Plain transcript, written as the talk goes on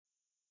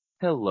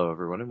Hello,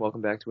 everyone, and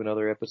welcome back to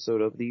another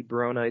episode of the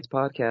Bro Nights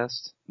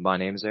podcast. My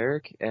name's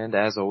Eric, and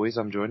as always,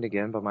 I'm joined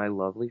again by my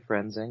lovely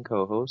friends and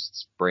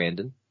co-hosts,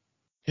 Brandon,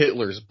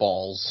 Hitler's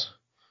balls.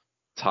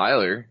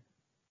 Tyler,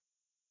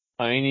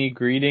 Tiny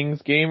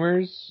greetings,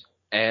 gamers.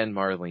 and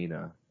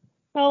Marlena.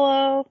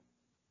 Hello.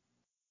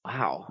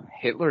 Wow,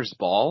 Hitler's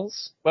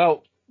balls?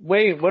 Well,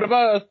 wait, what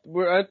about,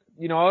 I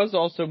was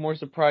also more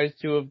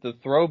surprised, too, of the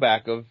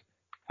throwback of,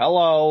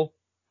 hello.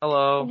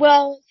 Hello.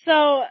 Well,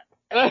 so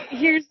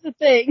here's the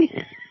thing.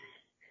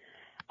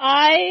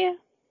 I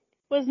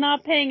was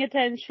not paying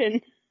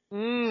attention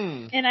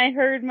and I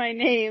heard my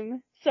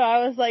name. So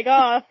I was like,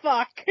 oh,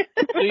 fuck.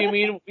 So you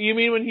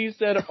mean when he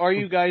said, are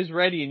you guys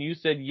ready? And you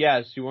said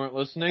yes, you weren't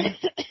listening?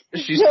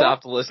 She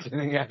stopped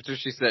listening after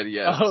she said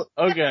yes. Oh,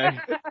 okay.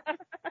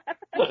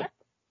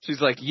 She's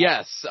like,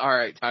 yes,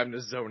 alright, time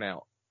to zone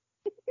out.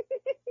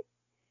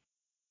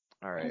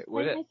 Alright,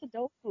 what it?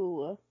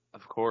 Sudoku.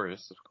 Of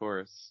course.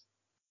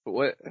 But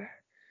what?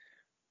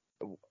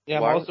 Yeah,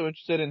 I'm Why- also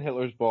interested in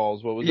Hitler's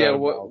balls. What was that Yeah,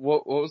 about?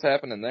 what was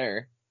happening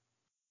there?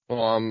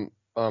 Well,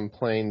 I'm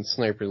playing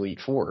Sniper Elite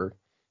 4,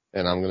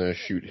 and I'm gonna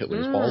shoot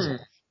Hitler's balls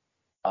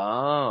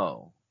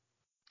off.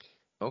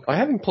 Oh. Okay. I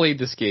haven't played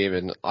this game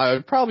in, I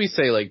would probably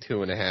say like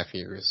 2.5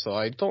 years, so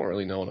I don't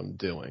really know what I'm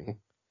doing.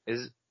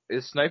 Is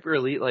Sniper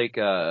Elite like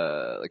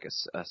a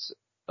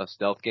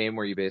stealth game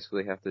where you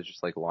basically have to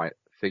just like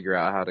figure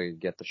out how to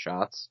get the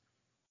shots?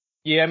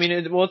 Yeah, I mean,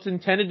 it's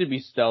intended to be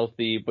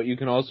stealthy, but you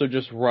can also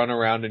just run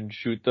around and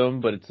shoot them,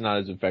 but it's not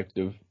as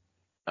effective.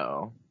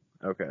 Oh.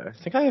 Okay.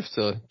 I think I have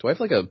to, do I have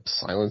like a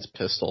silenced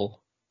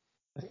pistol?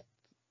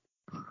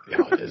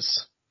 Yeah, it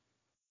is.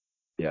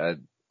 Yeah,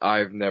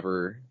 I've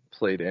never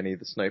played any of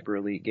the Sniper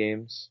Elite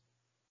games.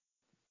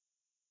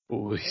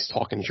 Ooh, he's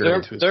talking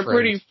German to his They're friends.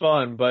 pretty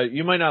fun, but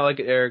you might not like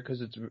it, Eric,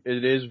 because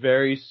it is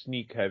very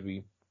sneak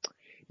heavy.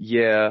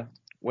 Yeah,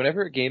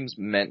 whenever a game's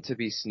meant to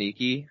be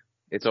sneaky,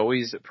 it's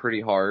always pretty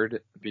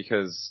hard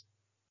because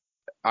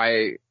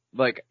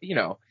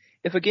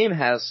if a game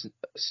has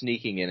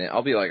sneaking in it,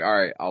 I'll be like,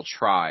 alright, I'll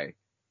try.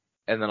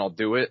 And then I'll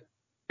do it,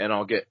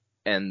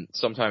 and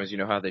sometimes you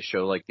know how they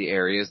show like the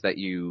areas that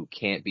you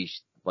can't be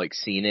like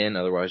seen in,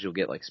 otherwise you'll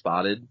get like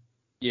spotted.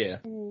 Yeah.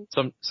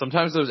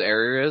 Sometimes those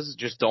areas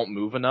just don't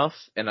move enough,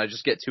 and I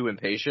just get too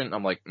impatient.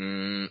 I'm like,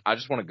 I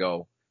just want to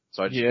go.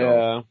 So I just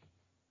go.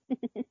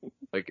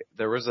 Like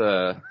there was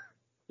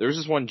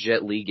this one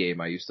Jet Li game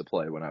I used to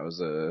play when I was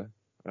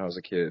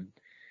a kid.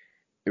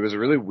 It was a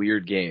really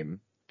weird game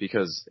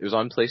because it was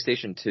on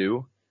PlayStation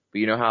 2, but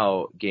you know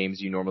how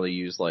games you normally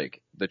use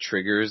like the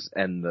triggers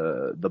and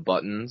the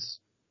buttons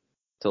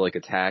to like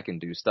attack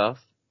and do stuff?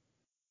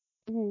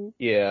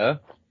 Yeah.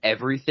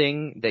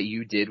 Everything that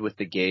you did with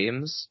the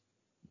games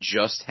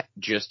just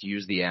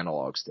use the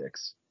analog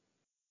sticks.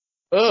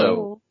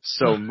 Oh.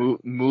 So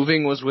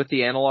moving was with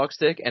the analog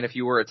stick, and if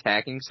you were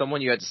attacking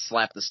someone, you had to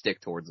slap the stick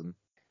towards them.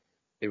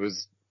 It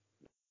was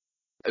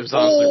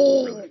honestly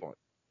really fun.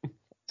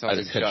 I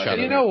just headshot him.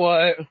 You know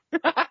what?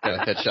 Got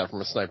a headshot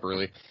from a sniper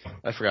early.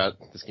 I forgot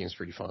this game's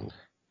pretty fun.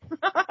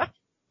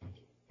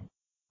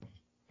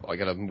 I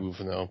gotta move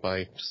now.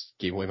 I just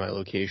gave away my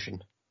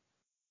location.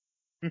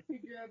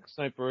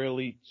 Sniper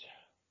Elite.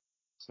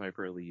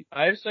 Sniper Elite.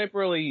 I have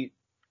Sniper Elite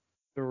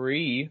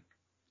 3.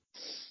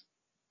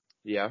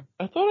 Yeah.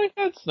 I thought I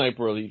had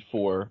Sniper Elite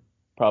 4.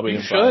 Probably You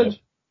in should. 5.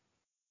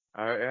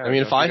 Yeah, I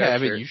mean, if I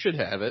have sure. it, you should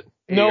have it.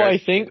 No, you I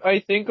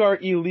guys- think our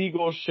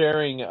illegal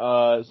sharing,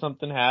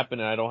 something happened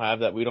and I don't have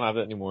that. We don't have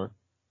that anymore.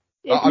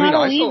 It's I mean,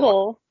 not I still-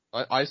 illegal.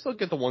 I still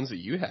get the ones that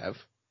you have.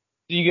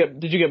 Did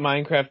you get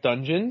Minecraft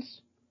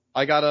Dungeons?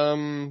 I got,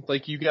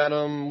 you got,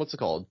 what's it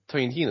called?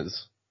 Tiny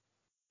Tina's.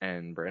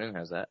 And Brandon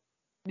has that.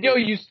 Yo,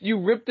 you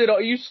ripped it,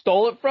 you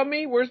stole it from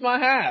me? Where's my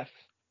half?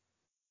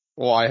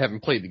 Well, I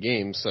haven't played the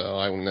game, so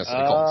I wouldn't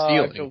necessarily call it I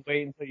stealing. have to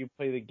wait until you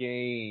play the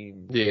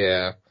game.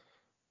 Yeah.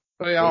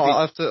 But yeah,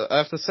 I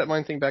have to set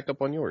my thing back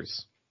up on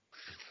yours.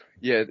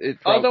 Yeah,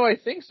 Although I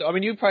think so. I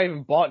mean, you probably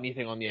haven't bought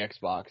anything on the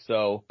Xbox,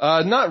 so.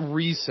 Not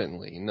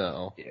recently,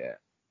 no. yeah.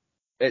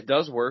 It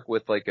does work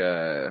with like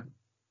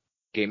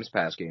Games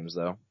Pass games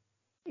though.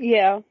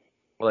 Yeah.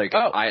 Like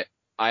Oh. I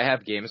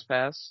have Games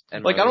Pass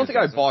and Like, I don't Marlena think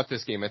I doesn't. bought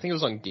this game. I think it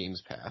was on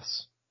Games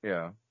Pass.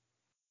 Yeah.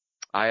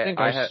 I think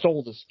I I had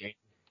stole this game.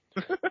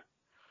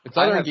 It's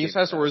I either on have Games Games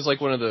Pass or it Pass. was like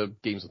one of the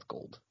games with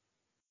gold.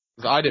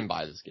 'Cause I didn't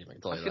buy this game, I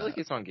can tell I you feel that. like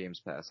it's on Games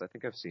Pass. I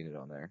think I've seen it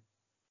on there.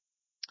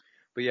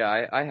 But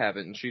yeah, I have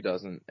it and she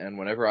doesn't. And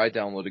whenever I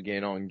download a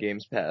game on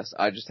Games Pass,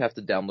 I just have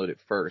to download it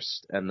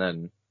first, and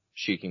then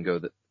she can go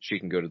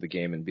to the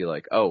game and be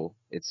like, "Oh,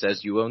 it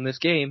says you own this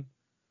game.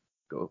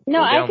 Go." No,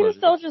 go I can download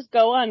still it." just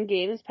go on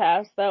Games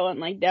Pass though and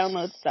like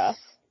download stuff.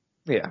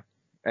 Yeah,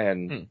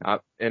 and I'm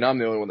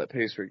the only one that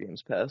pays for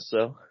Games Pass,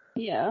 so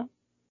Yeah.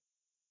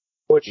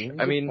 which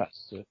I mean,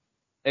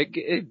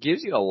 it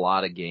gives you a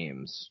lot of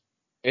games.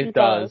 It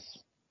does.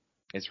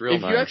 It's real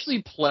If nice. you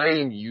actually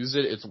play and use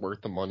it, it's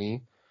worth the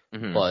money.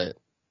 Mhm. But,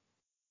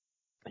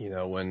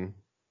 when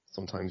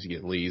sometimes you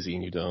get lazy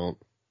and you don't.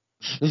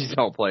 you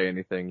don't play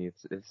anything,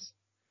 it's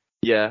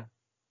yeah.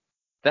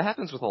 That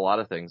happens with a lot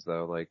of things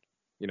though. Like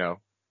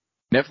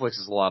Netflix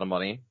is a lot of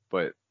money,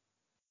 but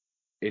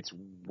it's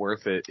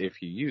worth it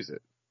if you use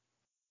it.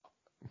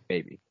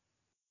 Maybe.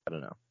 I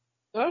don't know.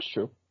 That's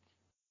true.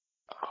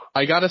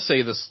 I gotta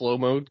say, the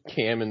slow-mo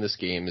cam in this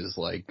game is,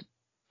 like,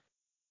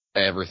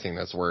 everything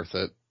that's worth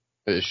it.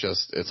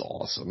 It's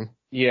awesome.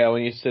 Yeah,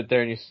 when you sit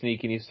there and you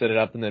sneak and you set it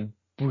up and then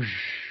boosh.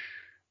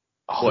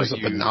 Oh, there's a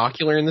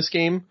binocular in this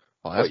game?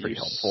 Oh, that's pretty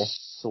helpful.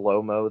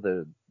 Slow-mo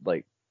the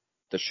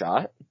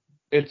shot?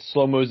 It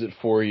slow-mos it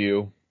for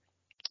you.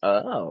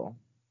 Oh.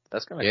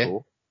 That's kinda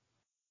cool.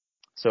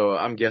 So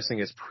I'm guessing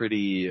it's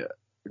pretty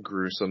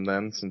gruesome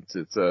then, since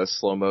it's a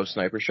slow-mo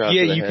sniper shot.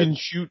 Yeah, you can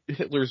shoot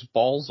Hitler's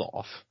balls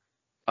off.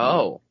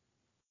 Oh.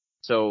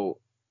 So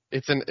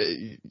it's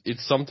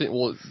something,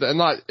 well,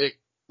 not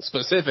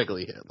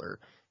specifically Hitler.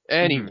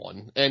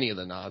 Anyone, any of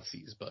the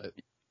Nazis, but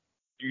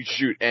you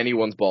shoot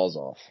anyone's balls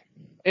off.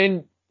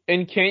 And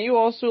can't you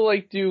also,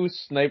 like, do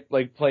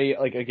play,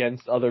 like,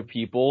 against other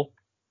people?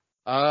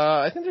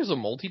 I think there's a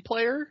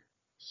multiplayer,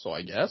 so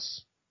I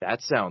guess.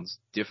 That sounds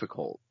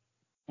difficult.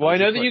 Well, I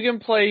know that you can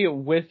play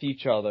with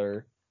each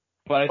other,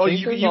 but I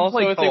think there's also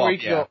a thing where you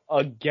can go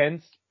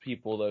against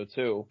people, though,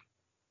 too.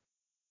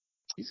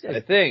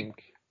 I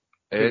think.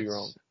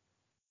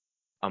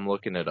 I'm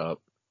looking it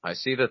up. I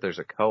see that there's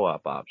a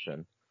co-op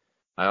option.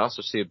 I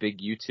also see a big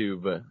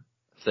YouTube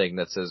thing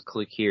that says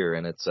click here,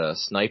 and it's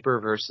sniper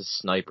versus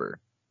sniper.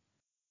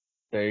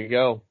 There you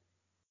go.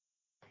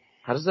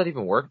 How does that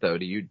even work, though?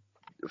 Do you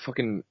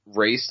fucking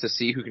race to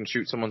see who can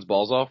shoot someone's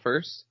balls off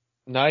first?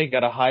 Now you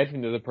gotta hide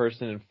from the other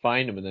person and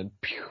find him, and then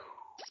pew.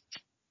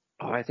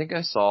 Oh, I think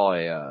I saw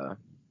I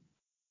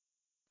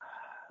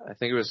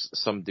think it was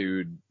some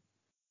dude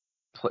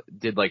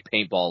did, like,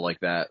 paintball like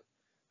that.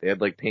 They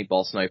had, like,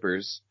 paintball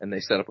snipers, and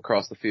they set up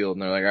across the field,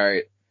 and they're like,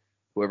 alright,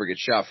 whoever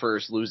gets shot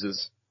first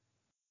loses.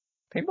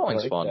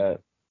 Paintballing's fun.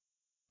 That.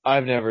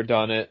 I've never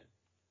done it.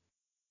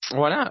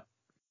 Why not?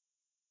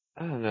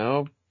 I don't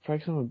know.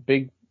 Probably I'm a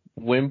big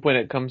wimp when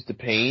it comes to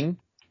pain.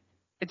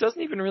 It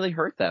doesn't even really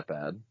hurt that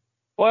bad.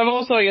 Well, I've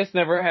also, I guess,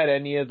 never had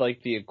any of,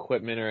 like, the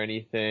equipment or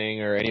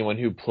anything, or anyone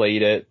who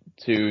played it,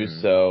 too,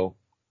 so.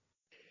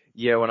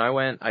 Yeah, when I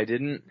went, I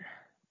don't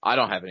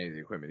have any of the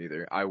equipment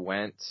either. I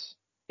went,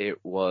 it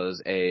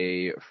was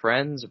a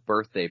friend's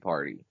birthday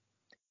party,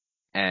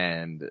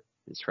 and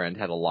this friend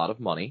had a lot of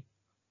money,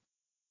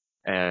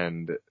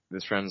 and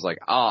this friend's like,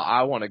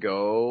 I want to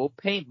go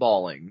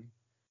paintballing.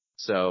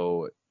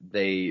 So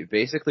they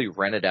basically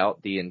rented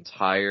out the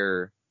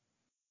entire,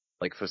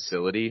 like,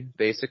 facility,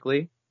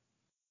 basically.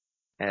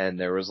 And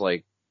there was,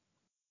 like,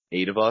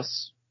 8 of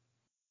us.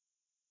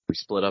 We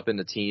split up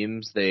into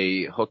teams.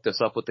 They hooked us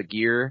up with the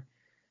gear,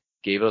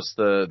 gave us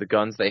the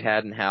guns they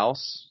had in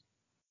house.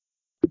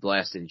 We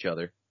blasted each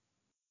other. It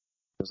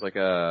was like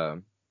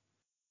it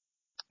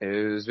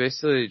was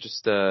basically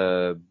just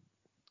what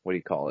do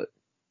you call it?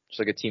 Just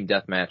like a team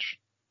deathmatch.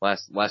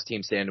 Last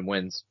team standing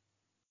wins.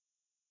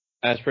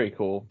 That's pretty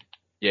cool.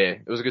 Yeah,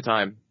 it was a good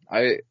time.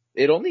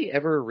 It only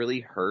ever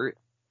really hurt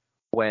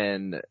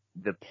when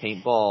the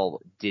paintball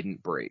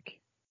didn't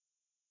break.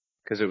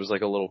 'Cause it was,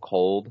 like, a little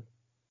cold.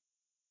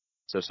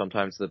 So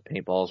sometimes the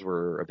paintballs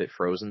were a bit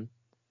frozen.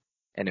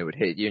 And it would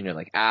hit you and you're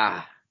like,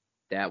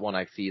 that one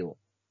I feel.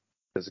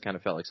 'Cause it kind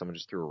of felt like someone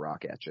just threw a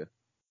rock at you.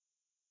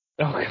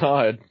 Oh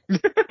god.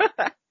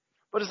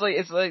 But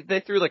it's like they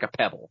threw, like, a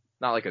pebble.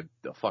 Not like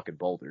a fucking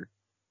boulder.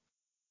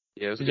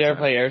 Yeah, it was. Did you ever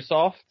play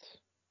Airsoft?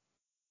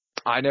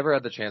 I never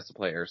had the chance to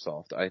play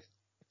Airsoft.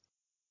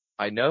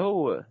 I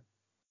know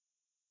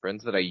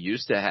friends that I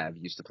used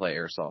to play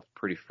Airsoft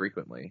pretty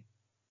frequently.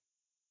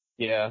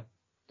 Yeah,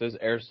 those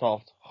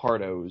Airsoft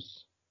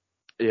hardos.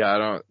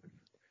 Yeah,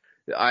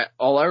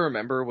 all I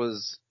remember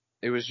was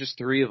it was just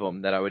 3 of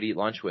them that I would eat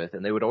lunch with,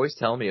 and they would always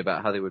tell me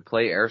about how they would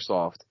play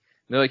Airsoft.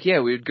 And they're like, yeah,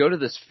 we would go to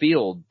this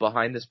field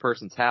behind this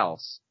person's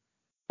house.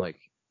 Like,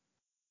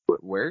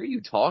 where are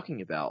you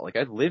talking about? Like,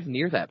 I live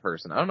near that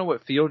person. I don't know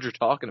what field you're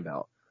talking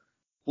about.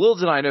 Little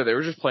did I know they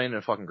were just playing in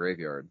a fucking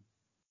graveyard.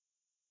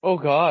 Oh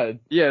god.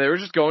 Yeah, they were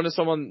just going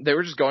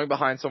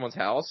behind someone's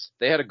house.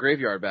 They had a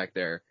graveyard back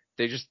there.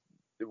 They just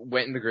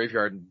went in the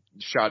graveyard and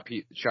shot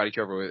each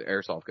other with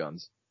airsoft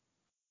guns.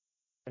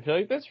 I feel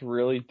like that's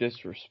really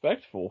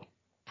disrespectful.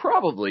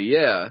 Probably,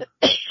 yeah.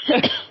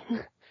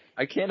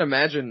 I can't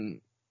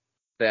imagine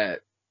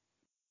that,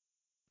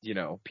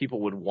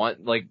 people would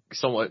want, like,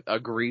 a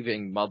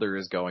grieving mother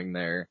is going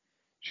there.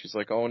 She's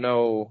like, oh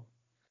no,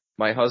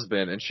 my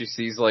husband, and she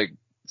sees, like,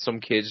 some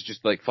kids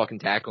just, like, fucking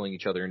tackling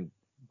each other and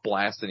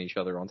blasting each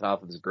other on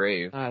top of his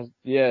grave.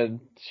 Yeah,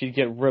 she'd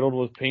get riddled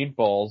with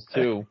paintballs,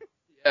 too.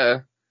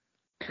 Yeah.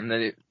 And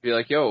then it'd be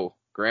like, yo,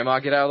 grandma,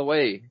 get out of the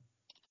way.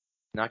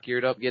 Not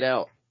geared up, get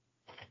out.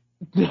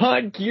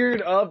 Not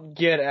geared up,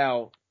 get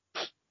out.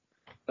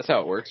 That's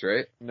how it works,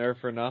 right?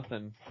 Nerf or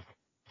nothing.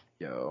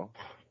 Yo,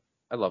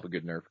 I love a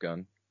good Nerf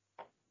gun.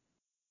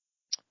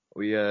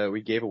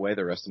 We gave away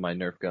the rest of my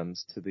Nerf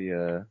guns to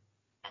the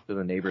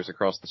neighbors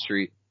across the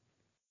street.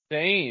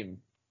 Same.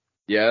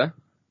 Yeah?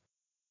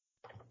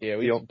 Yeah,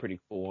 we have some pretty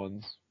cool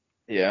ones.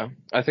 Yeah.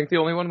 I think the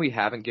only one we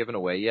haven't given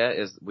away yet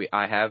is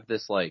I have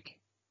this, like,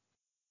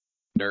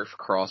 Nerf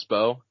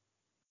crossbow.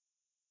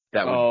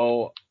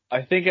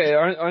 I think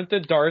aren't the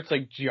darts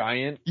like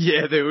giant?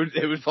 Yeah,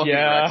 it would fucking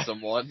wreck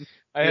someone.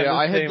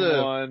 I had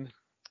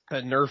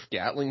the Nerf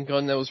Gatling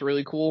gun that was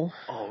really cool.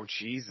 Oh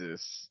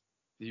Jesus!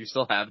 Do you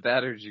still have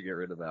that, or did you get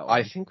rid of that one?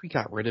 I think we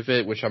got rid of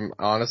it, which I'm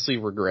honestly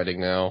regretting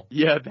now.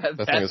 Yeah, that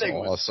thing is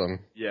awesome.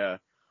 Yeah,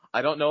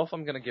 I don't know if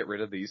I'm gonna get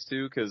rid of these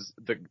two because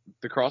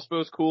the crossbow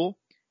is cool.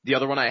 The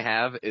other one I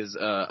have is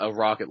a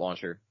rocket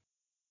launcher.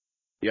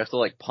 You have to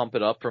like pump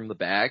it up from the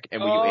back,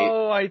 and when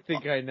I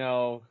think I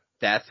know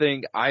that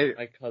thing.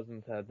 My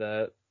cousins had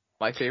that.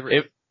 My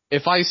favorite.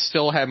 If I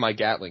still had my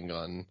Gatling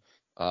gun,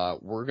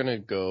 we're gonna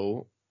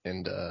go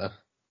and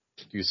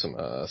do some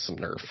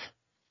Nerf.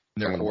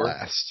 Nerf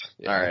blast.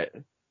 Yeah. All right.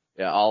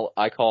 Yeah,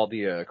 I call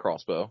the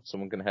crossbow.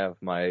 Someone can have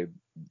my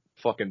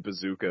fucking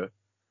bazooka.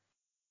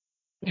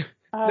 No,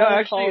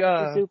 actually,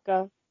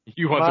 bazooka.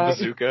 You want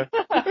the bazooka?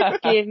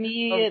 Give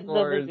me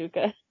the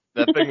bazooka.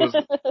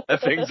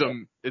 That thing's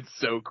it's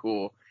so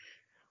cool.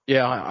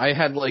 Yeah, I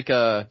had like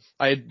I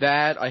had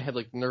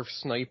Nerf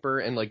sniper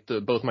and like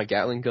both my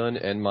Gatling gun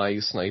and my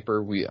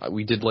sniper.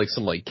 We did like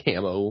some like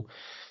camo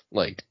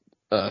like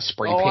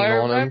spray paint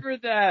on them.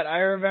 I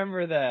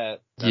remember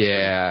that.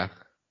 Yeah.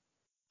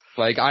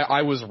 Like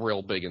I was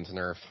real big into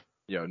Nerf.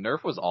 Yo,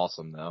 Nerf was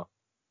awesome though.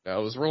 Yeah,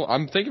 it was real.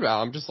 I'm thinking about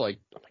it, I'm just like,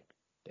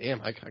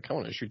 damn, I kind of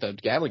want to shoot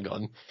that Gatling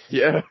gun.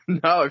 Yeah.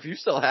 No, if you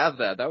still have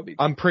that would be.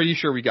 I'm pretty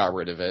sure we got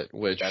rid of it,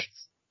 which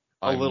that's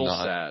a little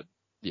sad.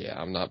 Yeah,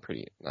 I'm not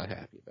happy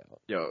about.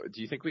 Yo,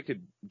 do you think we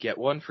could get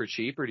one for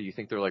cheap, or do you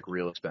think they're like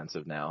real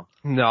expensive now?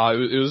 No,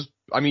 it was.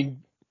 I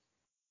mean,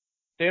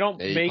 they don't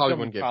make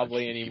them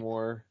probably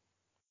anymore.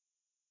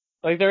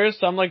 Like there is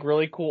some like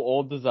really cool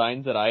old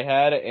designs that I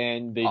had,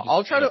 and they.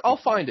 I'll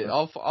find it.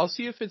 I'll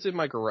see if it's in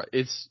my garage.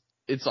 It's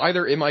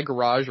either in my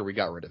garage or we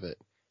got rid of it.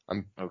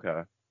 I'm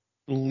okay.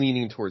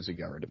 Leaning towards we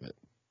got rid of it.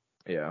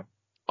 Yeah.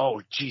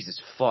 Oh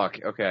Jesus, fuck.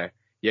 Okay.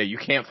 Yeah, you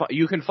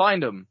can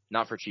find them,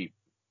 not for cheap.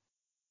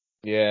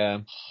 Yeah,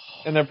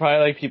 and they're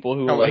probably like people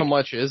who how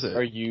much is it?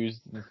 Are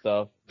used and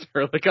stuff.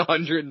 They're like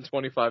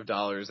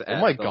 $125. Oh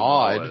my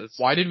god!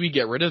 Why did we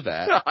get rid of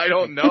that? I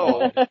don't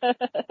know.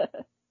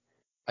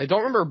 I don't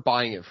remember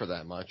buying it for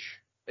that much.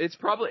 It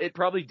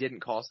probably didn't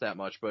cost that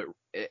much, but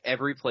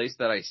every place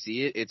that I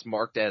see it, it's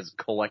marked as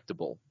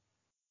collectible.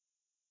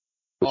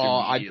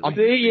 Because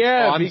they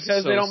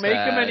don't make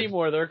them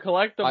anymore. They're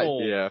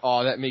collectible. Yeah.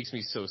 Oh, that makes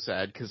me so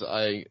sad because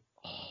I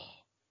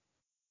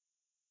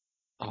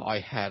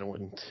had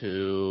one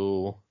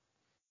too.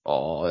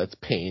 Oh, that's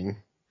pain.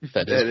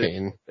 That is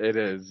pain. It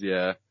is,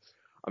 yeah.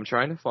 I'm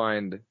trying to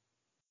find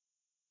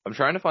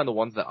the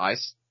ones that I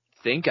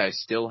think I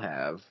still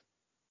have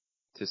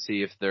to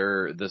see if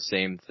they're the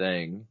same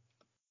thing.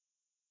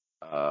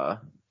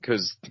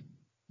 'Cause,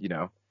 you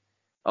know,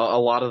 a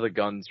lot of the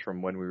guns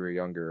from when we were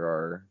younger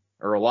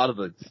or a lot of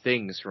the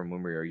things from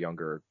when we were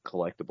younger are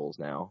collectibles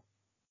now.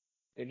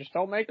 They just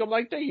don't make them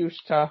like they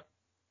used to.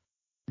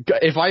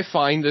 If I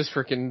find this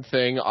freaking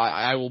thing,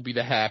 I will be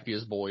the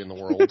happiest boy in the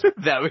world.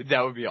 That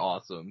would be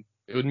awesome.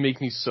 It would make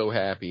me so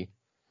happy.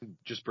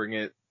 Just bring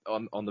it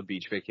on the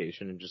beach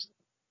vacation and just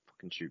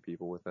fucking shoot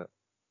people with it.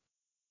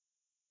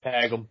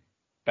 Tag them.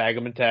 Bag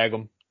them and tag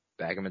them.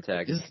 Bag them and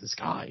tag. What is this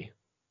guy?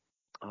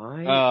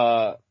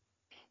 My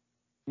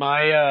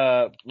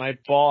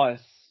boss,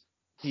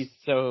 he's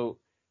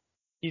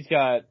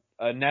got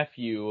a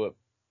nephew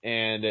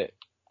and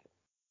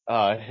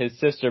his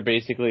sister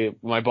basically,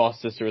 my boss'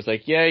 sister was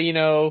like, yeah, you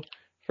know,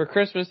 for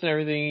Christmas and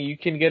everything, you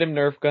can get him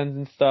Nerf guns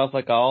and stuff,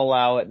 like I'll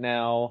allow it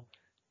now.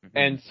 Mm-hmm.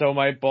 And so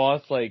my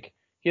boss, like,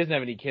 he doesn't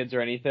have any kids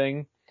or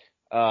anything,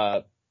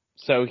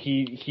 so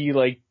he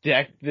like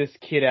decked this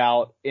kid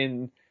out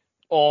in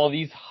all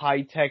these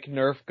high-tech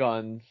Nerf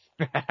guns.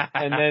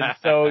 And then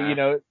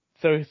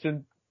so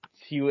since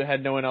he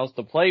had no one else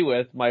to play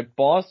with, my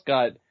boss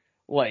got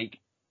like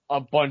a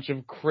bunch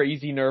of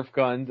crazy Nerf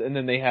guns, and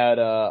then they had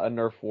a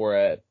Nerf war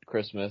at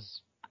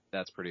Christmas.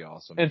 That's pretty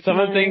awesome. And some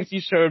of the things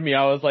he showed me,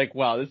 I was like,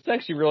 wow, this is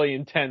actually really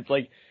intense.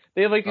 Like,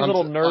 they have like these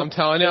little Nerf. I'm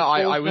telling you,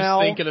 I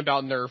was thinking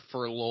about Nerf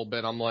for a little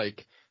bit. I'm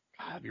like,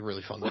 God, that'd be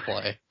really fun to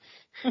play.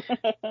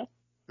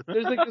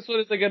 There's like this one,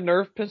 it's like a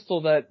Nerf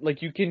pistol that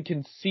like you can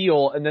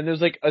conceal, and then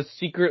there's like a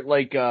secret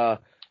like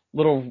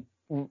little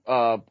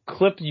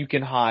clip you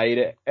can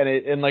hide, and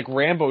it in like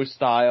Rambo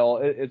style.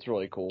 It's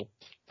really cool.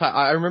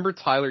 I remember,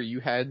 Tyler, you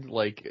had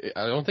like,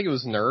 I don't think it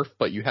was Nerf,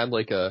 but you had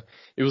like that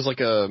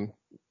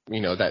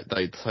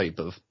type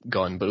of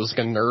gun, but it was like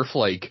a Nerf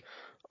like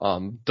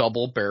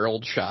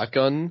double-barreled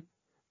shotgun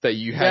that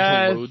you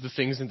had to load the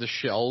things into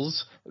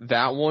shells.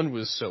 That one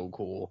was so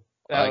cool.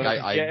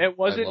 It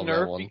wasn't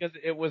Nerf because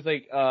it was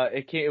like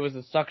it was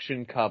a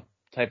suction cup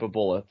type of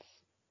bullets.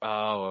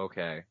 Oh,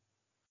 okay.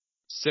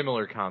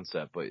 Similar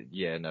concept, but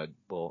yeah, no,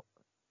 well.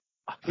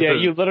 Yeah,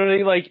 you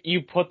literally like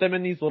you put them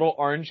in these little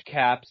orange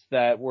caps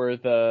that were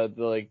the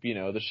like, you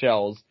know, the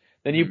shells.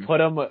 Then you put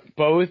them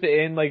both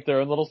in like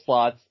their own little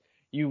slots.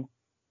 You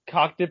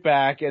cocked it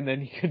back, and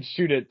then you could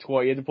shoot it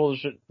twice. You had to pull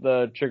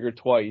the trigger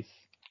twice.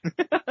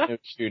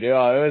 Shoot,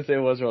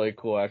 it was really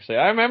cool actually.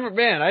 I remember,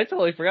 man, I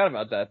totally forgot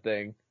about that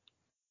thing.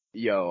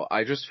 Yo,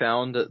 I just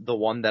found the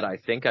one that I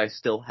think I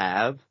still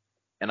have,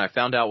 and I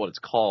found out what it's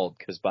called,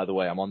 because, by the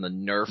way, I'm on the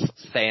Nerf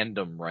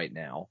fandom right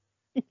now.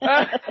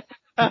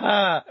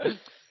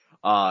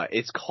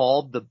 It's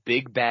called the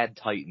Big Bad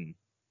Titan.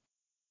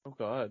 Oh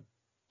god.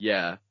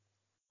 Yeah.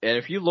 And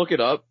if you look it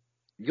up,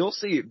 you'll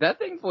see that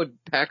thing would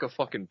pack a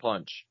fucking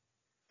punch.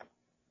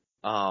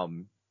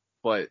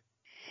 But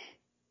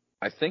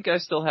I think I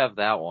still have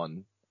that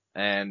one,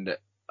 and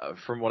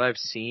from what I've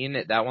seen,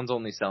 that one's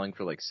only selling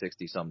for like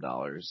 $60-some.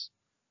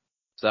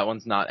 So that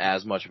one's not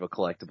as much of a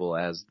collectible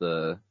as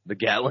the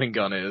Gatling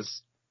gun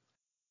is.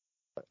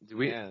 Do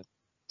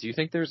you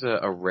think there's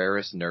a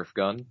rarest Nerf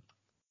gun?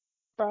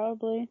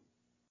 Probably.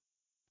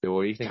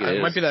 What do you think it is?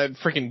 It might be that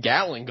freaking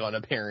Gatling gun,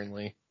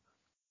 apparently.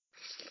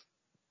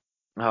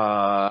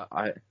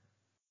 I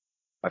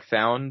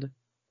found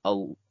a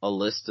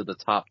list of the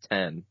top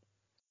 10.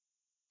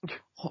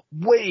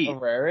 Wait! The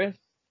rarest?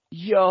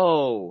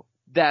 Yo!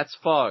 That's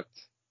fucked.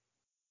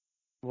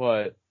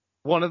 What?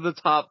 One of the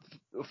top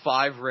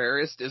 5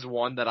 rarest is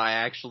one that I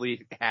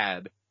actually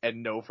had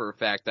and know for a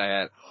fact I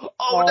had.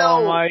 Oh no!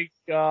 Oh my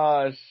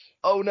gosh.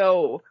 Oh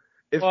no!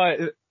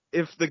 What?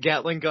 If the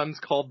Gatling gun's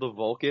called the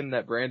Vulcan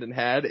that Brandon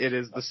had, it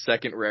is the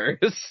second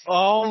rarest.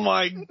 Oh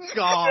my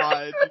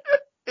god!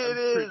 I'm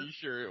pretty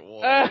sure it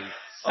was.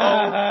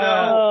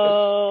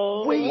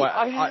 Oh no! Wait,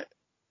 Wow.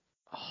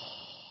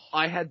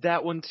 I had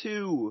that one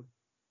too.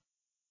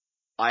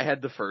 I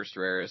had the first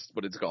rarest,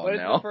 but it's gone What is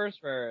now. the first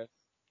rarest?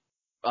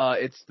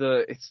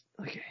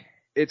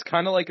 It's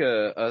kind of like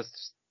a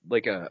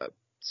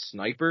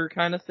sniper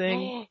kind of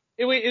thing.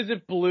 Hey, wait, is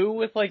it blue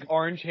with like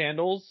orange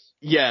handles?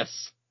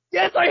 Yes.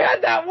 Yes, I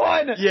had that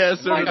one! Yes,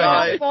 so did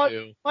I.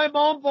 My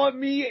mom bought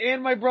me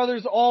and my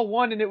brothers all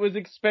one, and it was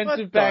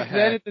expensive back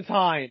then at the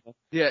time.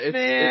 Yeah,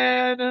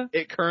 Man!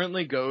 It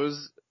currently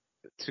goes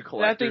to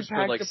collectors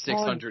for like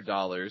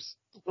 $600.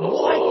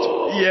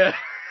 What? Yeah.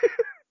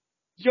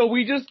 Yo,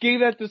 we just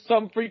gave that to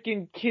some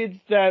freaking kids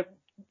that,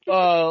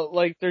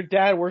 like their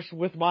dad works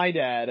with my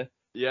dad.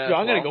 Yeah. Yo,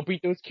 I'm gonna go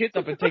beat those kids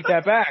up and take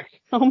that back.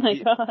 Oh my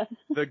god.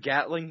 The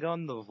Gatling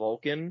gun, the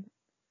Vulcan,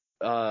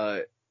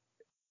 I'm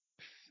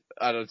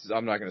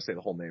not gonna say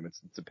the whole name,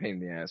 it's a pain in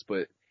the ass,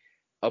 but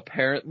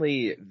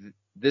apparently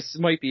this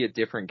might be a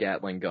different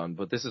Gatling gun,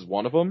 but this is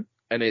one of them,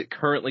 and it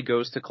currently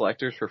goes to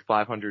collectors for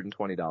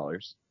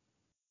 $520.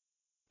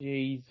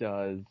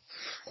 Jesus.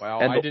 Wow,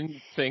 I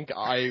didn't think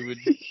I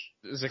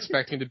was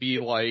expecting to be,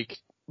 like,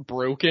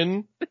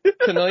 broken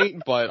tonight,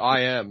 but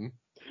I am.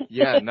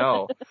 Yeah,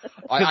 no.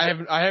 I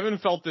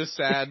haven't felt this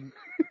sad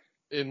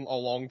in a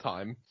long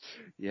time.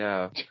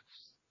 Yeah.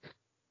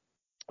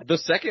 The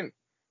second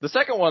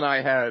one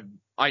I had,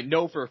 I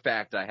know for a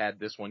fact I had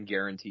this one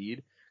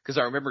guaranteed, because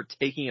I remember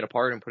taking it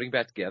apart and putting it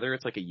back together.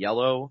 It's like a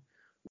yellow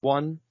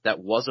one that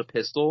was a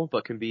pistol,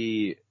 but can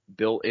be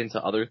built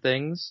into other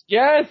things.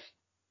 Yes!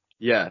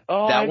 Yeah.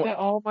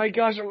 Oh my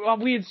gosh,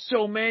 we had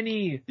so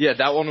many. Yeah,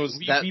 that one was...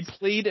 We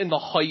played in the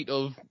height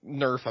of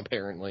Nerf,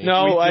 apparently.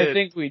 No, I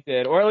think we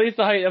did. Or at least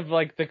the height of,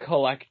 like,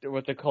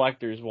 what the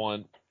collectors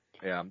want.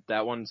 Yeah,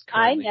 that one's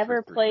I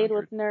never played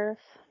with Nerf.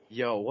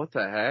 Yo, what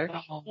the heck?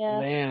 Oh, yeah.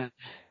 Man.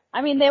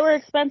 I mean, they were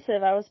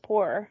expensive. I was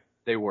poor.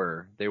 They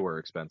were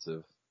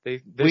expensive. We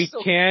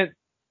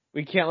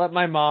can't let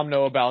my mom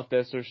know about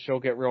this, or she'll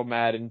get real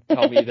mad and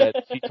tell me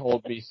that she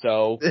told me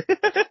so.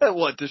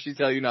 What, does she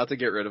tell you not to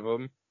get rid of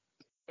them?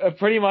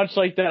 Pretty much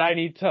like that I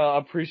need to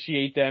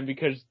appreciate them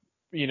because,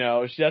 you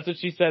know, that's what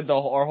she said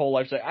our whole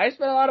life. She's like, I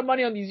spent a lot of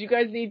money on these. You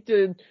guys need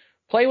to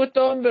play with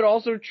them, but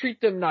also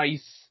treat them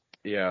nice.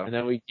 Yeah. And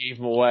then we gave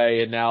them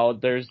away, and now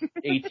there's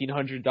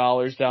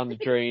 $1,800 down the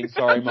drain.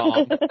 Sorry,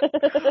 Mom.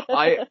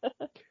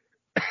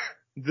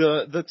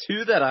 The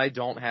two that I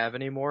don't have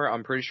anymore,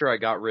 I'm pretty sure I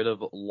got rid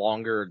of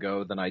longer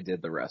ago than I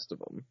did the rest of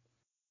them.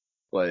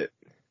 But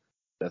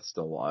that's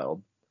still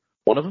wild.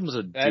 One of them is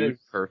a Dude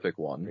Perfect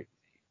one.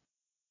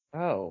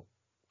 Oh.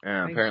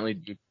 Yeah, apparently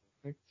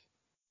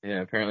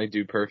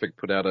Dude Perfect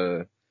put out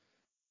a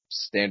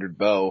standard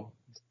bow.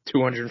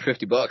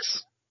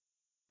 $250.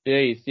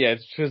 Jeez, yeah,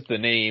 it's just the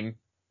name.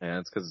 Yeah,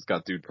 it's because it's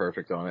got Dude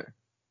Perfect on it.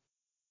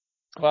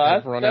 Well,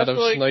 I've run out of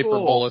really sniper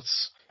cool.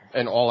 bullets,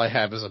 and all I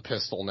have is a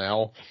pistol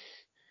now.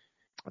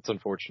 That's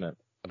unfortunate.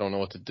 I don't know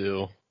what to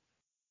do.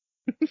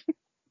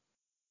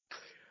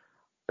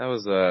 That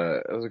was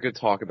a good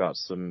talk about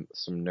some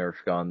Nerf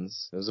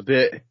guns. It's a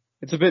bit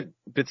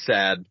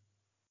sad,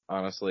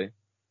 honestly,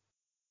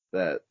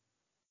 that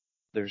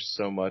there's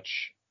so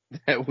much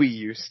that we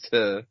used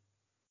to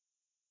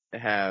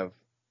have.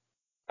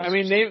 I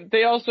mean,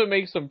 they also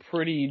make some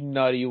pretty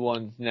nutty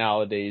ones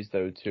nowadays,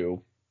 though,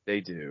 too.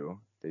 They do.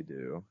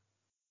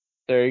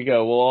 There you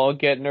go. We'll all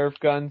get Nerf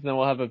guns, and then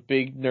we'll have a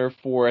big Nerf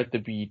war at the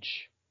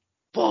beach.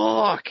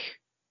 Fuck!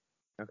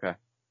 Okay.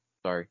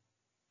 Sorry.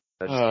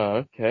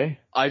 Okay.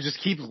 I just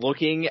keep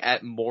looking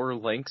at more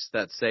links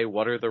that say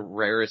what are the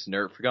rarest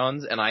Nerf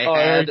guns, and I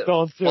Eric, had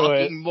don't do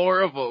fucking it.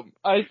 more of them.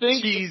 I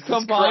think Jesus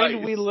combined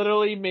Christ. we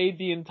literally made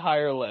the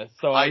entire list,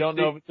 so I don't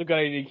know if it's a good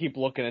idea to keep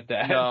looking at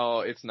that. No,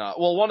 it's not.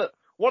 Well,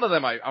 one of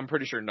them I'm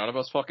pretty sure none of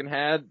us fucking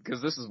had,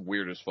 because this is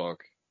weird as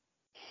fuck.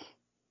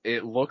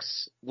 It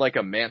looks like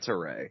a manta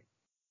ray.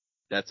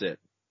 That's it.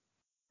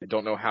 I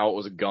don't know how it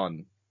was a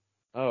gun.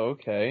 Oh,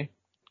 okay.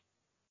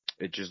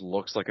 It just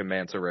looks like a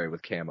manta ray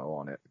with camo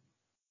on it.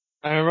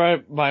 I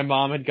remember my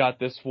mom had got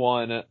this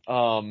one, it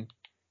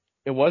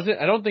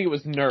wasn't, I don't think it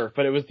was Nerf,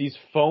 but it was these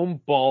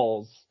foam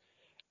balls,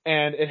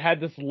 and it had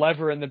this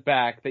lever in the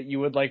back that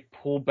you would like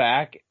pull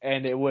back,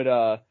 and it would,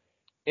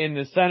 in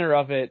the center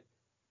of it,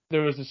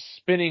 there was a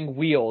spinning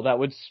wheel that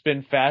would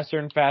spin faster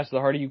and faster the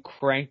harder you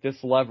crank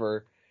this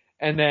lever,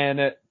 and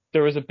then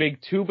there was a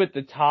big tube at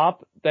the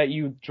top that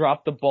you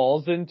drop the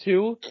balls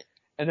into,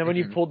 and then when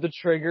you pulled the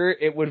trigger,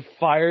 it would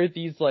fire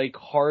these like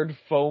hard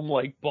foam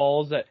like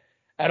balls at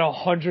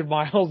 100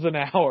 miles an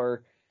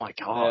hour. Oh my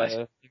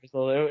god.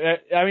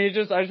 I mean, I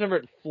just remember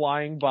it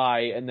flying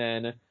by, and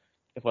then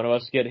if one of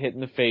us get hit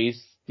in the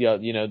face,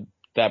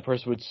 that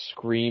person would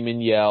scream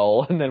and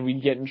yell, and then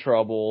we'd get in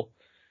trouble.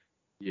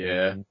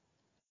 Yeah.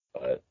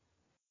 But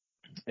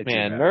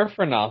man, Nerf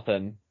for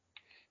nothing.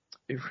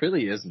 It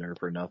really is Nerf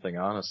for nothing,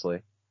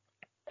 honestly.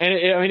 And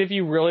I mean, if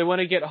you really want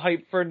to get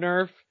hyped for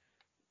Nerf,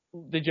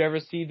 did you ever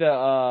see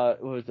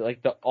what was it,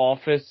 like the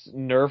Office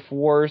Nerf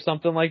War or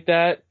something like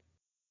that?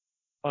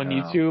 On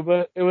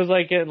YouTube, it was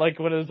like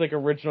when it was like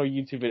original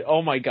YouTube video.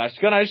 Oh my gosh,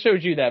 Gunn, I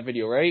showed you that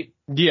video, right?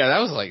 Yeah, that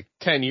was like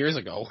 10 years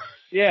ago.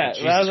 Yeah,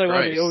 that was like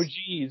one of the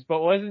OGs,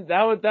 but wasn't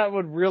that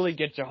would really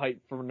get you hyped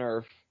for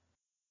Nerf?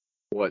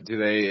 What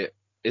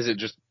is it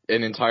just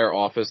an entire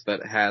office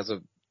that has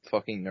a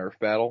fucking Nerf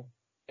battle?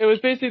 It was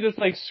basically this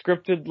like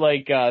scripted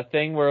like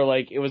thing where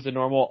like it was a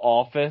normal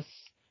office,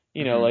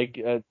 like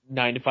a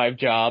 9-to-5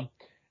 job,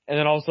 and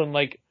then all of a sudden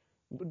like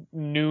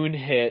noon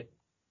hit.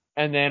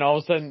 And then all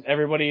of a sudden,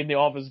 everybody in the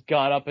office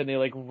got up and they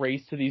like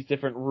raced to these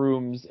different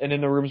rooms. And in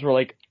the rooms were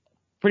like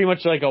pretty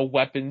much like a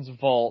weapons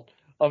vault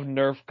of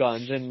Nerf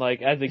guns. And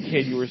like as a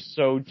kid, you were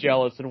so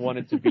jealous and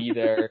wanted to be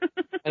there.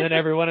 And then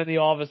everyone in the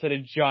office had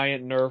a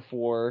giant Nerf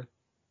war.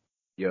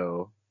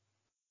 Yo,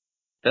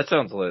 that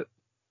sounds lit.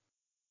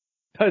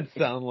 That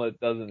sounds lit,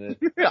 doesn't it?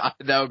 Yeah,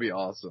 that would be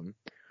awesome.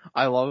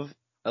 I love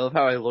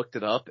how I looked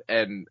it up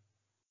and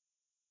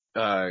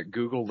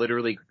Google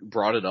literally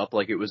brought it up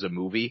like it was a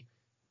movie.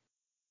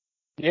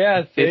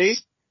 Yeah, see? It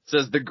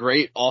says The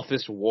Great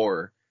Office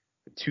War,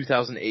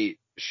 2008,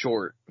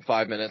 short,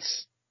 5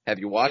 minutes. Have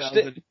you watched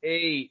it?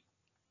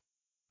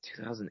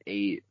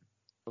 2008. It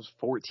was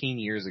 14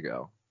 years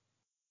ago.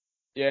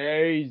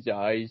 Yay,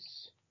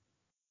 nice.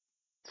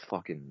 It's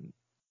fucking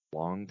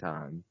long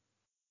time.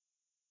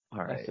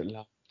 Alright. That's a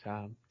long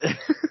time.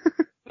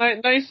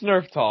 Nice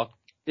Nerf talk.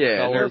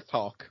 Yeah, Nerf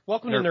talk.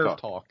 Welcome to Nerf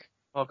talk.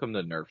 Welcome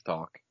to Nerf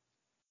talk.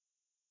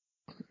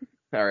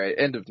 Alright,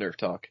 end of Nerf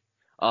talk.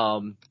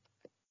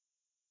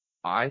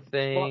 I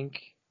think...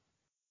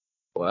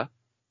 What?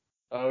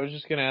 I was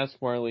just gonna ask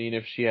Marlene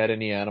if she had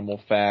any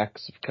animal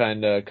facts.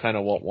 Kinda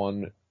want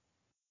one.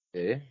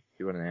 Yeah?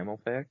 You want an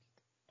animal fact?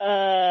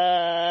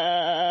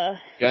 Got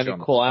any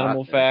cool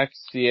animal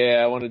facts?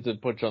 Yeah, I wanted to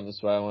put you on the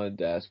spot. I wanted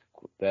to ask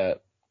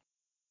that.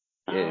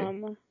 Yeah.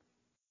 Are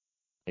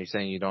you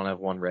saying you don't have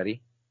one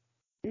ready?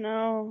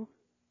 No.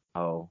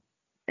 Oh.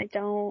 I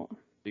don't.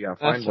 You gotta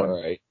find one.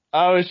 Alright.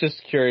 I was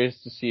just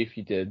curious to see if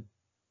you did.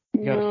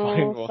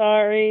 No,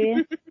 sorry.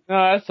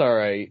 No, that's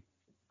alright.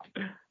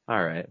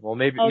 Alright. Well,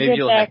 maybe I'll maybe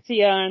get back to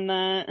you on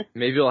that.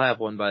 Maybe you'll have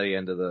one by the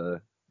end of the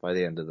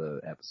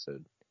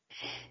episode.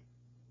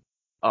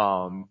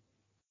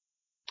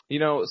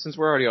 Since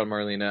we're already on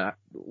Marlena,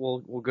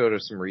 we'll go to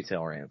some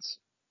retail rants.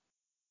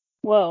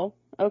 Whoa.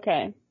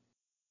 Okay.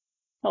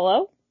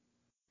 Hello?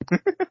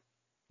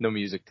 No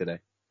music today.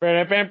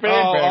 I'm I'm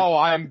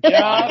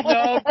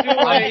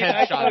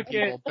headshot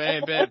people.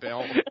 Bam, bam,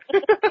 bam.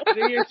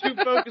 You're too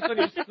focused on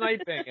your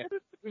sniping.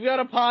 We've got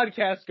a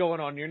podcast going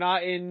on. You're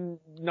not in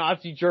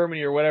Nazi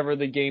Germany or whatever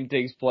the game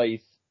takes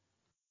place.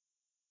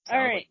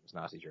 Alright. Like it's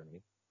Nazi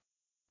Germany.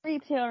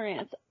 Retail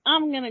rants.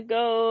 I'm gonna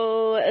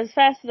go as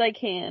fast as I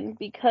can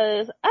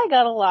because I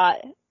got a lot.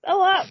 A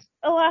lot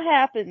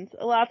happens.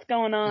 A lot's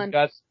going on. You've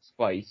got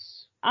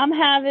spice. I'm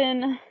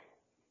having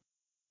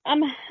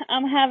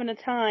a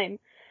time.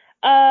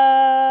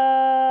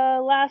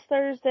 Last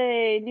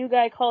Thursday, new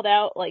guy called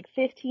out like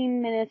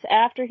 15 minutes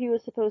after he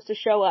was supposed to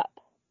show up.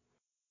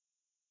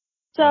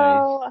 So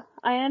nice.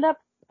 I ended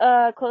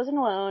up closing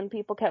alone.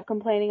 People kept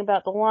complaining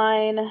about the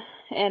line,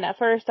 and at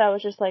first I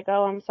was just like,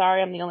 oh, I'm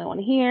sorry, I'm the only one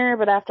here,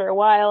 but after a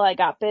while I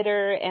got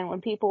bitter, and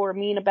when people were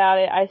mean about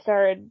it, I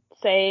started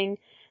saying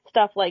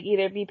stuff like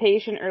either be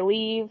patient or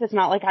leave. It's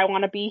not like I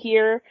want to be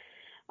here.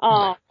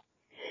 So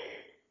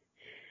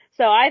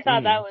I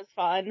thought that was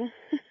fun.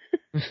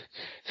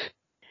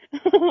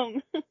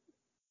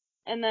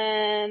 And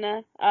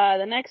then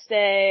the next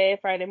day,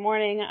 Friday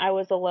morning, I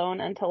was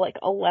alone until like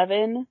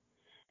 11,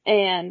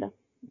 and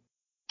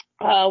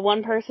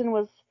one person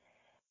was,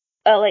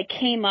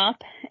 came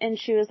up and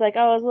she was like,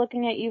 oh, I was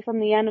looking at you from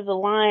the end of the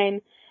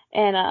line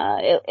and,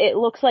 it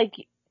looks like,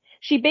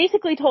 she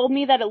basically told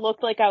me that it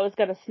looked like I was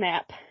gonna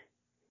snap.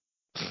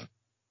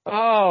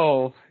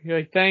 Oh, you're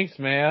like, thanks,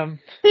 ma'am.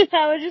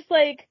 I was just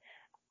like,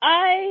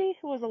 I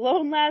was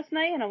alone last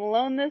night and I'm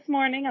alone this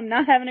morning. I'm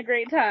not having a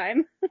great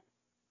time.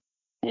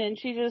 And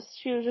she was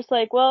just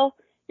like, well,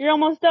 you're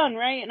almost done,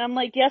 right? And I'm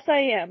like, yes,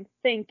 I am.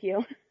 Thank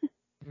you.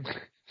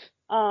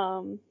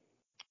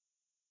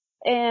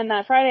 And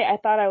that Friday, I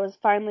thought I was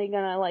finally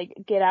gonna,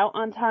 get out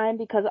on time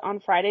because on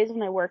Fridays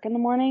when I work in the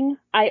morning,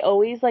 I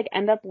always,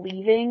 end up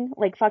leaving,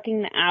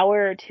 fucking an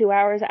hour or 2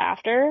 hours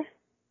after.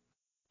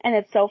 And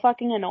it's so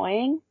fucking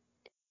annoying.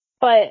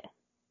 But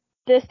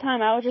this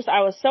time I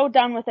was so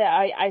done with it.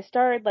 I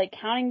started,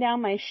 counting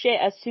down my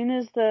shit as soon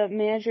as the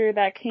manager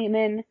that came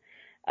in,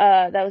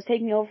 that was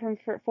taking over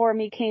for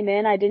me came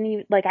in. I didn't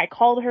even, I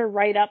called her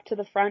right up to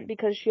the front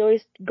because she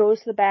always goes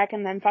to the back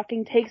and then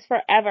fucking takes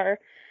forever.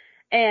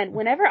 And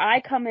whenever I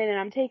come in and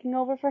I'm taking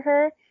over for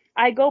her,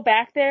 I go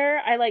back there,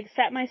 I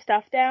set my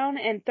stuff down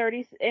and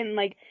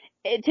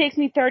it takes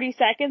me 30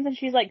 seconds and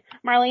she's like,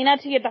 Marlena,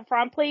 to get the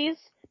front please,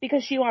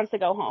 because she wants to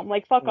go home.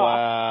 Fuck off.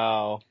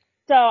 Wow.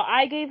 So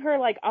I gave her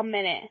a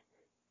minute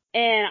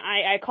and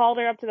I called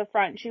her up to the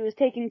front. She was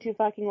taking too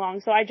fucking long,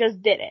 so I just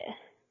did it.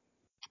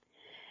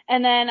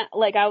 And then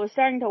I was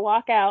starting to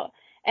walk out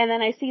and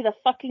then I see the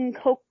fucking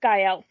Coke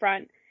guy out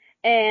front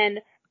and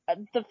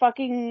the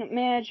fucking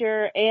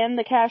manager and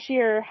the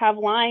cashier have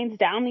lines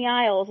down the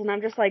aisles and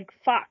I'm just like,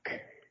 fuck.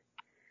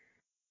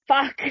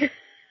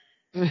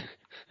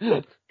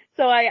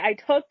 So I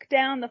took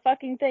down the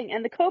fucking thing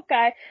and the Coke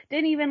guy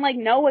didn't even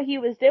know what he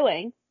was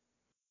doing.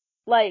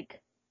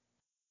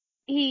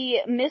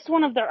 He missed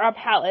one of our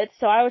pallets,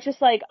 so I was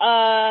just like,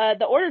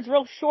 the order's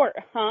real short,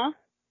 huh?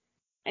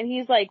 And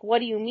he's like, what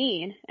do you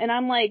mean? And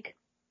I'm like,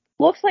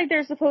 looks like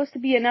there's supposed to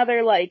be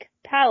another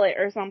pallet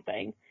or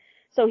something.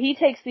 So he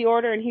takes the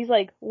order and he's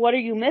like, what are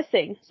you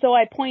missing? So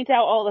I point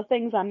out all the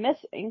things I'm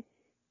missing.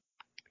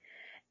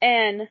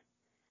 And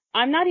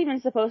I'm not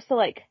even supposed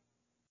to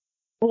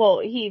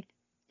he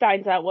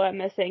finds out what I'm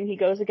missing. He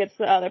goes and gets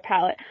the other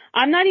pallet.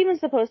 I'm not even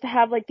supposed to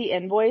have the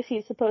invoice.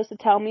 He's supposed to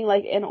tell me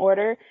in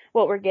order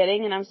what we're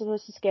getting and I'm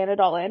supposed to scan it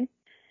all in.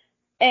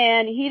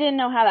 And he didn't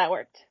know how that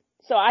worked.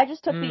 So I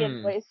just took the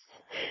invoice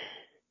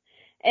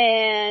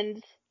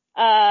and,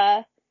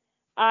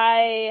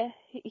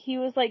 he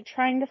was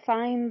trying to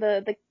find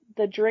the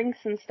drinks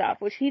and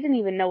stuff, which he didn't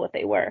even know what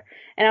they were.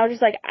 And I was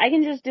just like, I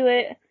can just do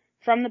it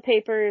from the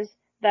papers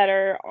that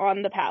are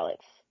on the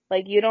pallets.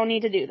 You don't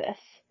need to do this.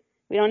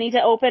 We don't need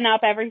to open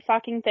up every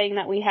fucking thing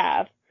that we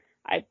have.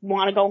 I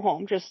want to go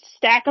home. Just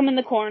stack them in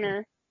the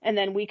corner and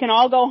then we can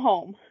all go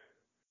home.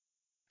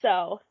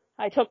 So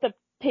I took the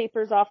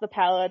papers off the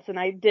pallets and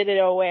I did it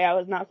a way I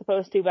was not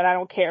supposed to, but I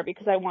don't care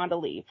because I wanted to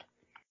leave.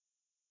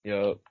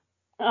 Yep.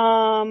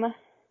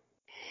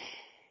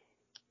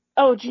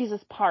 Oh,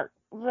 Jesus part.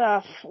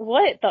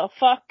 What the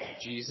fuck?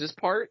 Jesus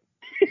part?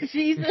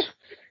 Jesus.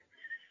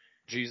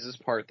 Jesus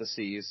part the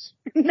seas.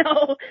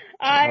 No,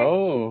 I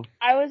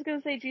was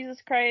gonna say Jesus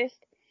Christ,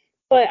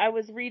 but I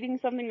was reading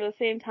something at the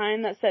same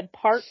time that said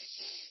part.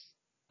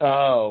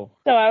 Oh.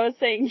 So I was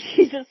saying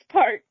Jesus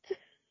part.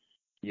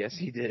 Yes,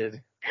 he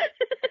did.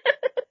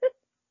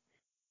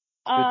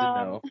 Good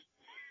to know.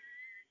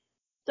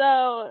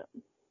 So,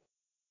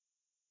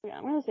 yeah,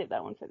 I'm gonna save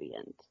that one for the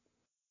end.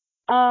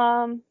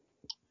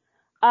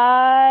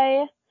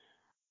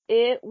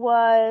 It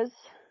was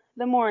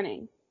the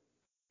morning.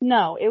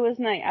 No, it was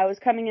night. I was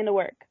coming into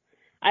work.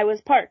 I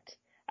was parked.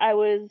 I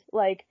was,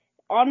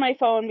 on my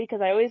phone because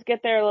I always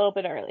get there a little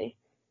bit early.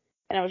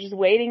 And I was just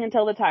waiting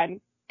until the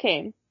time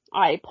came.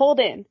 I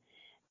pulled in.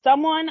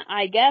 Someone,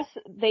 I guess,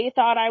 they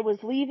thought I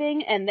was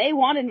leaving and they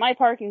wanted my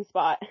parking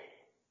spot.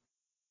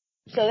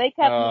 So they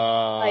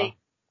kept,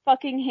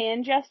 fucking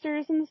hand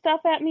gestures and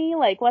stuff at me.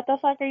 What the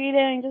fuck are you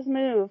doing? Just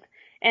move.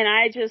 And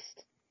I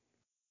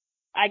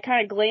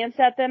kind of glanced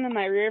at them in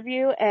my rear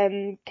view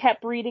and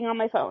kept reading on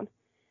my phone.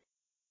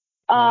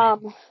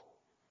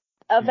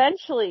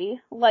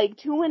 Eventually,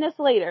 2 minutes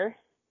later,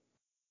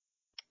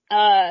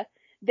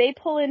 they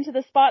pull into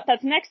the spot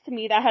that's next to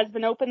me that has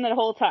been open the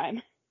whole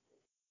time.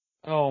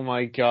 Oh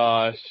my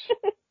gosh.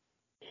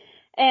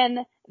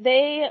 And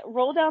they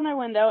roll down their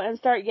window and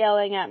start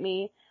yelling at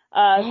me,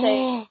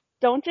 saying,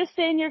 don't just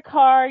stay in your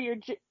car, you're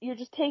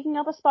just taking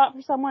up a spot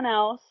for someone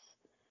else.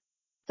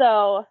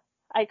 So,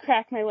 I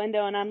crack my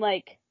window and I'm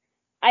like,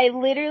 I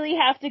literally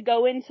have to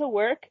go into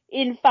work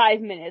in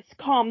 5 minutes.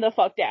 Calm the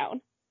fuck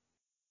down.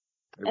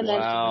 And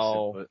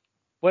wow.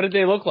 What did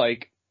they look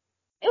like?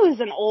 It was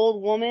an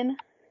old woman.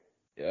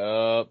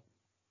 Yup.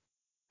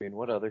 I mean,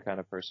 what other kind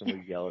of person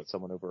would yell at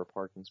someone over a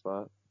parking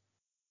spot?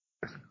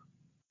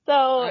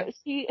 So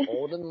she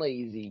old and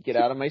lazy. Get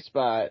out of my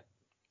spot.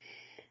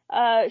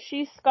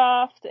 She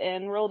scoffed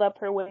and rolled up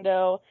her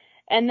window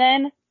and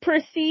then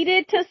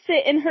proceeded to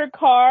sit in her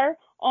car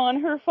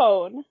on her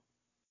phone.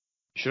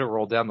 Should have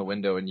rolled down the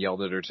window and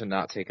yelled at her to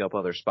not take up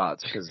other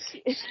spots, because...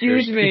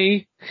 Excuse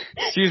me,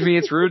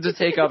 it's rude to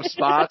take up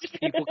spots.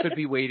 People could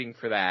be waiting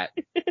for that.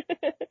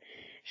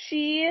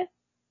 She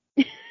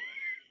This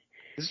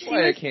is she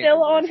why I was can't still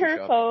go on grocery her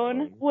shopping phone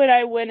alone. when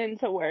I went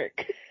into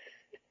work.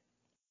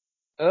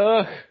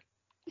 ugh.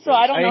 So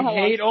I don't know how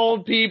I hate long.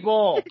 old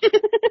people.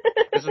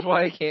 This is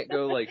why I can't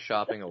go, like,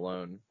 shopping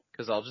alone,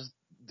 because I'll just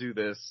do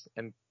this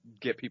and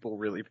get people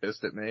really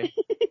pissed at me.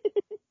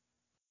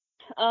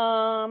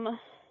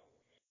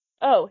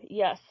 Oh,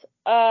 yes.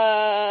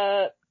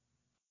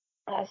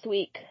 Last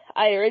week,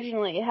 I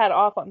originally had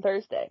off on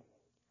Thursday.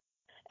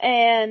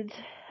 And,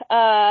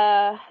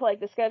 like,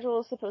 the schedule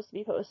is supposed to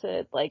be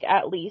posted, like,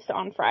 at least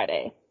on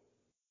Friday.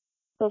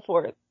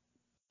 Before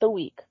the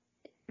week.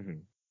 Mm-hmm.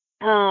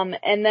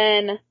 And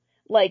then,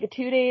 like,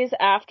 2 days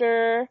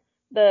after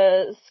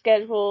the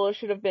schedule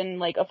should have been,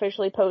 like,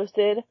 officially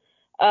posted,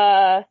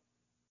 I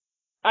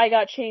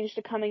got changed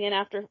to coming in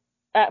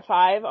at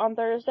 5 on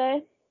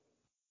Thursday.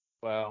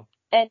 Wow.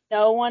 And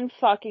no one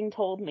fucking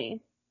told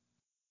me.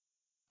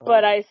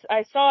 But I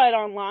saw it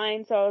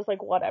online, so I was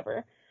like,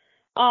 whatever.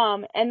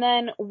 And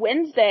then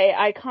Wednesday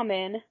I come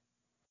in,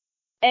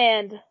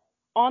 and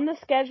on the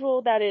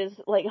schedule that is,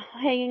 like,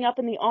 hanging up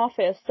in the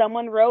office,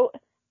 someone wrote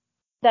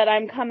that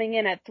I'm coming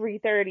in at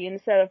 3:30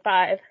 instead of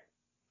 5.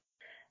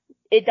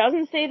 It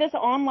doesn't say this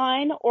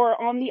online or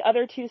on the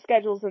other 2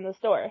 schedules in the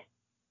store.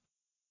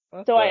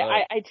 So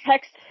I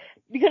text,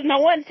 because no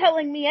one's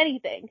telling me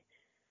anything.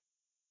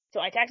 So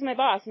I text my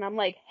boss and I'm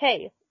like,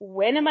 hey,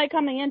 when am I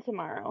coming in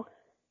tomorrow?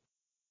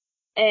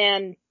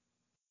 And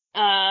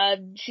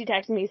she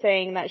texted me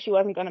saying that she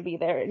wasn't going to be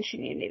there and she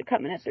needed me to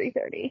come in at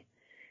 3:30.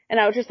 And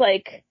I was just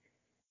like,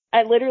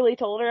 I literally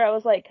told her, I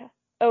was like,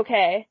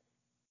 okay,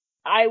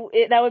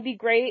 that would be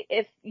great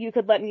if you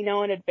could let me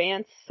know in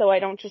advance so I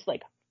don't just,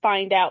 like,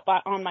 find out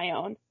on my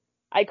own.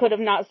 I could have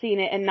not seen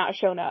it and not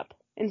shown up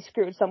and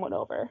screwed someone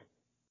over.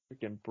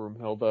 Freaking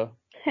Broomhilda.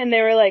 And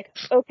they were like,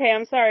 okay,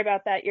 I'm sorry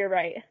about that, you're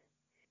right.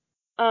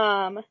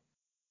 And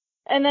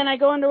then I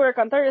go into work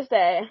on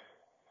Thursday,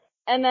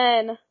 and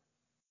then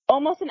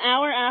almost an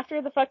hour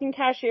after the fucking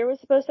cashier was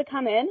supposed to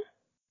come in,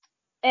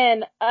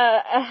 and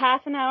a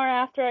half an hour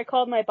after I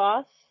called my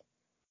boss,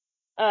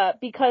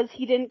 because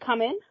he didn't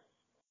come in,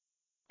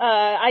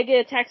 I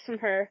get a text from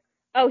her.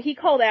 Oh, he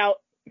called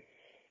out.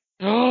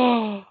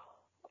 What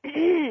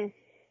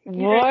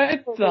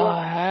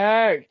the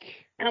heck?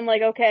 I'm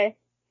like, okay,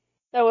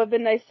 that would have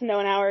been nice to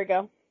know an hour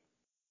ago.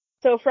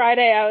 So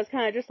Friday, I was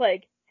kind of just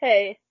like,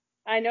 hey,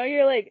 I know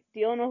you're, like,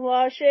 dealing with a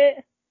lot of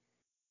shit,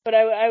 but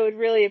I would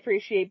really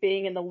appreciate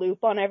being in the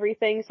loop on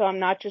everything so I'm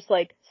not just,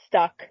 like,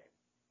 stuck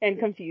and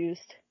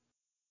confused.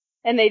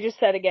 And they just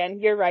said again,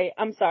 you're right,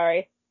 I'm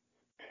sorry.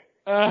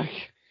 Ugh.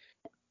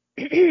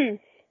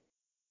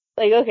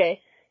 Like,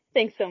 okay,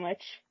 thanks so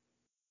much.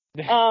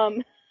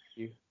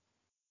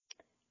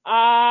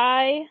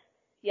 I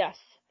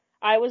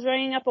was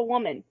ringing up a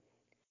woman,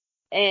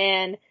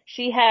 and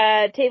she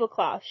had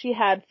tablecloth. She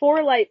had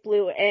 4 light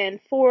blue and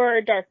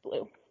 4 dark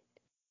blue.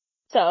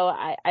 So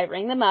I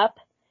rang them up,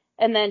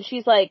 and then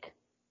she's like,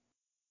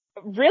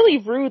 really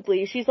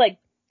rudely, she's like,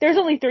 there's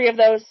only 3 of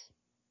those.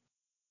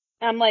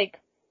 I'm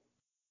like,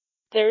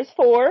 there's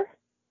 4.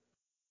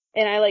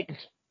 And I, like,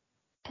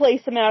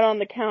 place them out on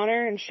the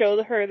counter and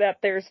show her that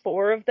there's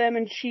 4 of them,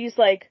 and she's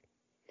like,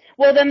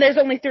 well, then there's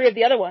only 3 of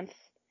the other ones.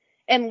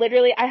 And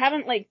literally, I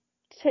haven't, like,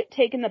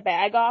 taken the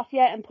bag off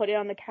yet and put it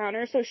on the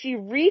counter, so she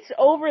reaches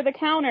over the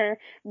counter,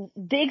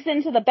 digs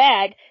into the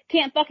bag,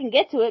 can't fucking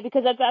get to it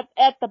because it's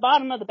at the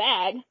bottom of the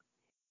bag.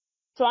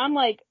 So I'm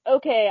like,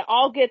 okay,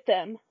 I'll get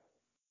them.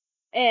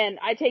 And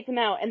I take them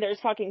out, and there's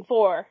fucking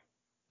 4.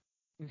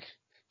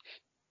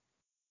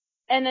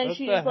 And then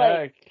she's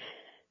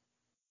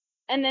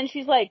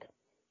like,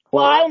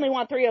 well, I only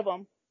want 3 of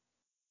them.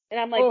 And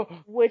I'm like,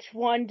 which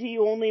one do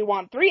you only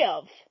want 3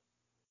 of?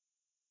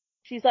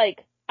 She's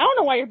like, I don't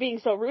know why you're being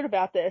so rude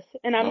about this.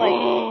 And I'm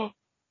like,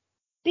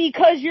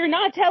 because you're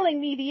not telling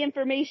me the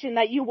information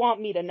that you want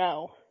me to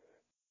know.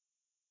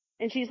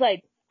 And she's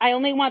like, I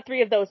only want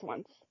 3 of those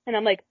ones. And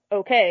I'm like,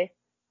 okay,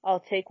 I'll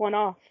take one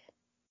off.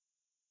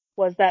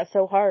 Was that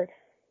so hard?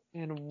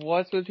 And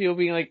what's with people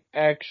being, like,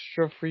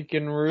 extra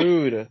freaking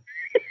rude?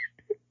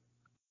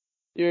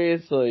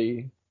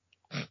 Seriously.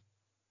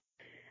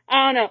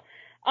 I don't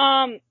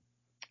know.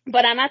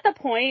 But I'm at the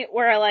point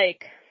where,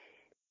 like,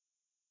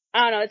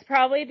 I don't know, it's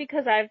probably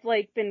because I've,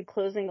 like, been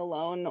closing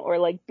alone or,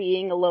 like,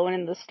 being alone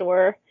in the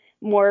store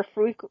more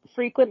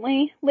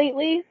frequently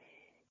lately.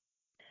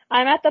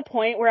 I'm at the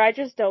point where I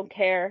just don't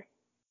care.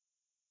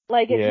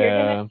 Like, if you're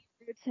gonna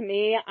be rude to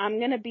me, I'm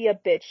gonna be a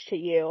bitch to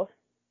you.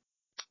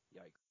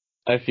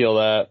 I feel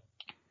that.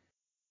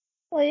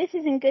 Well, this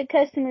isn't good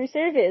customer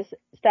service.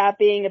 Stop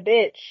being a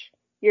bitch.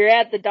 You're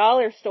at the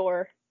dollar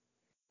store.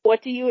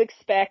 What do you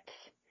expect?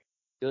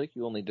 I feel like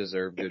you only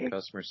deserve good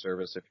customer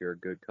service if you're a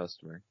good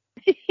customer.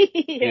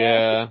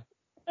 Yeah.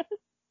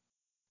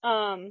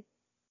 And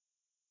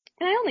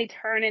I only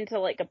turn into,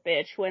 like, a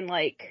bitch when,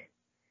 like,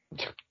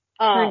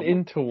 turn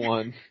into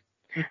one.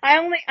 I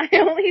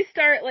only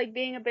start, like,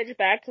 being a bitch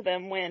back to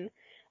them when,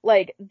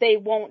 like, they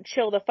won't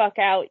chill the fuck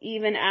out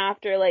even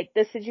after, like,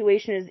 the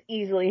situation is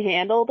easily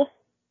handled.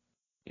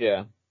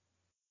 Yeah.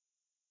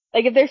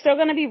 Like, if they're still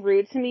gonna be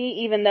rude to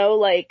me, even though,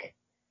 like,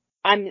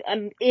 I'm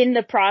in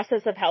the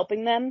process of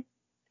helping them,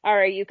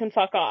 alright, you can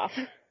fuck off.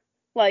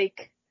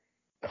 Like,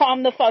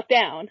 calm the fuck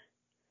down.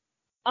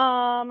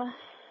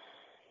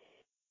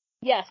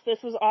 Yes,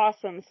 this was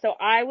awesome. So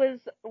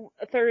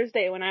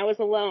Thursday when I was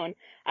alone,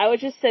 I was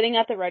just sitting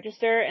at the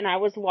register and I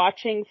was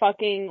watching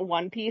fucking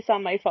One Piece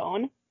on my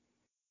phone.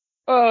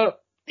 It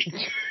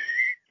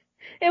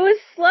was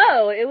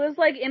slow. It was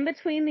like in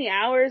between the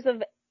hours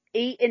of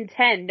 8 and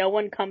 10, no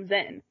one comes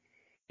in.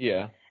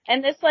 Yeah.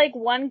 And this, like,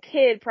 one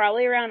kid,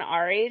 probably around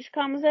our age,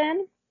 comes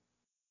in.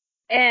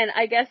 And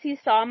I guess he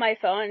saw my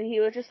phone and he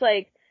was just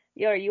like,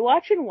 yo, are you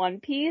watching One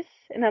Piece?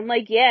 And I'm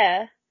like,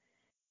 yeah.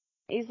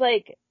 He's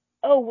like,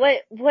 oh,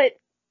 what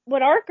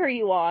arc are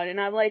you on?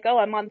 And I'm like, oh,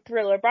 I'm on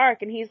Thriller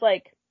Bark. And he's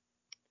like,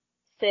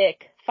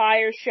 sick.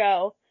 Fire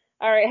show.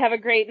 Alright, have a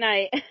great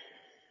night.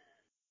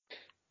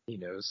 He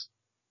knows.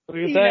 Look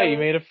at that, you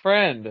made a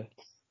friend.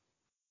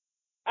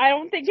 I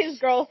don't think his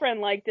girlfriend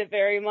liked it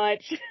very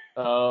much.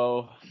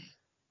 Oh.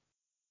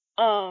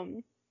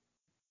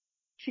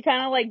 She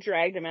kind of, like,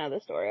 dragged him out of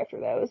the store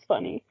after that. It was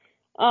funny.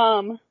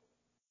 You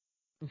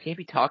can't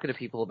be talking to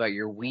people about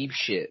your weeb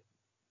shit.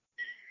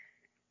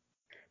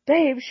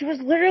 Babe, she was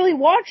literally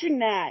watching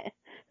that.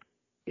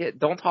 Yeah,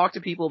 don't talk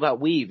to people about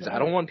weebs. I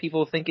don't want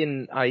people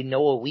thinking I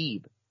know a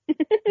weeb.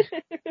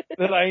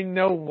 That I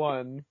know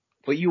one.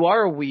 But you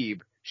are a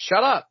weeb.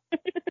 Shut up.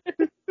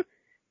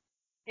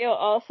 Yo,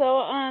 also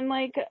on,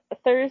 like,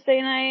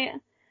 Thursday night,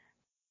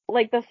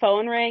 like, the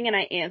phone rang and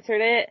I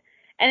answered it,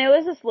 and it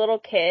was this little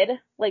kid,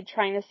 like,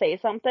 trying to say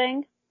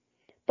something,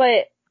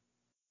 but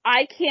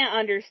I can't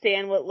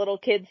understand what little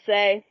kids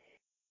say.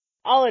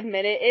 I'll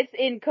admit it, it's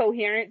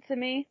incoherent to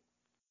me.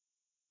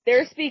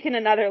 They're speaking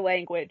another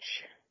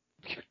language.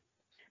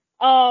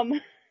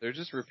 They're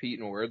just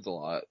repeating words a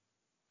lot.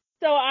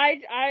 So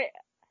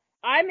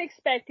I'm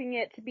expecting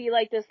it to be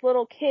like this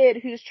little kid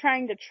who's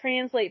trying to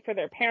translate for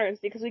their parents,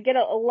 because we get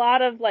a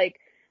lot of, like,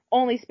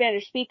 only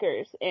Spanish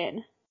speakers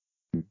in.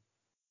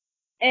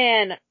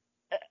 And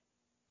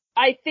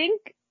I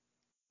think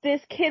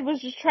this kid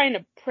was just trying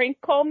to prank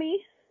call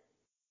me.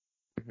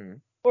 Mm-hmm.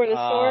 Or the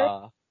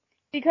store.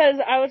 Because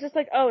I was just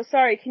like, oh,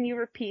 sorry, can you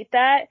repeat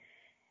that?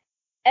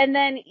 And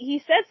then he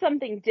said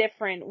something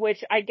different,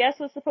 which I guess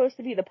was supposed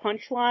to be the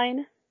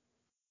punchline,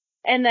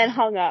 and then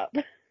hung up.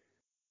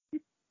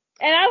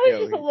 And I was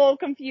just a little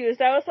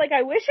confused. I was like,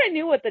 I wish I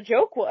knew what the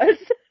joke was.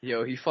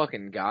 Yo, he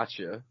fucking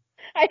gotcha.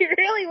 I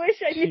really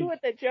wish I knew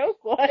what the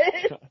joke was.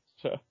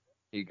 Gotcha.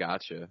 He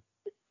gotcha.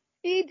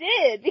 He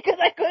did, because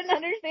I couldn't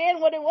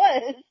understand what it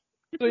was.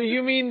 So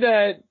you mean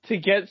that to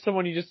get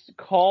someone, you just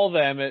call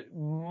them,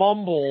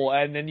 mumble,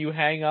 and then you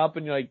hang up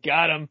and you're like,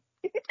 got him.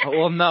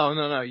 Well,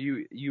 no.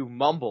 You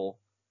mumble,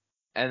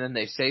 and then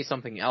they say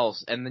something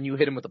else, and then you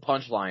hit him with the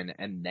punchline,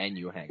 and then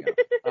you hang up.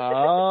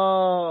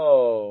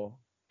 Oh.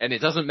 And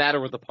it doesn't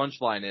matter what the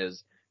punchline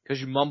is, because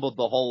you mumbled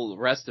the whole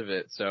rest of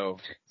it, so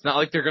it's not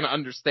like they're gonna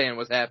understand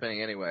what's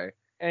happening anyway.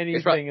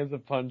 Anything is a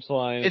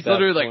punchline. It's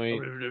literally like,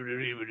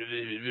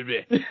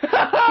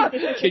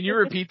 can you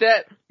repeat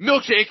that?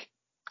 Milkshake!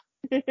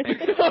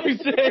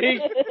 Milkshake!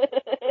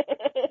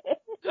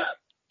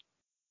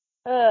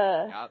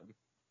 Got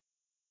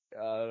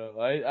him.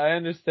 I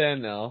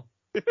understand now.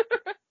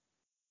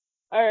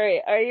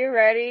 Alright, are you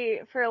ready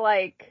for,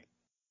 like,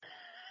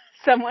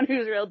 someone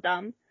who's real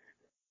dumb?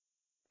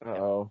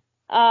 Uh-oh.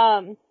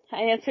 I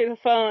answer the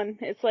phone.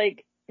 It's,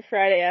 like,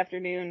 Friday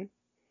afternoon.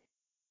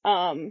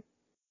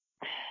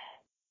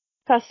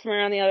 Customer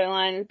on the other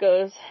line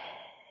goes,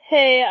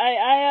 hey,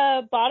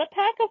 I bought a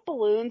pack of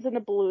balloons and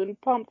a balloon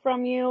pump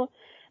from you,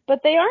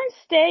 but they aren't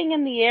staying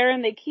in the air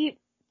and they keep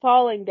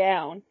falling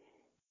down.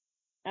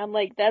 I'm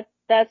like,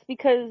 that's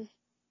because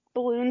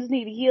balloons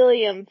need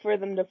helium for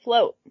them to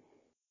float.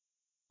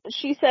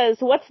 She says,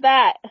 what's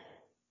that?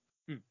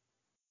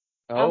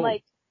 Oh. I'm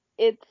like,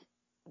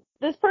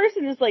 this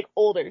person is, like,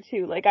 older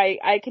too. Like,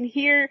 I can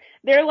hear,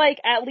 they're, like,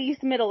 at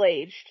least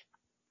middle-aged.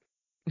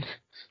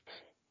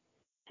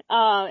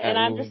 And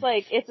I'm just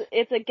like,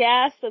 it's a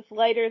gas that's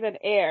lighter than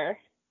air.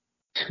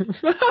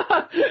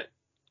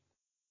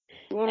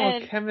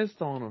 Little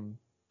chemist on them.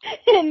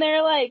 And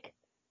they're like,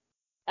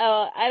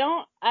 oh, I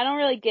don't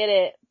really get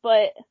it,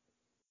 but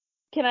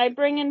can I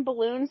bring in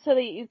balloons so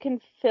that you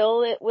can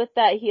fill it with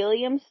that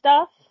helium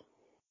stuff?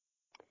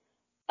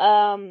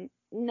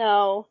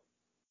 No.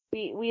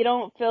 We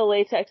don't fill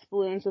latex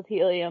balloons with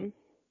helium.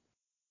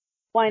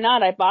 Why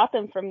not? I bought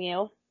them from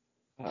you.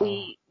 Oh.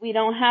 We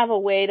don't have a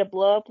way to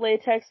blow up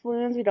latex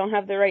balloons. We don't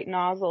have the right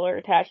nozzle or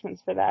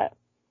attachments for that.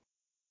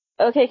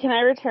 Okay, can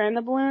I return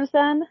the balloons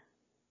then?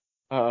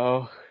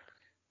 Uh-oh.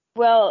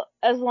 Well,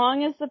 as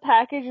long as the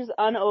package is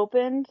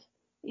unopened,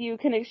 you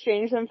can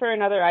exchange them for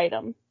another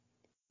item.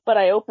 But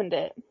I opened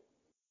it.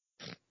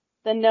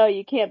 Then no,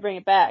 you can't bring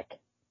it back.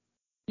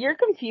 You're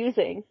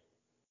confusing.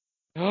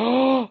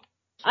 I'm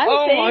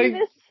saying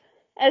this.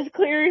 as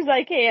clear as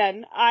I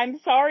can. I'm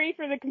sorry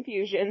for the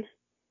confusion.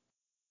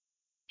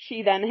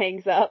 She then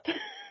hangs up.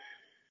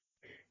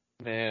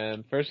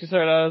 Man, first you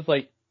started out as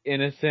like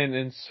innocent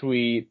and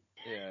sweet,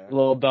 a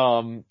little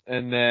dumb,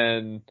 and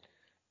then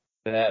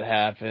that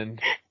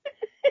happened.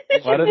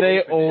 Why do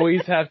they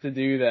always have to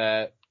do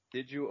that?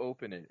 Did you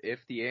open it? If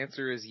the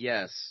answer is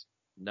yes,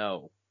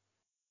 no.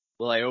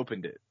 Well, I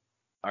opened it.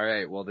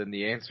 Alright, well then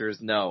the answer is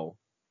no.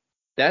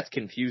 That's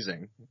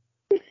confusing.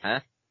 Huh?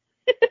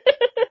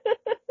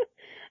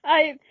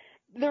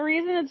 The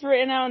reason it's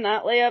written out in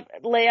that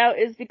layout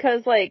is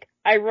because, like,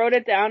 I wrote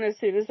it down as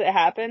soon as it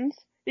happened,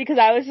 because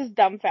I was just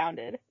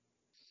dumbfounded.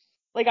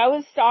 Like, I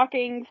was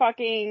stocking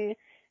fucking,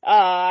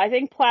 I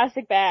think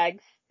plastic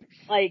bags,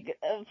 like,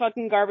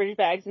 fucking garbage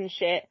bags and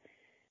shit.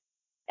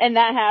 And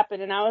that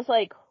happened, and I was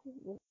like,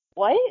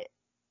 what?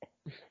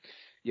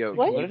 Yo,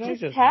 what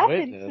just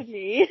happened to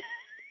me?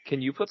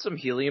 Can you put some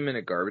helium in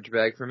a garbage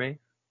bag for me?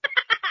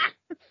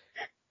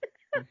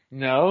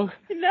 No.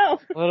 No.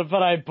 Well,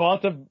 but I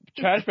bought the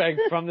trash bag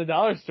from the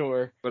dollar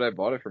store. But I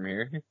bought it from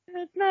here.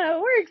 That's not how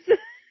it works.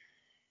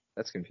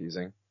 That's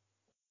confusing.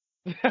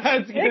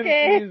 That's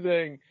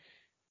confusing.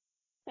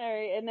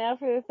 Alright, and now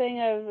for the thing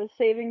I was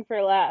saving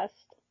for last.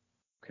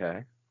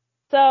 Okay.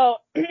 So,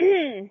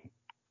 you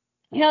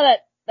know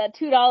that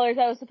 $2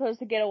 I was supposed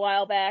to get a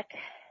while back?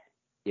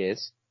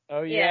 Yes.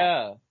 Oh,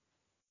 yeah.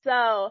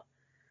 So,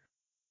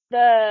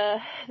 the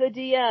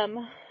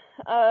DM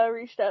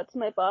reached out to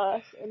my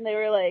boss, and they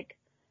were like,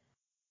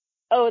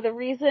 oh, the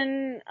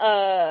reason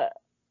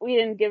we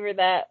didn't give her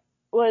that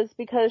was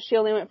because she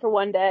only went for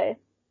one day.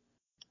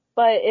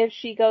 But if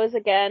she goes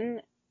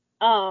again,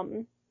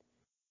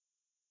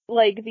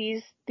 like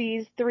these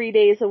 3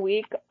 days a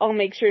week, I'll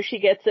make sure she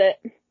gets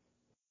it.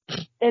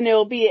 And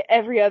it'll be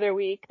every other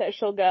week that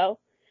she'll go.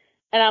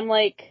 And I'm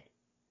like,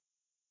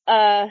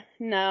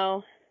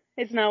 no,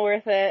 it's not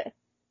worth it.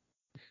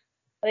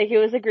 Like, it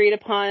was agreed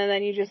upon, and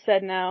then you just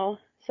said no.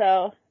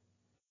 So,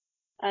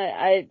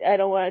 I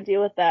don't want to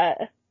deal with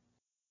that.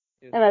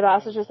 And my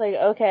boss was just like,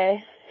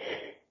 okay.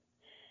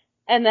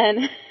 And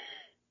then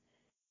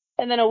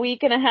a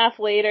week and a half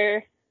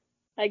later,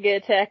 I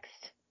get a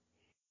text.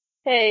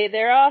 Hey,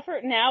 they're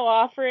now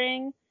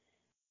offering,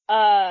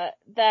 that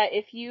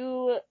if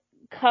you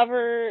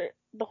cover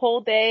the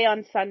whole day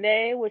on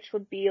Sunday, which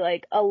would be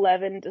like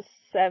 11 to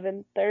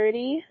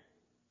 7:30,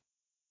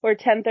 or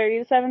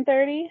 10:30 to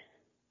 7:30,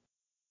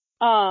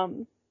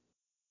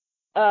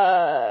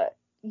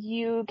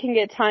 you can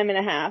get time and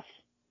a half.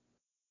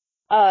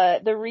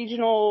 The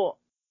regional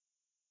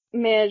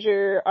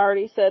manager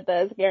already said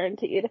that is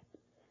guaranteed.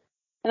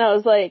 And I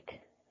was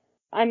like,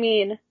 I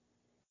mean,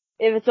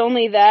 if it's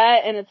only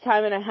that and it's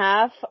time and a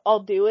half,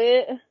 I'll do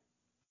it.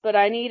 But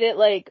I need it,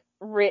 like,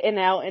 written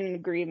out in an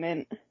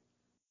agreement.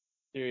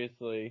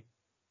 Seriously.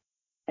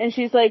 And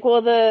she's like,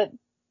 well, the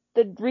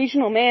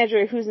regional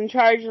manager who's in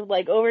charge of,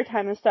 like,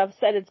 overtime and stuff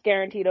said it's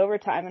guaranteed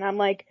overtime. And I'm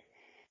like,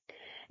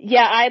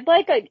 yeah, I'd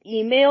like an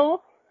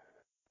email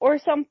or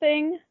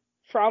something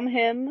from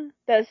him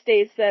that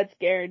states that's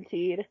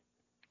guaranteed.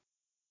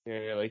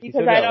 Yeah, like because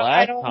you said that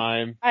last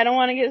time. I don't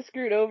want to get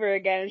screwed over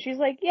again. And she's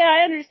like, yeah,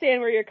 I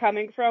understand where you're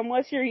coming from.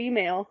 What's your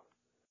email?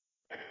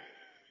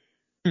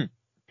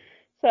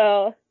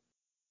 So,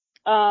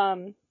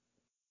 I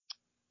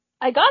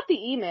got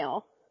the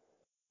email.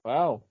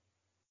 Wow.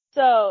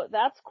 So,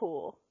 that's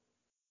cool.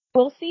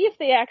 We'll see if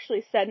they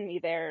actually send me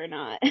there or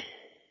not.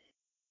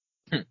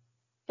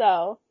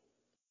 So,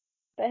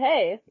 but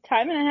hey,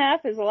 time and a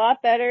half is a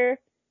lot better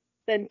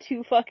than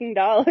 $2 fucking.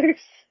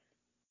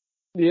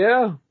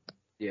 Yeah.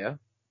 Yeah.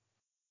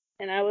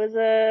 And I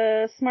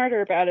was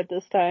smarter about it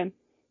this time.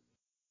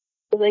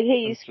 I was like,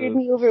 hey, you screwed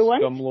me over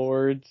once.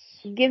 Scumlords.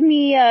 Give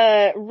me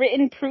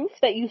written proof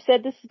that you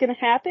said this is gonna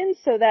happen,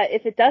 so that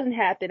if it doesn't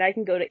happen, I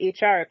can go to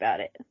HR about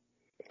it.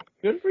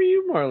 Good for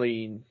you,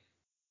 Marlene.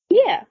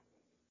 Yeah.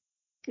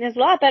 And it's a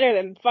lot better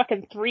than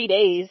fucking 3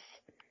 days.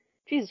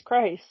 Jesus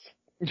Christ.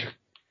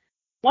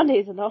 1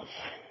 day's enough.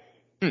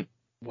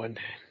 1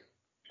 day.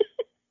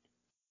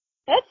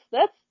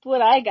 That's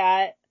what I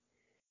got.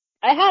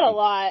 I had a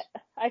lot.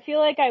 I feel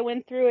like I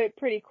went through it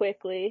pretty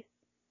quickly.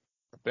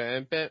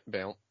 Bam, bam,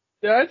 bam.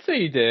 Yeah, I'd say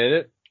you did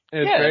it. It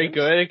was very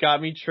good. It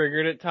got me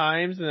triggered at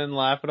times and then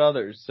laugh at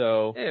others,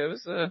 so. Yeah, it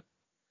was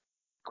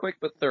quick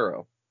but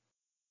thorough.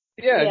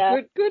 Yeah.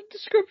 Good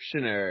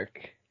description,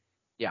 Eric.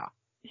 Yeah.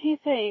 Hey,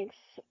 thanks.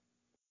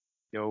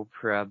 No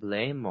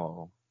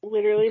problemo.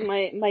 Literally,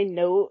 my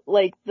note,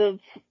 like, I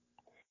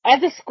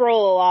have to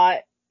scroll a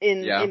lot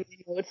in my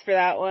notes for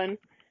that one.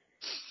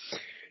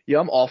 Yeah,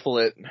 I'm awful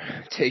at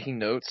taking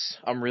notes.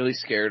 I'm really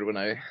scared when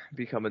I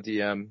become a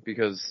DM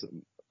because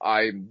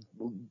I'm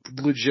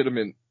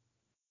legitimate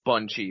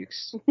bun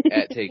cheeks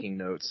at taking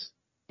notes.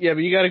 Yeah,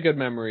 but you got a good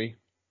memory.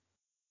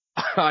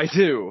 I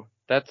do.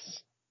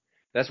 That's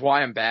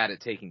why I'm bad at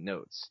taking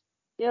notes.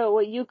 Yo,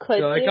 what you could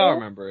do. I'll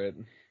remember it.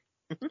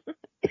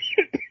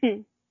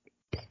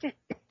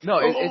 No,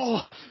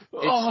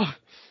 it's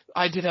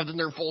I did have the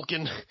Nerf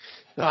Vulcan.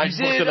 I just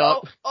looked it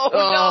up. Oh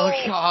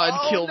God,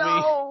 no. kill me.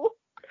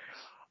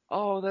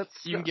 Oh,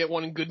 you can get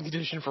one in good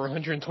condition for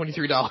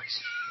 $123.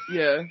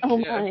 Yeah. Oh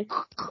yeah. my.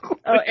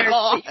 Oh, Eric,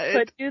 what you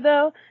could do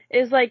though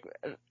is like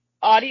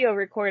audio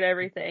record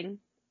everything.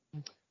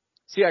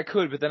 See, I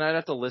could, but then I'd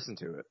have to listen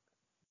to it.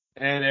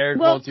 And Eric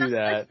Well, won't do just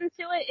that. listen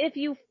to it if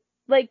you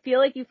like feel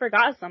like you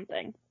forgot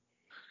something.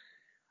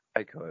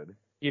 I could.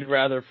 You'd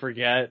rather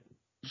forget.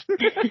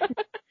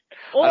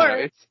 Or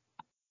it's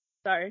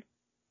sorry.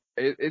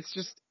 it's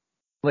just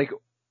like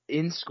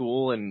in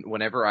school and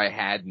whenever I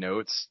had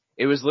notes,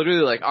 it was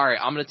literally like, all right,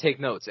 I'm gonna take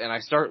notes, and I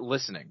start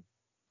listening.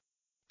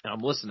 And I'm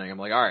listening. I'm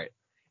like, all right,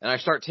 and I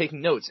start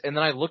taking notes, and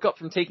then I look up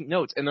from taking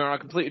notes, and they're on a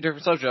completely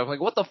different subject. I'm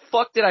like, what the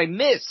fuck did I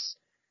miss?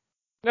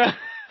 And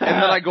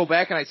then I go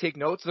back and I take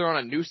notes. They're on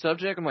a new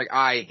subject. I'm like,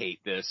 I hate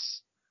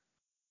this.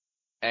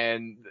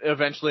 And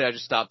eventually I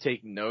just stopped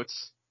taking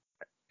notes.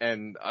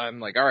 And I'm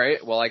like, all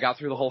right, well, I got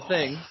through the whole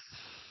thing.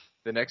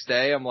 The next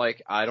day, I'm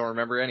like, I don't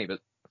remember any of it.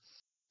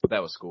 But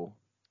that was cool.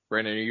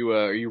 Brandon,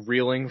 are you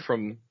reeling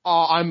from?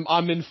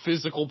 I'm in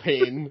physical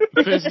pain,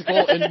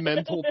 physical and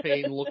mental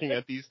pain looking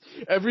at these.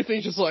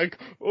 Everything's just like,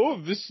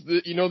 oh, this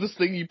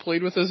thing you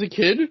played with as a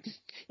kid,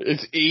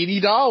 it's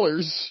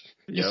 $80.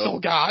 You still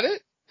got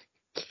it?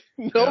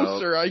 No,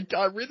 sir, I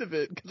got rid of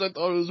it because I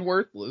thought it was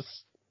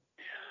worthless.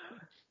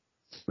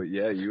 But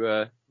yeah,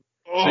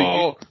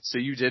 so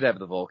you did have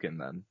the Vulcan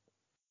then.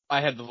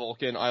 I had the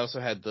Vulcan. I also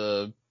had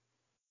the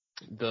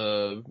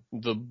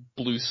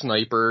blue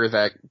sniper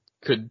that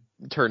could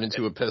turn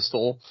into a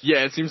pistol.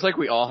 Yeah, it seems like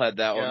we all had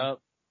that one.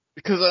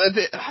 Because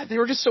they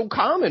were just so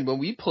common when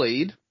we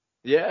played.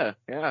 Yeah.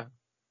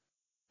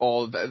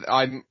 Oh,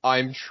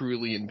 I'm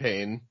truly in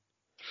pain.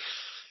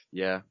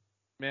 Yeah.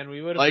 Man,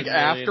 we would have like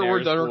after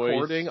we're done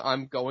recording,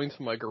 I'm going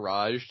to my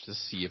garage to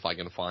see if I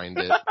can find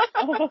it.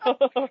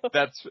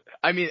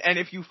 And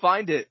if you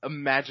find it,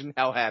 imagine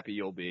how happy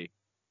you'll be.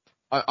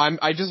 I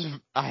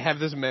have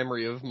this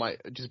memory of my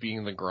just being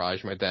in the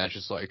garage. My dad's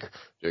just like,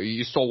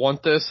 "You still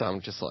want this?"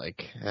 I'm just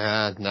like,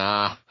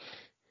 nah.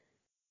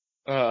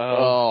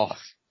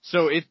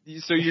 So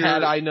you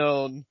had I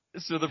known.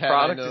 So the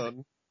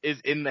product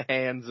is in the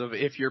hands of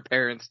if your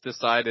parents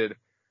decided,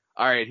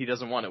 all right, he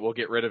doesn't want it, we'll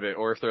get rid of it,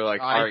 or if they're like,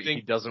 all right,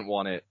 he doesn't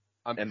want it.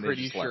 I'm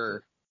pretty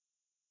sure.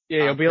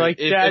 Yeah, you'll be like,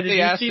 Dad, did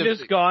you see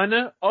this gun?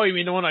 Oh, you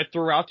mean the one I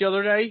threw out the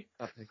other day?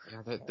 That gun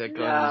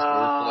is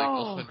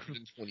worth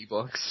like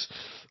 $120,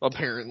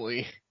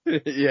 apparently.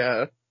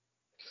 Yeah.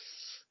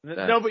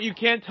 No, but you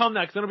can't tell them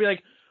that, because then it'll be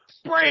like,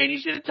 Brian, you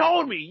should have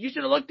told me. You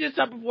should have looked this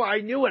up before I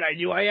knew what I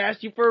knew. I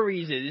asked you for a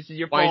reason. This is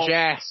your fault. Why'd you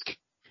ask?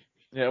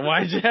 Yeah,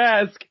 why'd you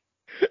ask?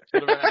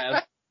 Should have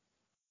asked.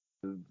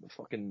 The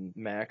fucking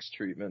Max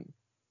treatment.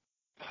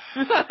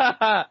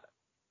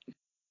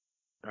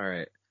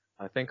 Alright.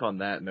 I think on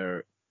that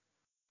note,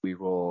 we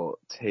will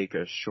take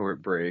a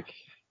short break,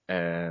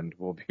 and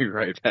we'll be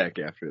right back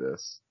after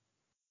this.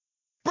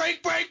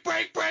 Break!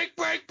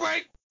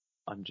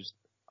 I'm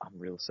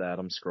real sad.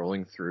 I'm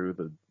scrolling through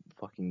the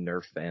fucking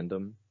Nerf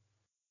fandom.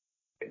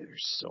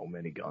 There's so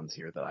many guns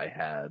here that I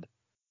had.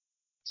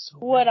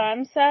 What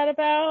I'm sad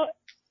about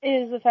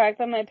is the fact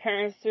that my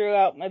parents threw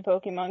out my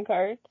Pokemon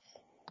cards.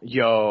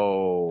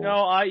 Yo.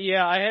 No, I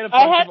had a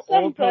bunch of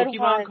old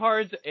Pokemon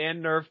cards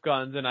and Nerf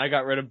guns, and I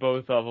got rid of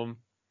both of them.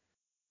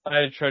 I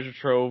had a treasure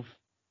trove.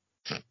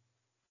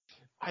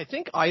 I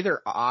think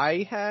either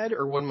I had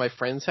or one of my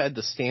friends had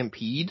the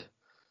Stampede.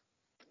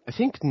 I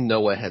think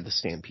Noah had the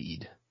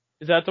Stampede.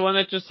 Is that the one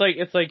that just like,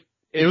 it's like...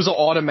 It was an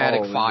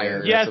automatic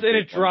fire. Yes, and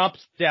it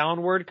drops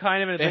downward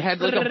kind of. And it had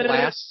like a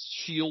blast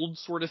shield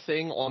sort of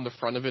thing on the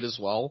front of it as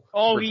well.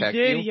 Oh, he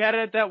did. He had it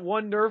at that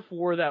one Nerf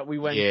war that we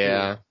went to.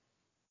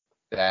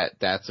 Yeah,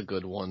 that's a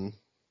good one.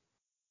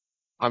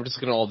 I'm just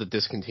looking at all the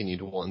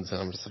discontinued ones,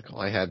 and I'm just like, oh,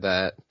 I had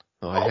that.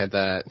 Oh, I had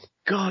that.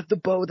 God, the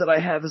bow that I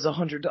have is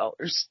 $100. Oh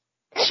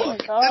my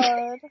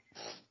god.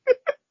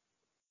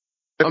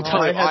 I'm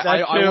telling you,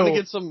 I want to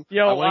get some.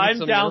 Yo, I'm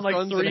down like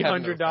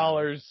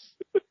 $300.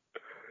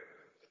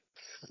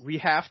 We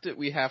have to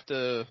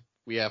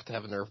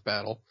have a Nerf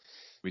battle.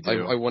 We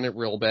do. I want it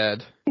real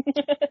bad.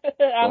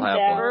 I'm down.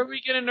 Where are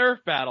we gonna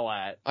Nerf battle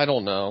at? I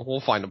don't know.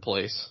 We'll find a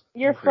place.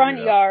 Your front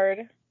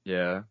yard.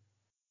 Yeah.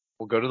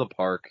 We'll go to the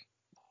park.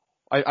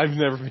 I've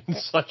never been in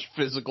such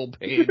physical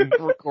pain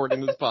recording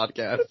this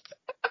podcast.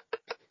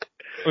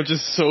 Which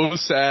is so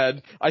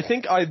sad. I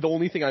think the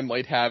only thing I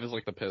might have is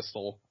like the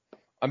pistol.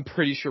 I'm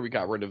pretty sure we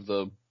got rid of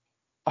it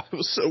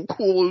was so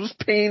cool. It was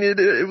painted.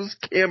 It was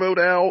camoed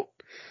out.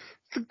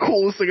 It's the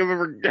coolest thing I've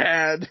ever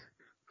had.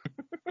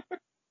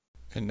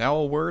 And now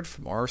a word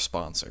from our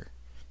sponsor.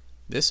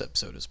 This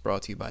episode is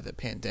brought to you by the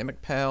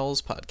Pandemic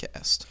Pals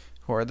podcast.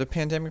 Who are the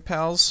Pandemic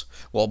Pals?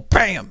 Well,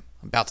 bam!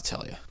 I'm about to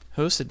tell you.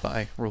 Hosted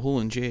by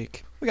Rahul and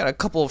Jake. We got a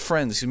couple of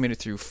friends who made it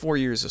through 4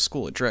 years of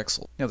school at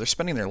Drexel. You know, they're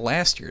spending their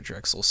last year at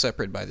Drexel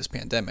separated by this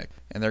pandemic,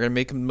 and they're going to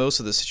make the most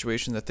of the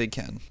situation that they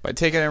can. By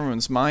taking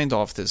everyone's mind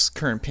off this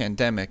current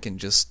pandemic and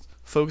just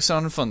focus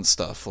on fun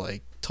stuff,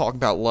 like talk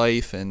about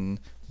life and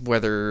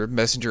whether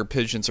messenger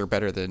pigeons are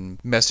better than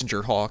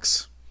messenger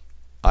hawks.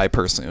 I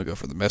personally will go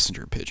for the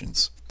messenger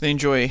pigeons. They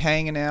enjoy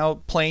hanging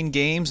out, playing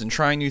games, and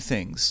trying new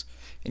things.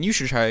 and you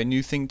should try a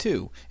new thing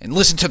too, and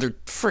listen to their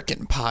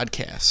frickin'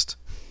 podcast.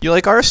 You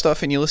like our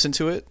stuff and you listen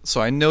to it,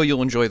 so I know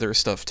you'll enjoy their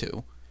stuff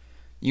too.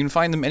 You can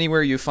find them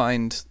anywhere you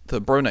find the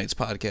Bro Nights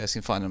podcast.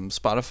 You can find them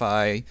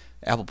Spotify,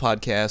 Apple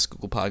Podcasts,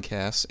 Google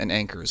Podcasts, and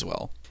Anchor as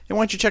well. And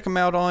why don't you check them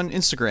out on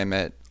Instagram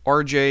at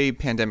RJ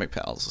Pandemic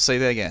Pals. I'll say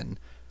that again.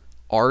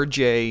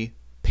 RJ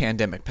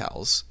Pandemic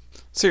Pals.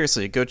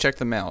 Seriously, go check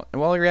them out. And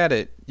while you're at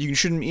it, you can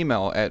shoot them an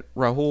email at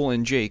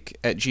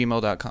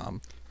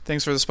rahulandjake@gmail.com.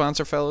 Thanks for the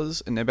sponsor,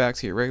 fellas, and now back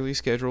to your regularly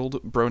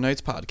scheduled Bro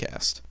Nights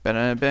podcast.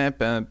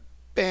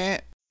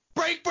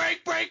 Break!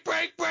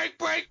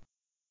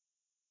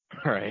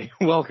 Alright,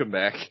 welcome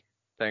back.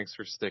 Thanks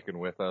for sticking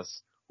with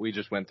us. We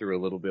just went through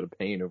a little bit of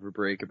pain over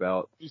break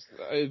about...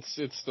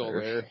 It's still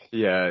there.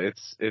 Yeah,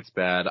 it's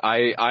bad.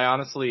 I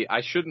honestly,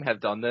 I shouldn't have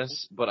done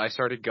this, but I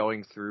started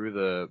going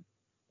through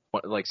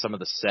some of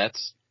the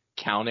sets,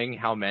 counting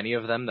how many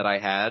of them that I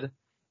had,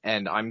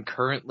 and I'm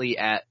currently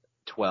at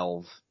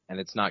 12, and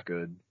it's not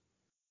good.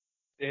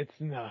 It's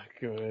not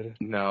good.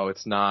 No,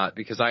 it's not,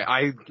 because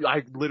I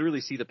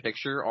literally see the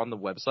picture on the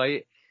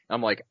website, and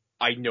I'm like,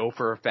 I know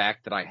for a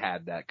fact that I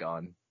had that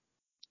gun.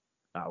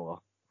 Oh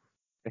well.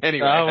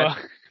 Anyway, I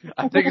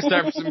think it's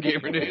time for some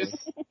gamer news.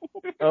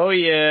 Oh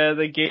yeah,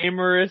 the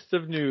gamerist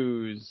of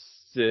news.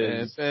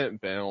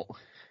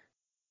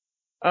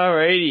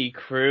 Alrighty,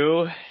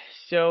 crew.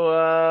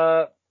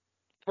 So,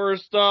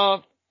 first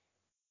off,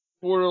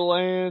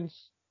 Borderlands,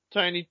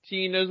 Tiny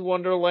Tina's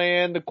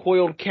Wonderland, The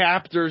Coiled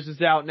Captors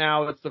is out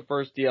now. It's the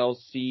first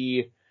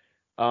DLC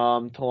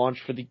to launch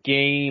for the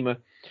game.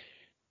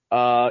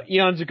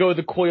 Eons ago,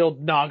 the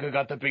Coiled Naga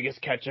got the biggest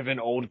catch of an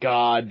old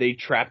god. They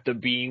trapped a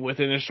being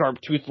within the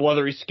sharp-toothed,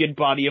 leathery-skinned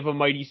body of a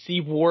mighty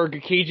sea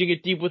warg, caging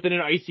it deep within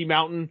an icy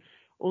mountain.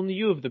 Only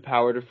you have the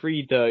power to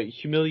free the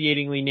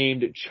humiliatingly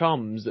named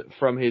Chums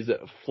from his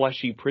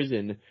fleshy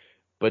prison,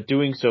 but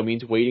doing so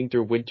means wading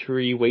through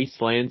wintry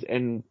wastelands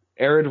and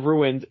arid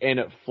ruins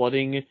and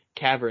flooding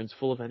caverns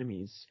full of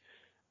enemies.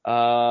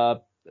 I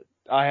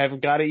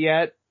haven't got it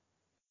yet.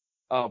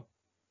 I'll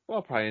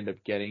probably end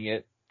up getting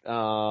it.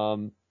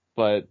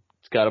 But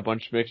it's got a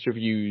bunch of mixed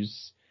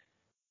reviews.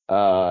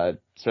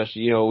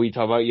 Especially, we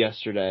talked about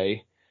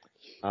yesterday.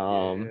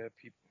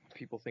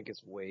 People think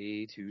it's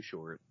way too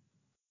short.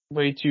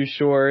 Way too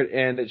short,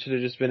 and it should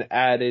have just been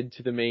added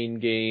to the main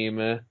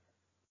game,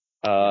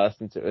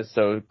 since it was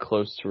so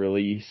close to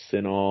release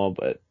and all,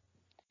 but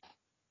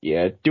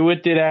yeah, do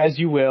it as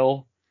you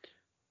will.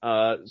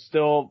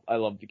 Still, I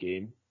love the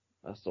game.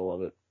 I still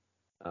love it.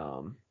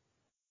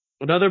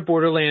 Another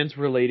Borderlands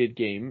related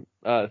game,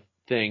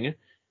 thing,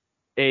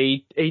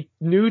 a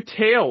new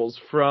Tales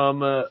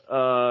from,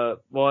 a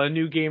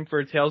new game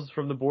for Tales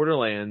from the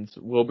Borderlands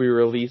will be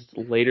released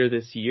later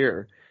this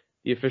year.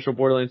 The official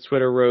Borderlands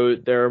Twitter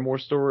wrote, there are more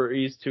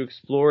stories to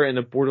explore in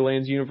the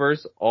Borderlands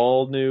universe.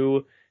 All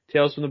new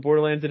Tales from the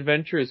Borderlands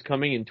adventure is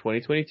coming in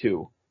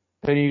 2022.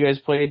 Have any of you guys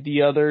played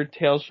the other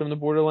Tales from the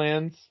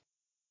Borderlands?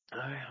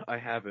 I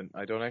haven't.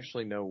 I don't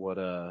actually know what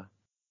the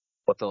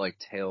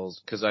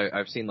Tales, cause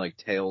I've seen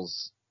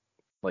Tales,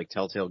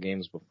 Telltale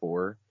games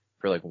before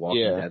for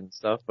Walking Dead and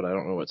stuff, but I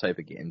don't know what type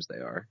of games they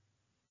are.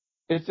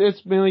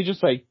 It's mainly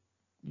just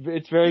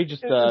it's very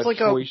just it's like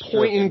a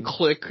point and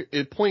click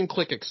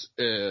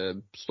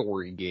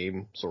story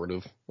game, sort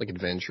of like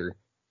adventure.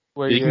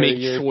 Where you can make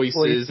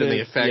choices and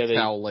they affect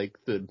how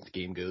the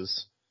game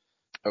goes.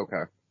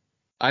 Okay.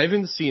 I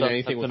haven't seen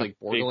anything with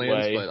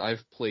Borderlands, but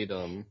I've played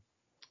the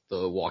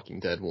Walking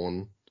Dead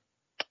one.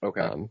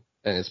 Okay. And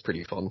it's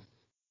pretty fun.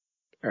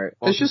 All right.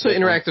 It's just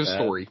an interactive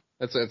story.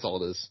 That's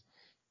all it is.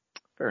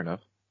 Fair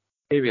enough.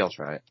 Maybe I'll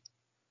try it.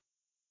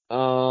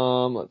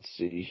 Let's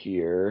see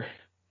here.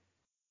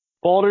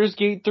 Baldur's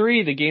Gate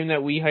 3, the game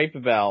that we hype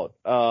about.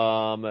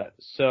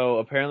 So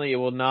apparently it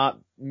will not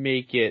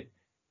make it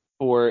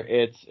for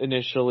its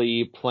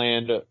initially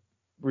planned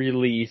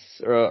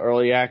release, or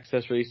early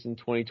access release in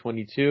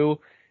 2022.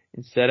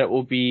 Instead, it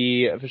will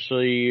be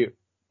officially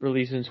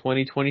released in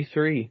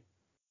 2023.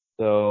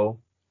 So,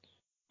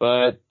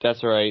 but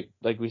that's alright.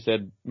 Like we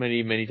said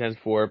many, many times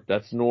before,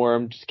 that's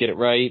norm. Just get it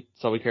right.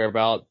 That's all we care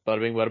about. Bada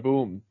bing, bada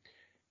boom.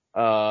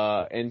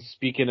 And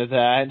speaking of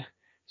that,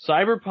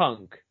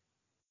 Cyberpunk.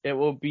 It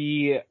will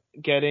be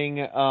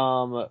getting,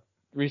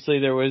 recently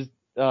there was,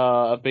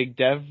 a big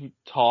dev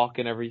talk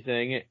and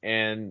everything,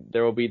 and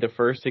there will be the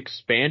first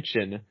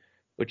expansion,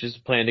 which is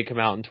planned to come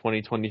out in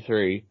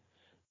 2023.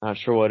 Not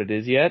sure what it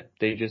is yet.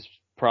 They just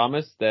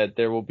promised that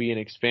there will be an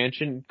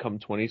expansion come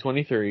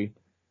 2023.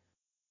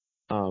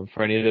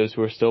 For any of those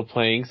who are still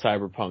playing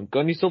Cyberpunk.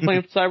 Gunn, you still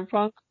playing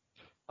Cyberpunk?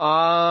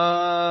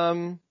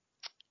 Oh.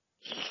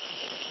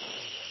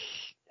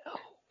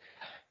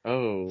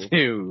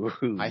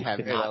 I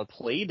have not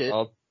played it.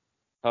 I'll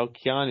tell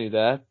Keanu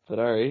that, but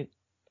alright.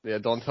 Yeah,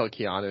 don't tell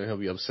Keanu, he'll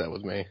be upset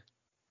with me.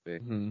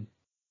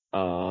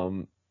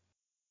 Mm-hmm.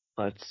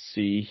 Let's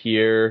see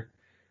here.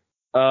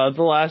 The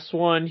last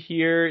one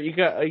here, you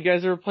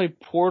guys ever played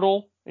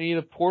Portal? Any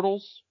of the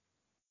Portals?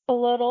 A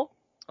little,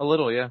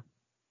 yeah.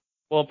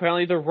 Well,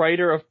 apparently the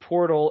writer of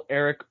Portal,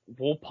 Eric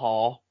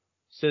Wolpaw,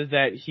 says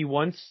that he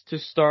wants to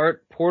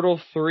start Portal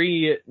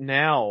 3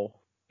 now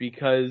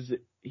because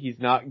he's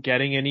not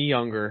getting any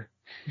younger.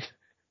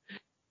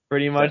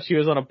 Pretty much, he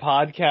was on a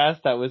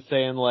podcast that was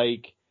saying,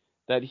 like,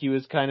 that he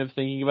was kind of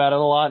thinking about it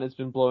a lot, and it's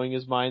been blowing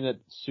his mind that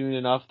soon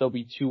enough they'll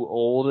be too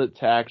old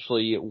to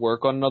actually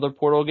work on another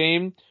Portal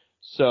game.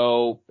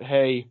 So,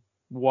 hey,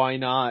 why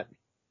not?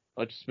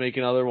 Let's just make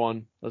another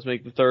one. Let's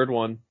make the third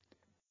one.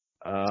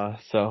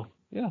 So,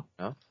 yeah.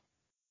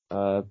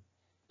 Oh.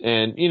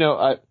 And, you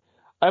know,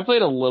 I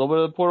played a little bit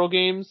of the Portal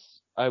games.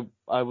 I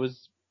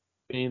was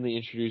mainly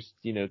introduced,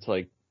 you know, to,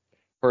 like,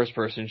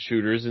 first-person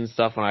shooters and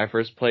stuff when I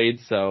first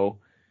played, so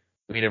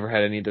we never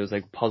had any of those,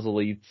 like,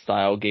 puzzle-y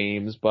style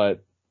games,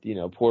 but, you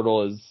know,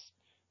 Portal is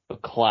a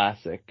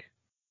classic.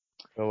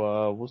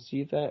 So, we'll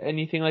see if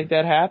anything like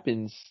that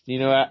happens. You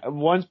know,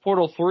 once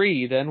Portal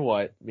 3, then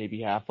what?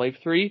 Maybe Half-Life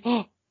 3?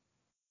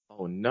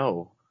 Oh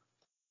no.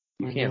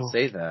 You can't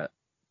say that.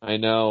 I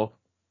know.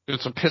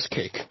 It's a piss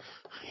cake.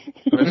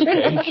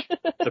 It's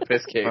a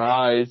piss cake.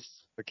 Surprise.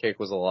 The cake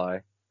was a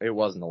lie. It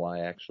wasn't a lie,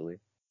 actually.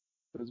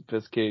 It was a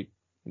piss cake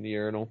in the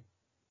urinal.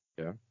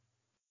 Yeah.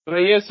 But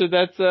yeah, so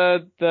that's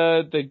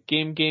the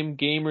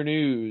gamer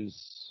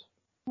news.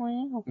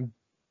 Wow.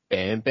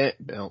 Bam.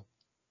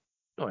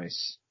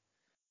 Nice.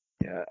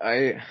 Yeah,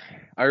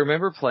 I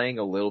remember playing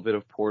a little bit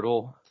of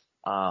Portal.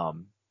 I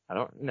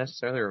don't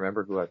necessarily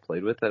remember who I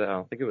played with. I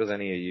don't think it was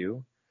any of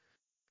you.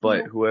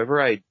 But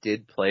whoever I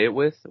did play it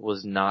with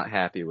was not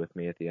happy with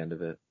me at the end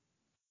of it.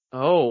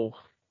 Oh.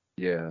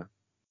 Yeah.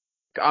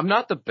 I'm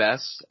not the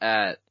best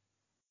at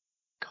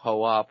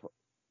co-op,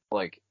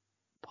 like,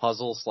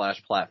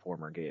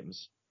 puzzle/platformer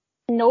games.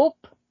 Nope.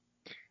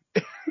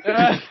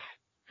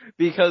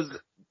 Because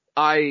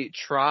I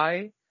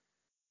try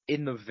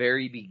in the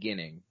very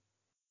beginning,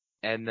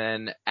 and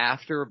then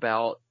after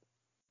about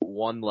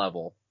one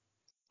level,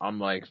 I'm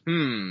like,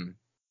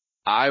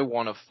 I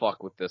want to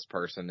fuck with this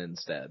person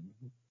instead.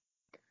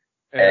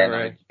 And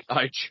right.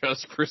 I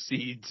just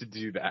proceed to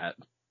do that.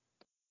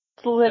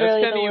 It's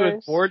literally That's the kind of worst.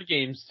 with board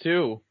games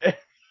too.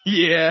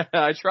 Yeah,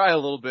 I try a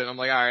little bit. I'm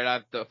like, alright, I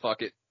have to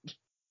fuck it.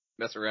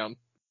 Mess around.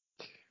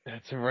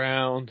 That's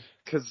around.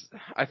 Cause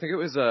I think it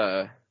was,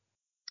 I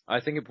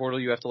think in Portal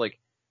you have to like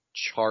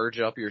charge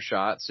up your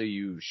shot so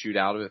you shoot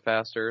out of it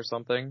faster or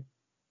something.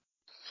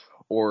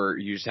 Or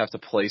you just have to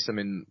place them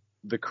in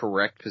the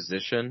correct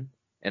position.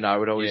 And I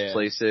would always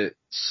place it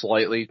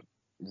slightly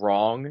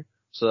wrong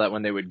so that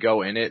when they would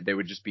go in it, they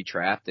would just be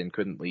trapped and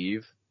couldn't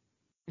leave.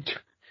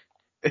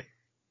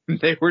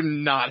 They were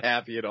not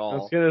happy at all. I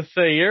was gonna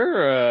say,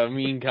 you're a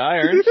mean guy,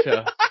 aren't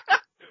you?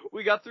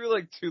 We got through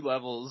like 2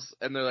 levels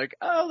and they're like,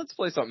 oh, let's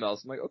play something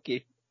else. I'm like,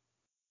 okay.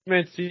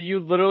 Man, so you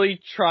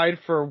literally tried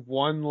for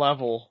one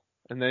level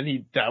and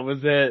then that was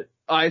it.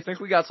 I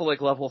think we got to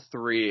like level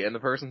 3 and the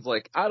person's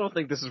like, I don't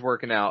think this is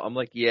working out. I'm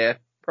like, yeah,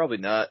 probably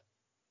not.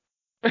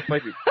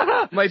 Might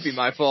be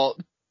my fault.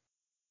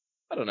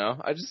 I don't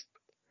know.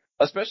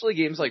 Especially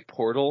games like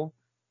Portal,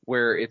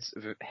 where it's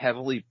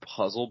heavily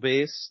puzzle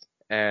based,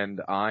 and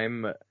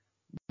I'm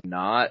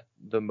not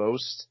the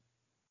most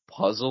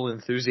puzzle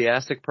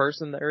enthusiastic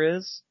person there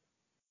is.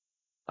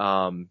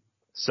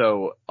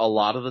 So a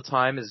lot of the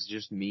time is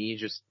just me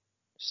just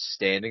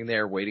standing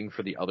there waiting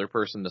for the other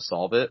person to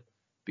solve it,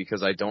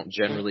 because I don't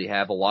generally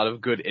have a lot of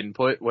good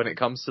input when it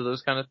comes to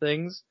those kind of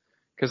things,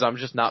 because I'm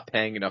just not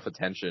paying enough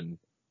attention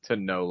to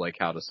know like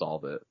how to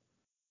solve it.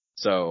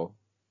 So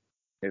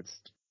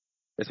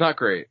it's not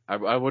great.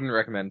 I wouldn't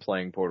recommend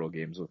playing Portal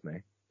games with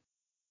me.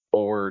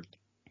 Or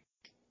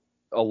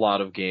a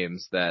lot of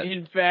games that...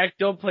 In fact,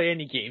 don't play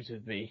any games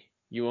with me.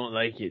 You won't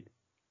like it.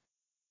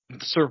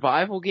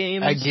 Survival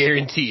games? I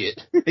guarantee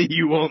it.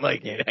 You won't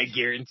like it. I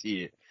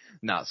guarantee it.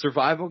 Not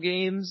survival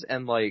games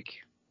and like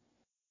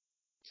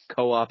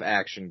co-op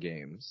action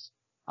games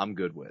I'm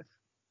good with.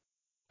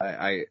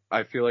 I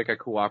feel like I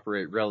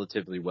cooperate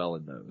relatively well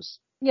in those.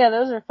 Yeah,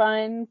 those are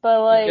fine,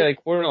 but like... Yeah,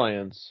 like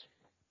Borderlands.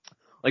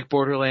 Like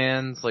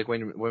Borderlands, like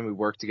when we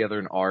work together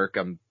in Ark,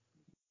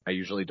 I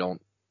usually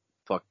don't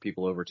fuck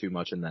people over too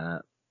much in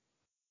that.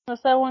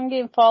 What's that one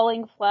game,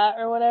 Falling Flat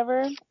or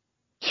whatever?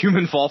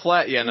 Human Fall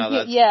Flat? Yeah, no,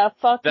 that's... Yeah,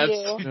 fuck that's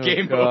you.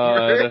 game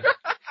over.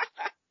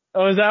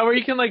 Oh, is that where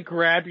you can like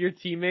grab your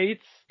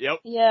teammates? Yep.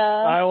 Yeah.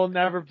 I will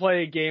never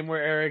play a game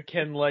where Eric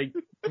can like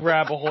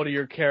grab a hold of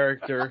your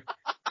character.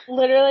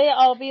 Literally,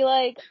 I'll be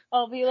like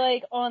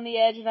on the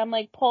edge and I'm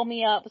like, pull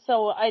me up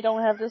so I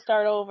don't have to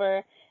start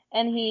over.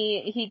 And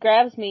he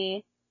grabs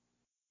me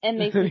and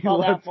makes me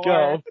fall down more.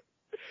 Go.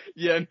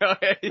 Yeah, no,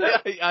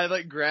 I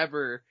like grab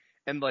her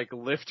and like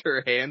lift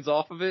her hands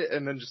off of it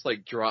and then just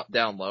like drop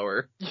down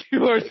lower.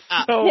 You are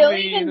so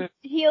mean.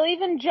 He'll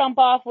even jump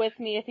off with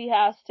me if he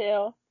has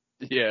to.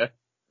 Yeah.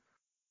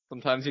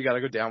 Sometimes you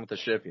gotta go down with the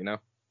ship, you know?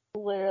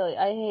 Literally,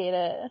 I hate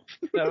it.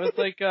 That was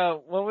like,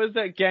 what was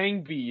that?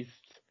 Gang Beast.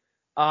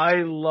 I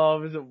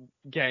love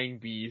Gang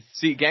Beast.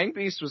 See, Gang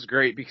Beast was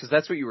great because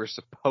that's what you were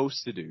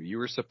supposed to do. You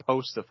were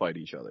supposed to fight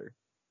each other.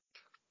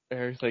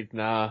 Eric's like,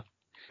 nah.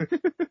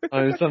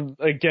 I want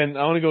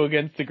to go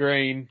against the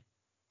grain.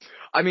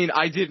 I mean,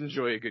 I did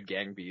enjoy a good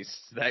Gang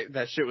Beasts.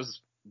 That shit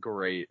was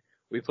great.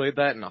 We played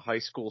that in a high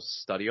school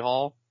study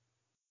hall.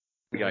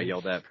 We got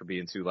yelled at for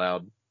being too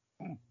loud.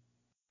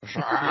 Please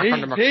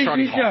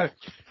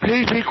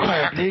be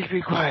quiet. Please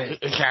be quiet.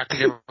 It's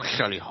academic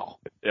study hall.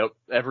 Yep,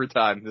 every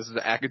time. This is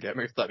an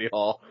academic study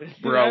hall.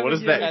 Bro, what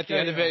is that? At the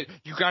end of it,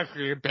 you guys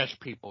are the best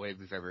people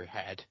we've ever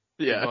had.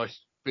 Yeah.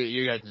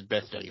 You guys are the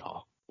best study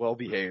hall. Well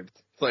behaved.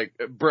 It's like,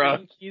 bro.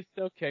 Think he's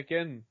still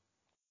kicking.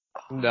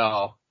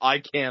 No, I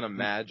can't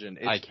imagine.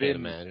 I can't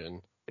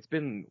imagine. It's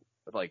been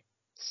like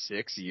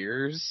 6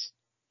 years.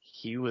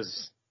 He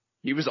was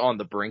on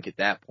the brink at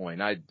that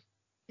point.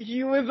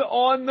 He was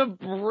on the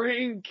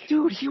brink.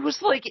 Dude, he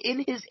was like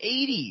in his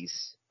 80s.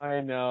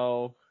 I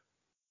know.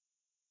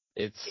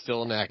 It's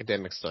still an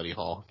academic study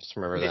hall. Just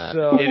remember that.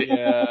 So,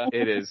 yeah.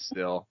 It is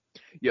still.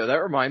 Yo,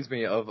 that reminds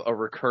me of a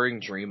recurring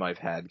dream I've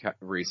had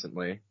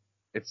recently.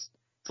 It's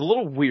a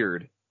little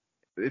weird.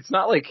 It's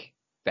not like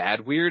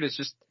bad weird. It's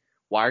just,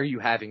 why are you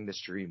having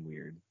this dream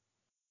weird?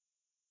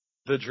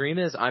 The dream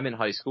is I'm in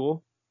high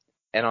school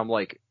and I'm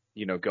like,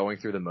 going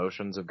through the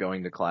motions of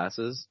going to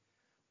classes,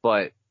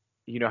 but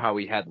you know how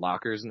we had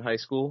lockers in high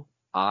school?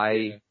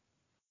 I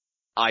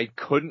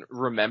couldn't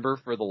remember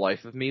for the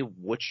life of me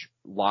which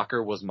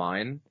locker was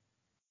mine.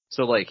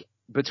 So like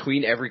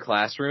between every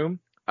classroom,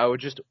 I would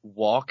just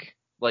walk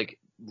like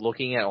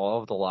looking at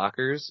all of the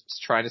lockers,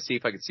 trying to see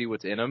if I could see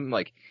what's in them.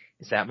 Like,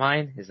 is that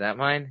mine? Is that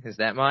mine? Is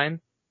that mine?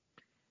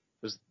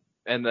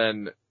 And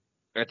then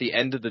at the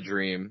end of the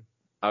dream,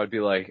 I would be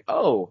like,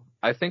 oh,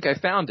 I think I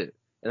found it.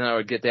 And then I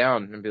would get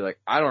down and be like,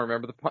 I don't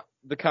remember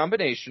the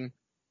combination.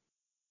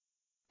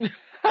 So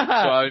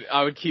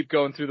I would keep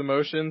going through the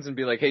motions and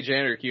be like, hey,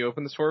 janitor, can you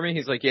open this for me?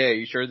 He's like, yeah,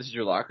 you sure this is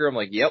your locker? I'm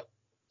like, yep.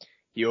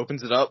 He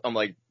opens it up. I'm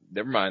like,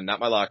 never mind, not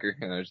my locker.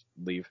 And I just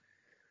leave.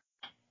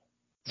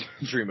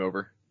 Dream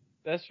over.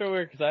 That's so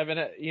weird because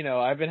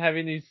I've been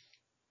having these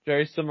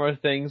very similar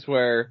things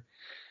where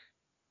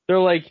they're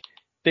like,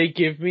 they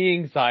give me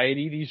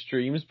anxiety, these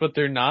dreams, but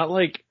they're not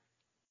like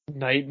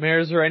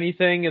nightmares or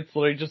anything. It's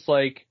literally just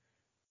like,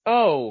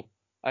 oh,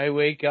 I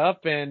wake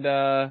up and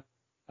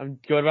I'm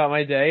going about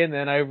my day, and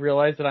then I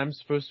realize that I'm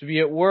supposed to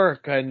be at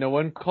work and no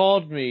one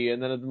called me,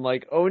 and then I'm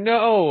like, oh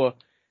no,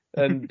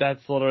 and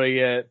that's literally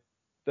it.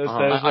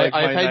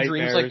 I've had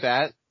dreams like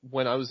that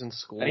when I was in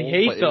school. I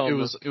hate them.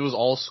 It was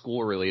all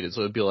school related,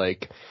 so it'd be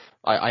like,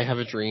 I have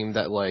a dream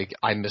that like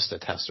I missed a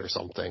test or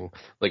something.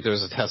 Like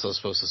there's a test I was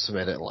supposed to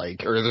submit at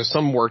like, or there's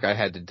some work I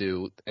had to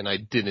do and I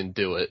didn't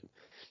do it.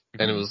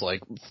 And it was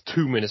like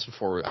 2 minutes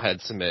before I had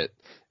to submit,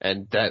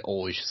 and that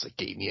always just like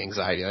gave me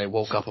anxiety. And I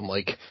woke up, I'm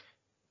like,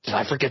 did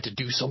I forget to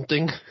do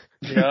something?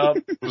 Yep.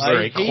 Was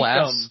there a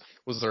class?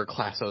 Was there a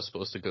class I was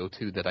supposed to go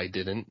to that I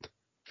didn't?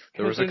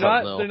 There was they're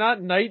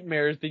not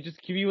nightmares. They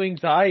just give you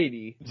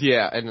anxiety.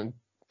 Yeah, and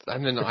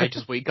then I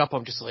just wake up.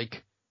 I'm just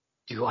like,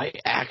 do I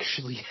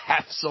actually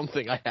have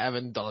something I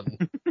haven't done?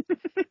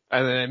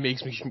 And then it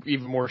makes me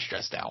even more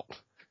stressed out.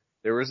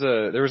 There was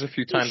a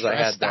few times I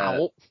had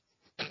that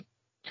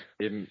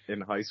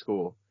in high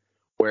school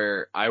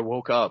where I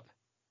woke up.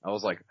 I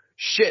was like,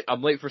 shit,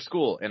 I'm late for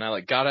school. And I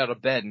like got out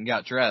of bed and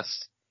got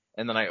dressed.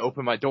 And then I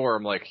opened my door.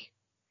 I'm like,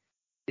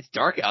 it's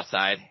dark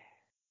outside.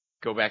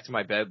 Go back to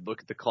my bed, look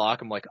at the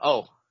clock. I'm like,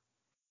 oh,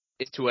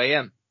 it's 2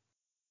 a.m.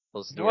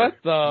 Close the door. What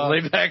the?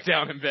 Lay back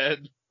down in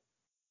bed.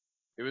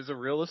 It was a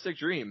realistic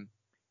dream.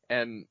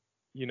 And,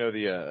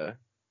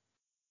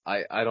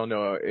 I don't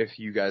know if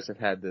you guys have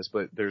had this,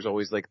 but there's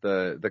always like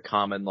the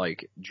common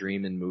like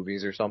dream in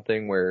movies or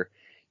something where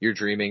you're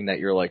dreaming that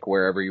you're like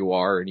wherever you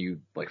are and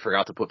you like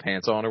forgot to put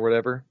pants on or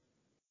whatever.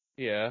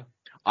 Yeah.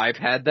 I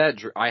had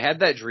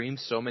that dream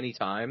so many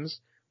times,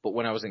 but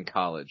when I was in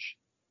college.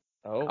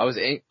 Oh. I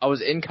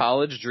was in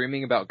college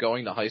dreaming about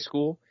going to high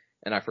school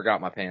and I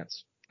forgot my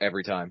pants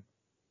every time.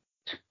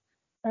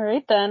 All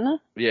right then.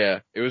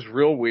 Yeah, it was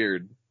real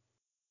weird.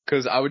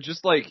 'Cause I would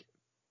just like,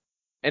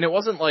 and it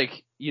wasn't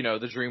like,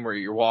 the dream where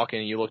you're walking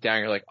and you look down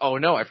and you're like, oh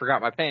no, I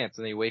forgot my pants,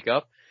 and then you wake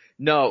up.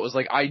 No, it was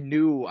like I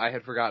knew I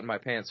had forgotten my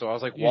pants, so I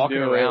was like walking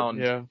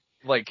around,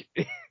 like,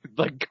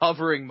 like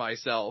covering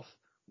myself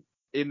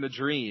in the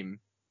dream.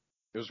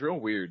 It was real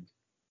weird.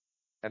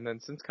 And then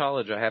since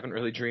college, I haven't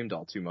really dreamed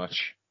all too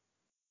much.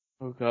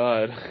 Oh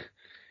god.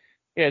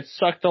 Yeah, it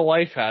sucked the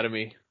life out of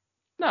me.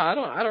 No, I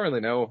don't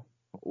really know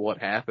what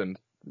happened.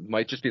 It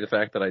might just be the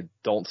fact that I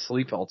don't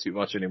sleep all too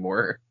much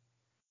anymore.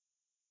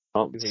 I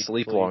don't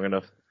sleep long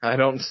enough. I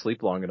don't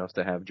sleep long enough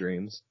to have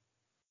dreams.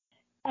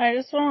 I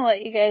just want to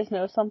let you guys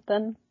know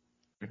something.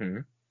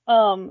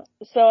 Mm-hmm.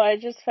 So I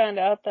just found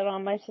out that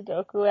on my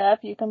Sudoku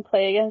app you can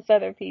play against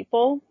other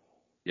people.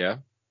 Yeah?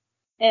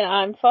 And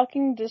I'm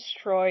fucking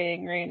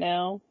destroying right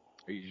now.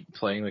 Are you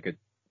playing like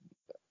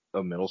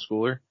a middle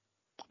schooler?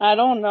 I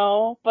don't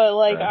know, but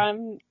like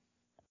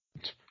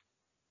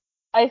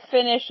I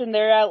finish and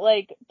they're at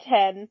like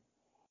 10.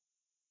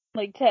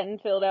 Like 10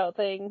 filled out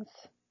things.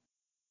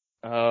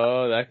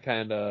 Oh, that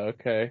kinda,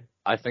 okay.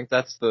 I think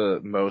that's the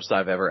most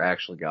I've ever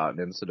actually gotten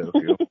in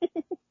Sudoku.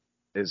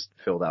 Is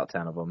filled out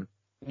 10 of them.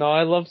 No,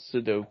 I love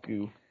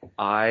Sudoku.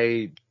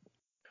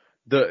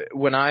 The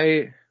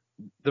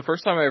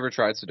first time I ever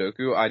tried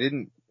Sudoku, I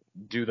didn't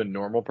do the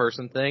normal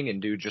person thing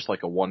and do just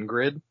like a 1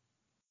 grid.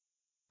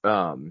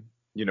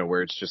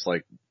 Where it's just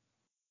like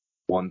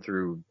 1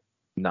 through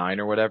 9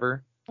 or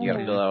whatever. You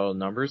gotta fill out all the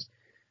numbers.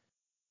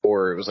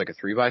 Or it was like a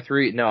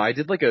 3x3. No, I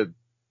did it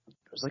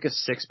was like a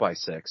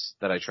 6x6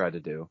 that I tried to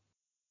do.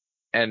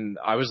 And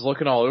I was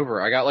looking all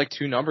over. I got like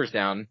 2 numbers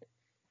down,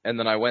 and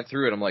then I went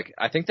through it. I'm like,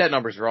 I think that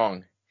number's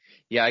wrong.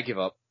 Yeah, I give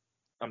up.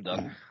 I'm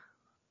done.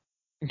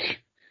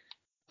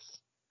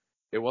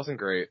 It wasn't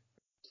great.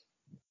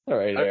 All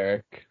right,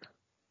 Eric.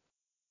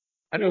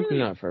 I know it's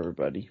not for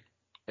everybody.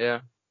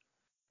 Yeah.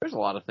 There's a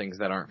lot of things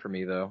that aren't for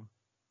me, though.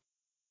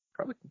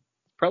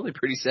 Probably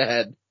pretty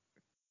sad.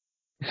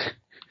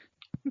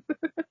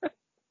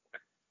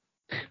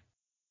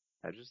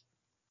 I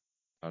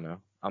don't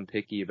know. I'm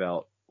picky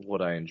about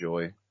what I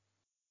enjoy.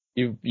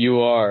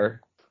 You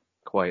are.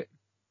 Quite.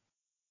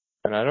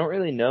 And I don't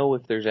really know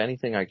if there's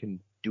anything I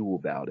can do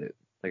about it.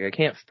 Like, I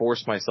can't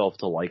force myself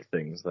to like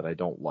things that I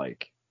don't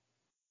like.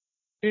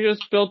 You're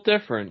just built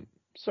different.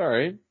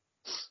 Sorry.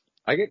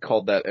 I get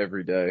called that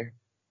every day.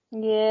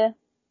 Yeah.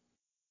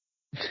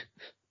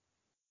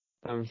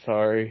 I'm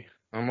sorry.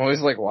 I'm always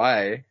like,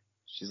 why?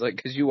 She's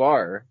like, 'cause you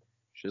are.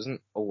 She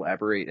doesn't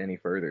elaborate any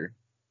further.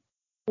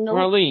 Nope.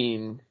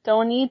 Marlene.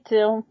 Don't need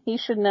to. He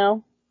should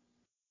know.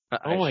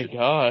 Oh my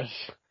gosh.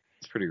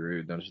 It's pretty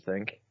rude, don't you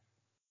think?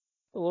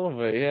 A little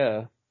bit,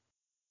 yeah.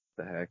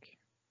 The heck?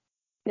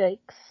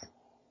 Yikes.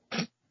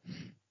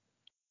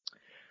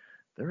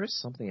 There is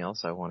something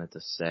else I wanted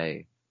to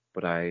say,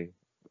 but I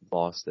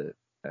lost it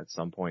at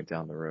some point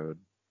down the road.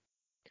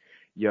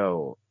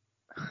 Yo,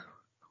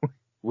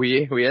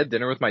 we had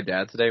dinner with my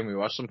dad today and we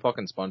watched some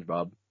fucking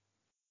SpongeBob.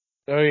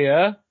 Oh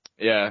yeah?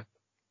 Yeah.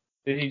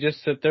 Did he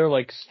just sit there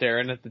like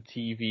staring at the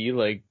TV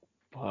like,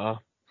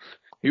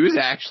 He was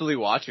actually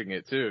watching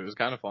it too. It was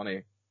kind of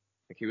funny.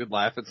 Like he would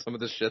laugh at some of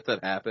the shit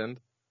that happened.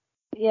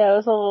 Yeah, it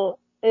was a little.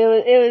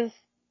 It was.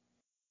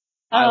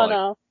 I don't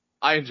know.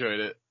 I enjoyed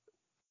it.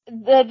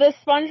 The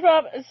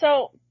SpongeBob.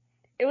 So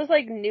it was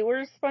like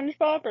newer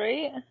SpongeBob,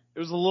 right? It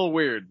was a little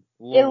weird.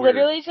 It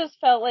literally just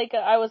felt like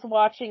I was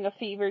watching a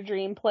fever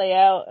dream play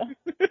out.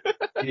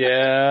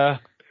 Yeah.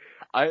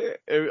 I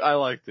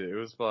liked it. It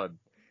was fun.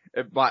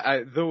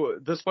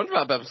 The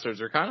SpongeBob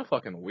episodes are kind of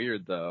fucking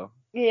weird though.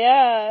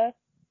 Yeah.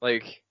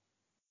 Like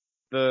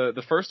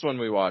the first one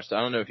we watched,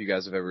 I don't know if you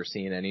guys have ever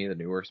seen any of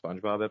the newer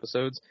SpongeBob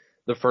episodes.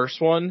 The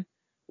first one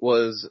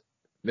was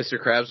Mr.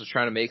 Krabs was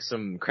trying to make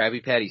some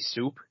Krabby Patty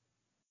soup,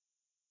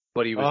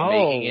 but he was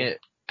making it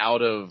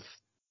out of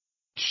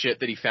shit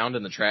that he found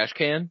in the trash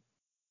can.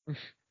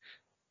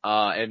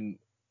 And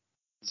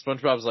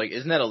SpongeBob's like,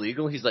 isn't that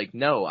illegal? He's like,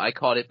 no, I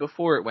caught it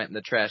before it went in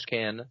the trash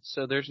can,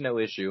 so there's no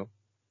issue.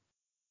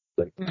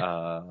 Like,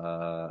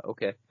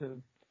 okay.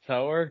 That's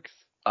how it works.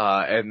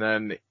 And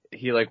then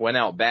he like went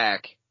out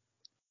back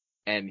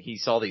and he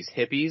saw these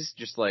hippies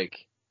just like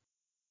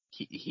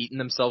heating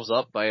themselves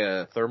up by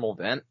a thermal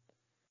vent.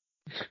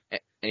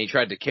 And he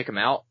tried to kick them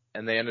out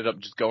and they ended up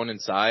just going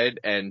inside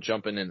and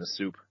jumping in the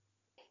soup.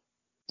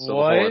 So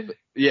what?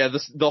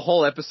 The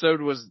whole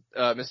episode was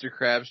Mr.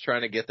 Krabs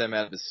trying to get them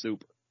out of the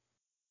soup.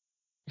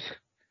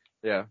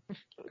 Yeah.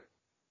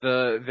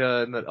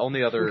 The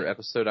only other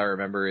episode I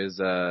remember is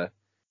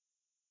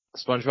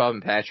SpongeBob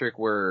and Patrick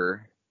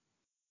were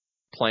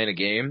playing a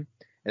game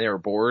and they were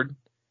bored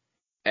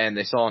and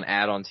they saw an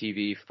ad on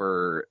TV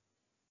for,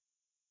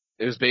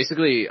 it was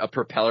basically a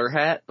propeller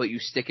hat, but you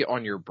stick it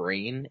on your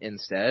brain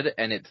instead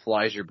and it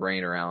flies your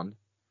brain around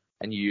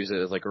and you use it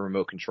as like a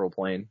remote control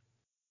plane.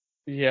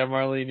 Yeah,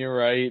 Marlene, you're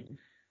right.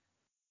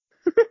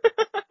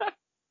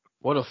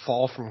 What a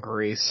fall from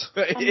grace.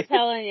 I'm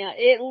telling you,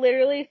 it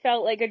literally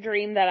felt like a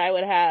dream that I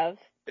would have.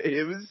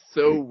 It was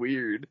so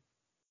weird.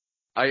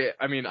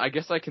 I mean, I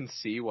guess I can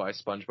see why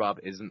SpongeBob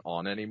isn't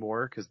on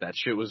anymore, because that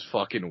shit was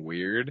fucking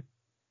weird.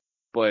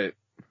 But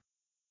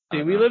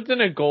see, we lived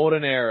in a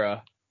golden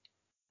era.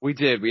 We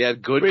did. We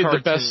had good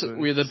cartoons. cartoons.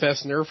 We had the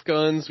best Nerf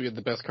guns. We had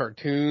the best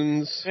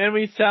cartoons. And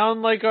we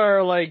sound like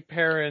our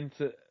parents.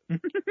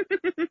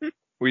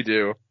 We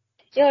do.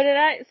 Yo,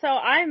 so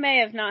I may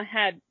have not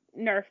had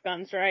Nerf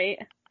guns, right?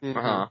 Mm-hmm.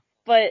 Uh-huh.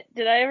 But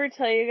did I ever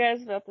tell you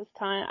guys about this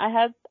time? I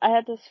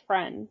had this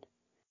friend.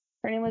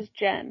 Her name was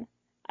Jen.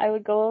 I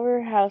would go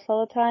over her house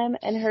all the time,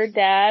 and her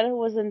dad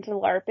was into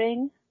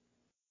LARPing.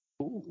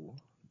 Ooh.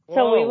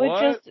 So Whoa, we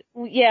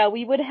would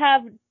we would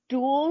have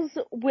duels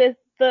with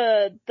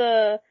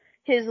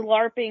his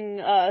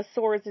LARPing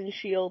swords and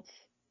shields.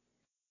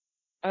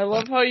 I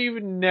love how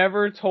you've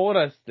never told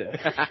us this.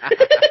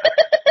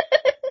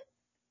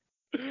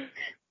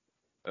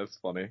 That's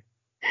funny.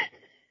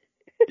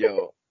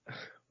 Yo,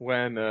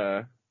 when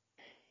I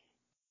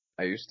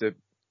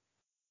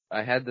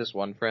had this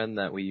one friend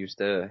that we used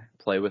to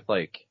play with,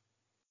 like,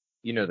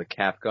 you know, the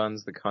cap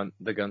guns, the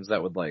guns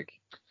that would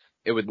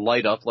it would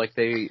light up like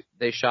they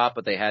shot,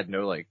 but they had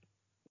no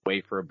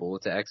way for a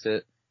bullet to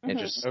exit. Mm-hmm.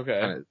 It just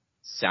kind of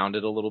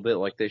sounded a little bit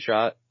like they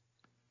shot.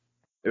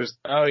 It was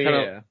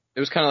yeah. It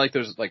was kind of like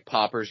those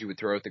poppers you would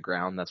throw at the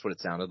ground. That's what it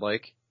sounded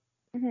like.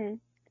 Mm-hmm.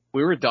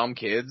 We were dumb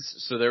kids,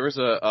 so there was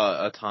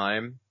a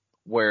time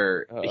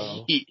where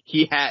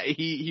he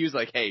was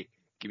like, "Hey,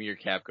 give me your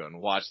cap gun.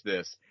 Watch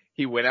this."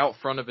 He went out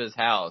front of his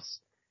house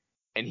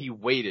and he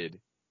waited,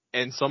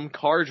 and some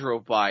car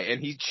drove by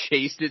and he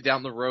chased it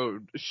down the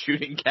road,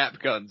 shooting cap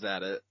guns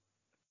at it.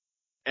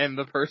 And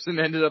the person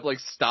ended up like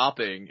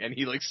stopping, and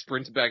he like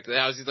sprinted back to the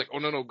house. He's like, "Oh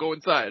no, go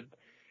inside."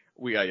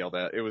 We got yelled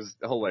at. It was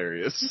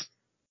hilarious.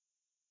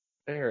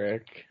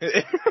 Eric.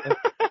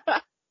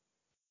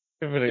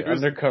 An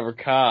undercover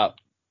cop.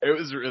 It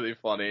was really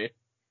funny.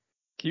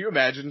 Can you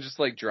imagine just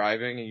like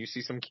driving and you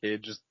see some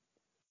kid just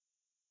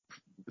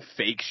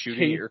fake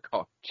shooting at your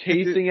car?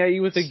 Chasing at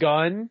you with a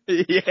gun?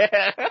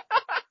 Yeah.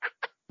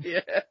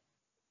 Yeah.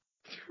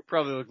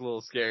 Probably look a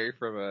little scary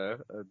from a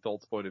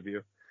adult's point of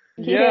view.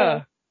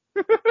 Yeah.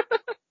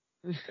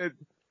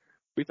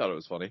 We thought it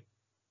was funny.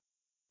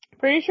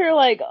 Pretty sure,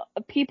 like,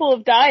 people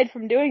have died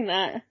from doing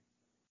that.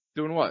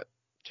 Doing what?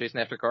 Chasing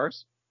after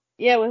cars?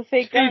 Yeah, with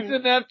fake guns.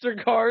 Chasing after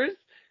cars?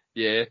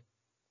 Yeah.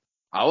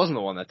 I wasn't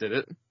the one that did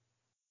it.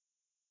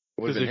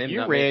 Because if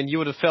you ran, you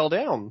would have fell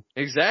down.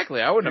 Exactly.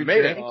 I wouldn't have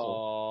made it.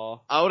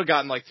 I would have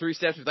gotten like 3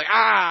 steps and was like,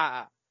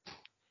 ah!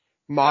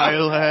 My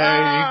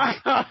leg!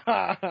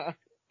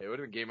 It would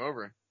have been game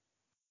over.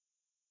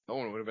 No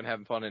one would have been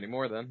having fun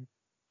anymore then.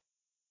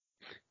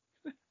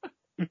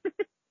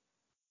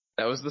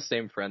 That was the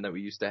same friend that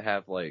we used to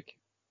have, like,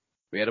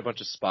 we had a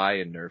bunch of spy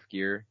and Nerf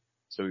gear,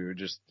 so we would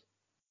just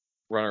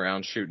run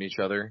around shooting each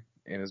other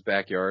in his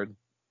backyard.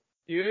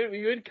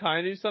 We would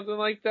kind of do something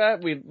like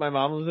that. My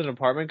mom lives in an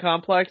apartment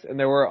complex, and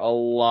there were a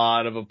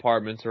lot of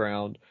apartments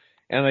around,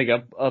 and like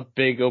a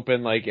big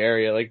open like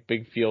area, like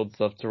big field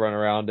stuff to run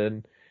around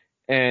in.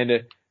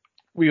 And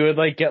we would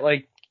like get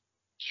like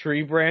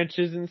tree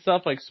branches and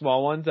stuff, like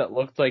small ones that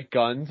looked like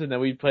guns, and then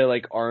we'd play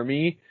like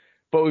army,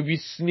 but we'd be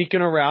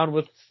sneaking around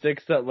with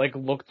sticks that like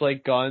looked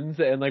like guns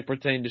and like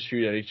pretending to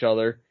shoot at each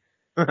other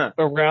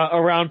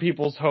around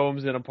people's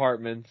homes and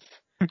apartments.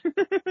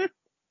 Did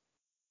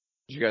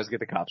you guys get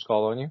the cops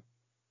called on you?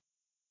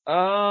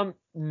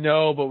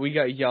 No, but we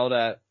got yelled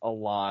at a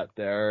lot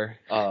there.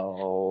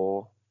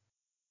 Oh.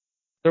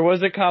 There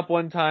was a cop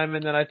one time,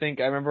 and then I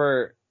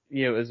remember,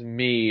 it was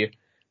me.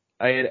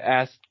 I had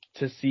asked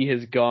to see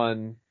his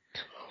gun.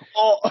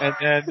 Oh. And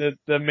then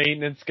the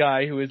maintenance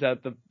guy who was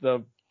at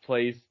the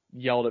place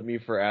yelled at me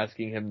for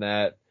asking him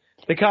that.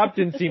 The cop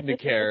didn't seem to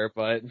care,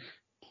 but...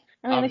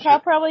 I mean, the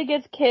cop probably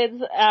gets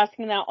kids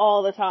asking that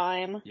all the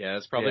time. Yeah,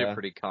 it's probably a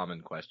pretty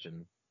common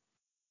question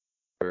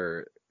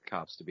for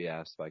cops to be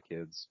asked by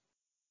kids.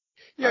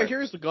 Yeah,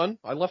 here's the gun.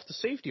 I left the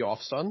safety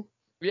off, son.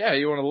 Yeah,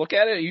 you want to look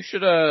at it? You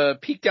should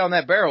peek down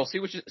that barrel. See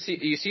what you see.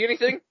 You see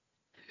anything?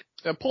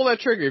 Yeah, pull that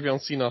trigger if you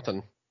don't see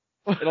nothing.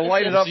 It'll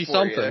light it up see for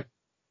something. you.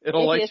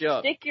 It'll light you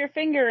up. If you stick your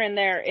finger in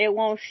there, it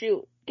won't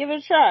shoot. Give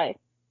it a try.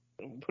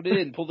 Put it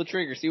in. Pull the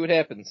trigger. See what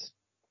happens.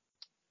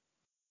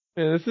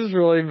 Man, this is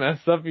really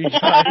messed up, you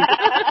guys.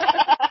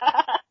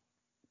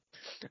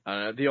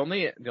 The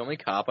only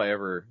cop I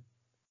ever,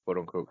 quote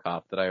unquote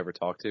cop that I ever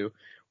talked to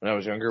when I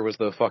was younger was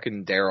the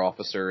fucking DARE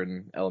officer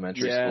in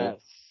elementary school.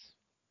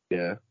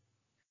 Yeah.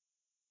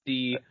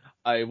 D,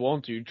 I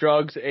won't do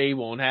drugs. A,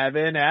 won't have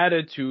an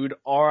attitude.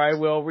 R, I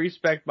will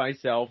respect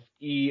myself.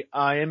 E,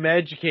 I am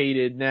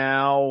educated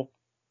now.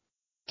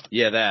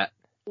 Yeah, that.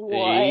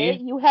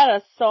 What? You had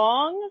a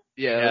song?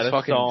 Yeah, that's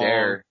fucking song.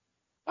 DARE.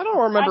 I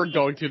don't remember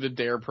going through the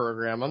DARE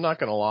program. I'm not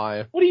gonna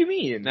lie. What do you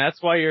mean?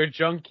 That's why you're a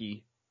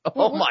junkie.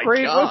 Oh my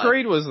god. What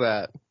grade was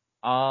that?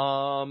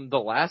 The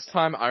last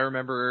time I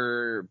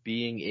remember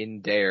being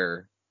in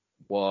DARE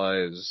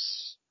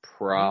was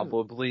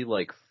probably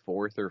like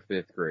 4th or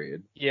 5th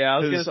grade. Yeah, I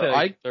was gonna say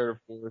like 3rd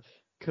or 4th.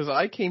 Cause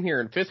I came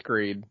here in 5th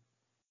grade.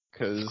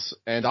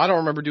 And I don't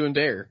remember doing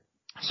DARE.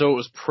 So it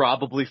was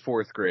probably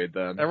 4th grade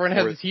then. Everyone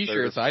had the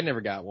t-shirts. I never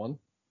got one.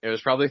 It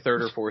was probably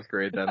 3rd or 4th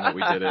grade then that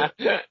we did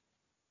it.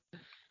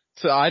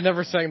 So I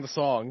never sang the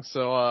song.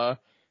 So,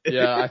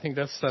 yeah, I think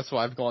that's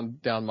why I've gone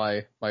down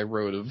my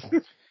road of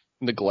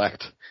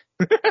neglect.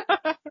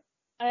 I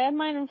had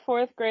mine in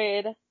 4th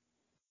grade,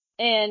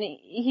 and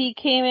he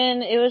came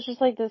in, it was just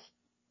like this,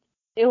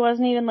 it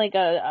wasn't even like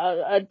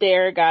a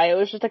DARE guy, it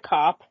was just a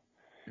cop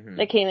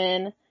that came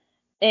in,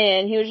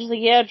 and he was just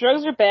like, yeah,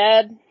 drugs are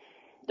bad,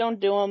 don't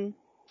do them.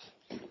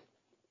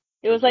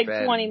 It was like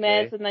 20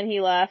 minutes, and then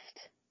he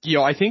left.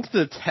 Yo, I think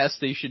the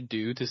test they should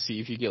do to see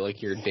if you get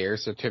like your DARE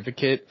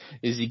certificate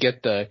is you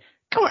get the,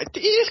 come on,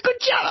 it's good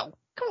jello.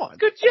 Come on,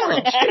 good jello.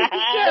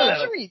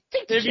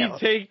 If you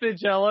take the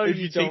jello,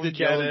 you don't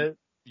get it.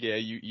 Yeah,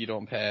 you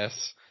don't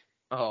pass.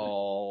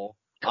 Oh,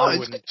 I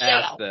wouldn't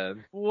pass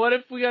then. What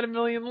if we got 1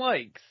 million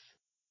likes?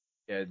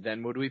 Yeah,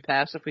 then would we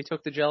pass if we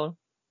took the jello?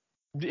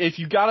 If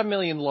you got 1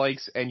 million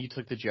likes and you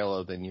took the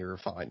jello, then you're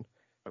fine.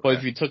 Okay. But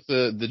if you took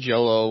the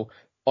jello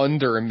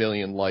under 1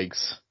 million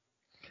likes,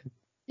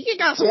 you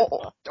got some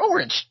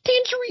orange,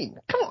 tangerine.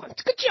 Come on,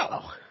 it's good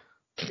jello.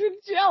 Good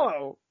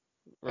jello.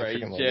 Right,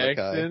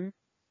 Jackson?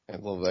 I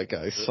love that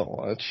guy so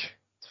much.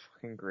 It's a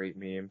fucking great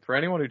meme. For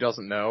anyone who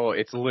doesn't know,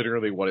 it's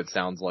literally what it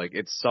sounds like.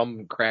 It's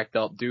some cracked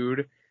up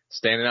dude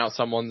standing out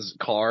someone's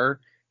car,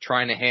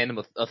 trying to hand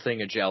him a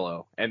thing of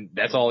Jello, and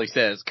that's all he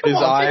says. His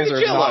eyes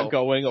are not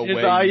going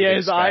away.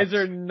 His eyes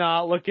are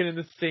not looking in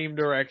the same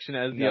direction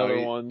as the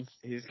other ones.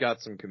 He's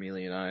got some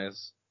chameleon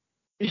eyes.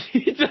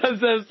 He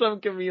does have some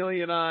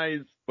chameleon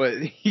eyes. But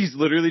he's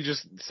literally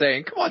just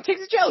saying, "Come on, take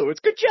the Jello. It's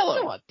good Jello.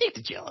 Come on, take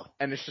the Jello."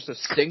 And it's just a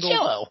single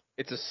Jello.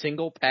 It's a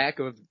single pack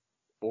of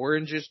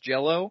oranges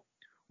Jello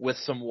with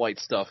some white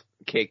stuff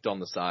caked on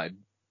the side.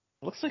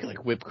 Looks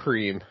like whipped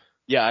cream.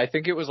 Yeah, I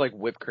think it was like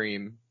whipped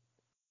cream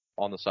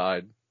on the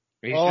side.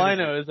 All I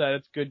know is that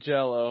it's good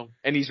Jello.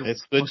 And it's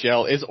good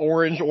Jello. It's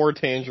orange or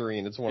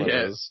tangerine. It's one of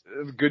those.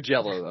 Good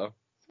Jello though.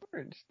 It's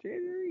orange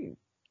tangerine.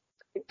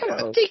 Come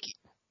on, take it.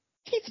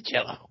 Take the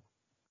Jello.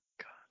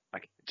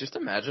 Just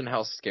imagine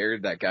how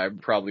scared that guy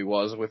probably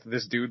was with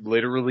this dude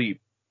literally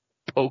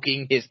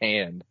poking his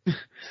hand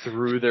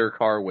through their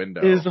car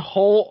window. His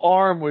whole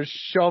arm was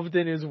shoved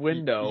in his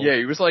window. Yeah,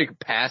 he was like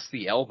past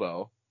the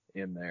elbow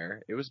in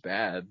there. It was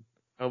bad.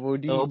 Elbow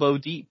deep. Elbow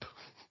deep.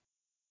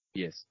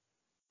 Yes.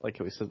 Like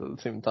how we said at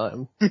the same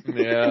time.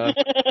 Yeah.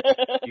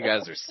 You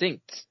guys are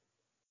synced.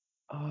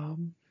 I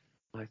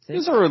think.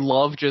 You ever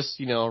love just,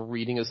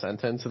 reading a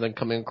sentence and then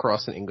coming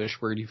across an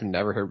English word you've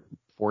never heard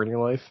before in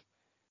your life?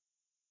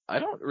 I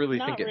don't really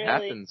Not think it really.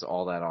 happens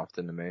all that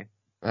often to me.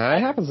 It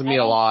happens to me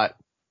a lot.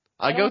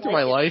 I go don't through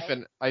like my it, life though.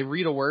 and I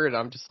read a word and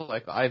I'm just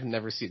like, I've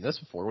never seen this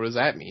before. What does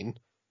that mean?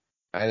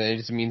 And it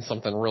just means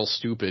something real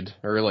stupid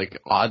or like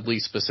oddly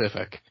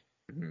specific.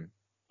 Mm-hmm.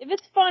 If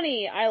it's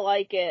funny, I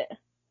like it.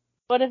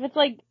 But if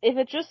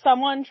it's just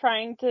someone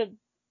trying to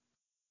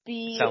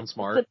be Sound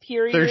smart.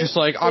 superior, They're just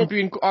like, I'm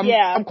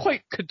yeah.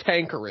 quite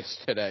cantankerous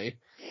today.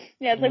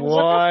 Yeah, it's like,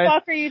 what the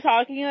fuck are you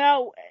talking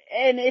about?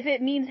 And if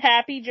it means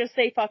happy, just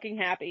say fucking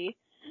happy.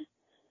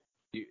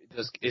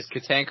 Is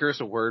cantankerous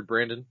a word,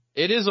 Brandon?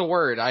 It is a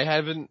word. I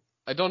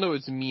don't know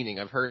its meaning.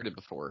 I've heard it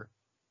before.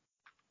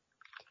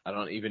 I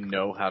don't even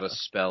know how to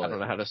spell it. I don't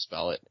know how to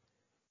spell it.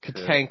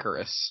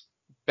 Cantankerous.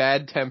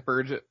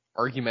 Bad-tempered,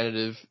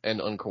 argumentative,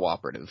 and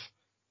uncooperative.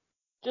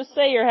 Just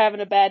say you're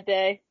having a bad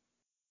day.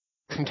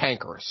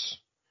 Cantankerous.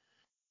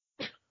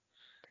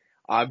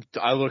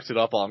 I looked it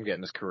up while I'm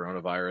getting this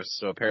coronavirus,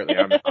 so apparently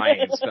I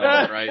ain't spelling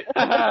it right.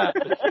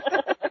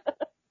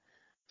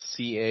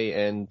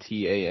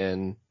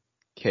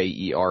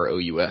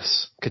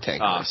 Cantankerous.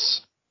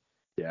 Cantankerous.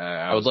 Yeah,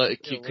 I would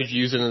like. Could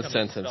you use it in a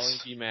sentence? Spelling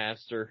bee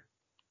master.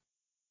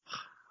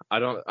 I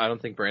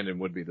don't think Brandon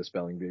would be the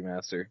spelling bee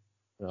master.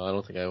 No, I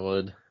don't think I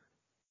would.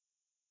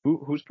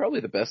 Who's probably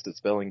the best at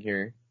spelling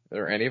here?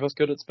 Are any of us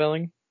good at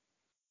spelling?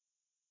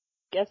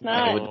 Guess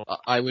not.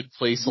 I would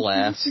place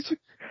last.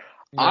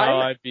 No,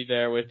 I'd be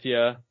there with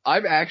you.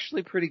 I'm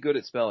actually pretty good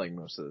at spelling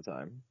most of the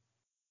time.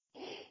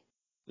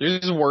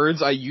 There's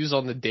words I use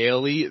on the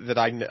daily that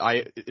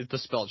the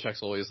spell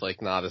check's always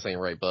like, nah, this ain't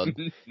right, bud.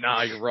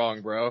 Nah, you're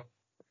wrong, bro.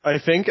 I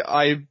think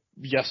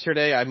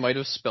yesterday I might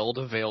have spelled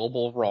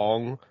available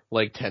wrong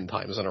like 10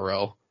 times in a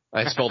row.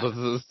 I spelled it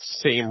the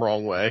same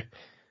wrong way.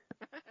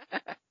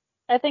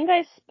 I think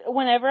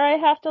whenever I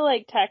have to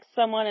like text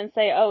someone and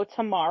say, oh,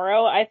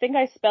 tomorrow, I think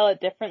I spell it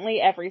differently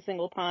every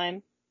single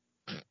time.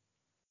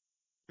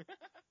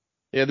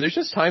 Yeah, there's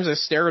just times I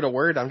stare at a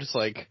word, I'm just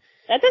like,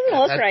 That doesn't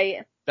look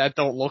right. That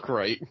don't look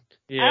right.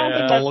 Yeah. I don't think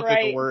Don't that's look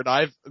right. like a word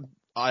I've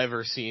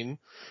ever seen.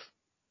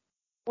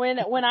 When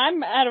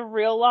I'm at a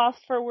real loss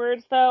for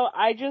words, though,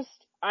 I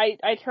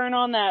turn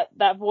on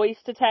that voice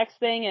to text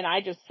thing and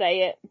I just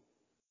say it.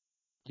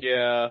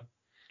 Yeah.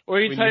 Or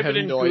you When type you have it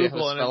in no idea how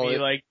to Google and it'll spell be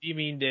it. like, do you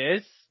mean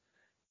this?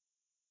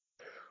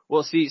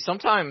 Well, see,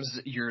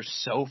 sometimes you're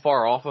so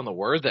far off on the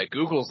word that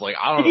Google's like,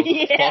 I don't know what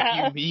the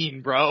Yeah. fuck you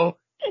mean, bro.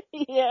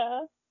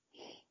 Yeah.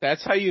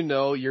 That's how you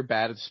know you're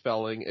bad at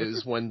spelling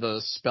is when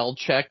the spell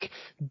check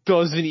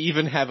doesn't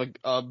even have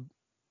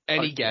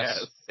any guess.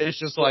 guess. It's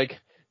just like,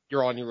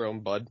 you're on your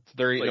own, bud.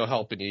 There ain't no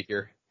helping you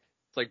here.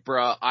 It's like,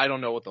 bruh, I don't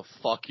know what the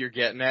fuck you're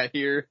getting at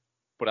here,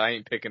 but I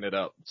ain't picking it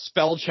up.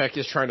 Spell check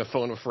is trying to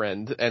phone a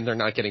friend and they're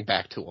not getting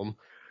back to them.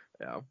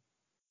 Yeah.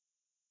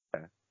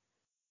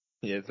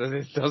 Yeah, it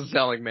doesn't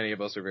sound like many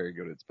of us are very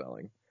good at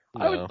spelling.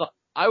 No.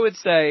 I would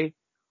say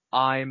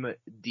I'm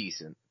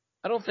decent.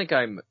 I don't think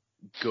I'm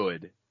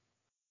good,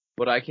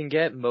 but I can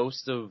get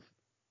most of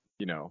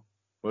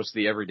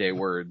the everyday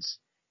words.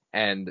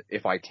 And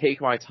if I take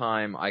my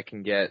time, I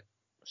can get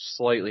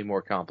slightly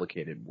more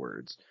complicated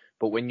words.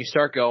 But when you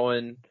start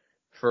going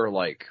for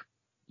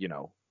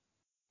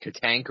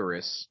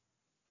cantankerous,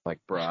 like,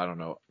 bro, I don't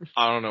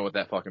know what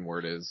that fucking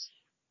word is.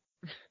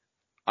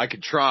 I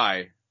could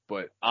try,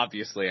 but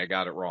obviously I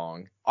got it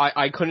wrong.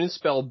 I couldn't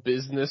spell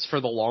business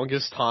for the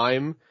longest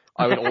time.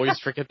 I would always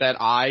forget that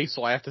I,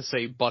 so I have to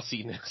say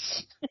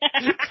bussiness.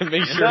 To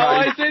make sure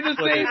I say the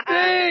same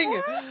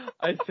thing!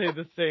 I say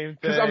the same thing.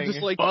 Because I'm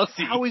just like,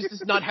 Bussy. how is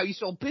this not how you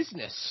spell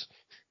business?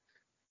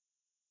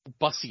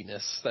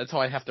 Bussiness. That's how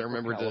I have to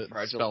remember to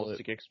spell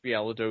it.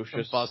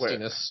 Expialidocious.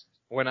 Bussiness.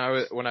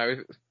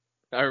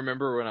 I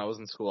remember when I was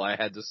in school, I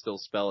had to still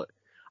spell it.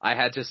 I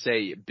had to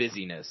say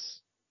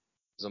busyness.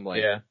 'Cause I'm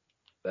like, Yeah.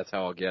 that's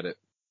how I'll get it.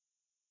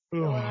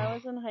 So when I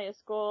was in high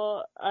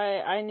school,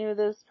 I knew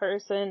this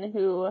person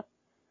who,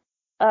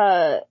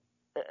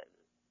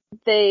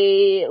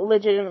 they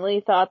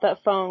legitimately thought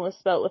that phone was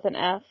spelt with an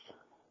F.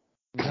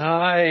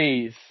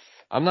 Nice.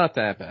 I'm not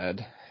that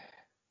bad.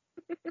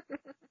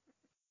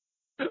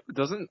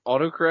 Doesn't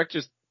autocorrect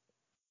just...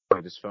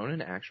 Wait, is phone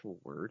an actual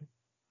word?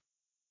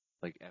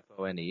 Like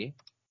F-O-N-E?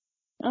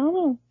 I don't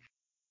know.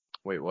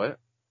 Wait, what?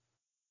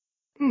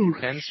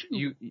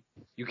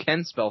 You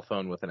can spell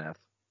phone with an F.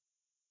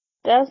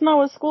 That's not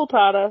what school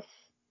taught us.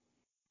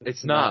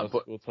 It's not, what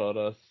but school taught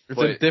us. It's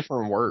a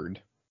different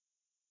word.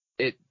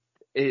 It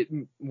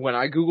when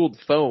I googled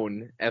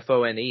phone,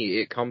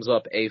 F-O-N-E, it comes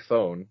up a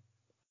phone.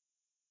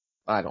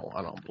 I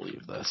don't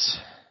believe this.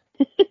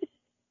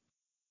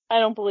 I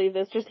don't believe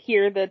this. Just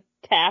hear the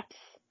taps.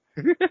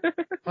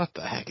 What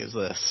the heck is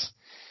this?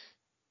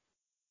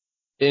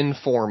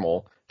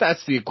 Informal.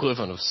 That's the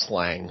equivalent of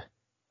slang.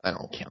 I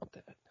don't count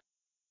that.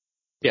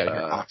 Yeah,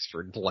 your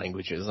Oxford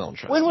languages. I don't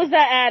trust When you. was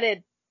that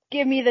added?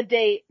 Give me the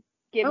date.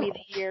 Give me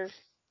the year.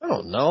 I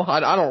don't know.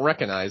 I don't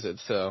recognize it,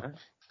 so.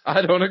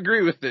 I don't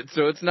agree with it,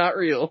 so it's not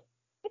real.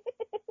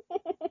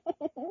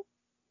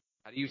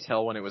 How do you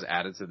tell when it was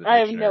added to the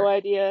dictionary? I have no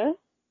idea.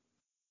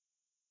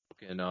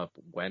 Looking up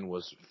when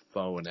was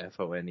phone,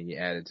 F-O-N-E,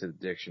 added to the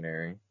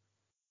dictionary.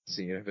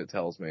 Seeing if it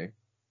tells me.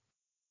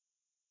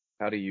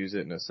 How to use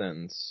it in a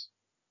sentence.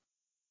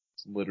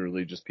 It's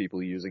literally just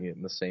people using it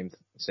in the same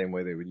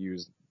way they would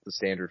use the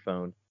standard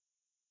phone.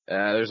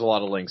 There's a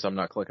lot of links. I'm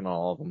not clicking on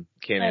all of them.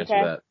 Can't answer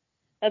that.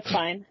 That's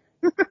fine.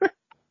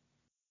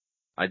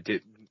 I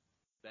did.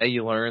 Today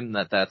you learn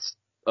that that's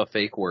a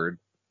fake word.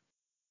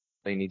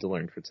 That you need to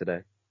learn for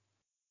today.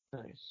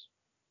 Nice.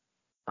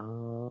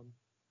 I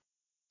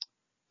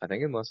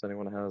think unless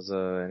anyone has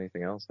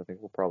anything else, I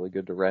think we're probably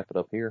good to wrap it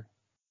up here.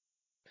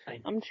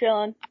 I'm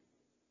chilling.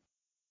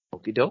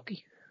 Okie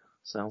dokie.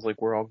 Sounds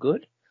like we're all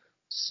good.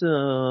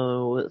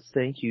 So,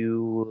 thank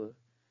you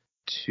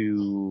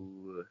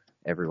to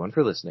everyone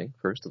for listening,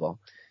 first of all.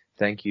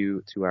 Thank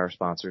you to our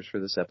sponsors for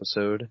this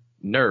episode.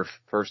 Nerf,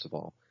 first of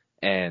all.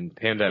 And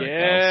Pandemic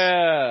Pals.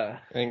 Yeah.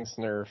 Thanks,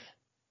 Nerf.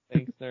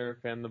 Thanks,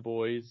 Nerf and the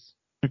boys.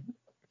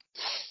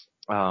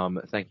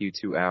 Thank you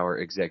to our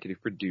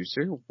executive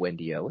producer,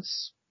 Wendy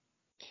Ellis.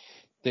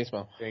 Thanks,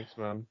 Mom. Thanks,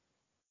 Mom.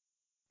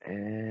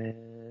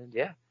 And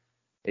yeah,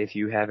 if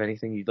you have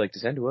anything you'd like to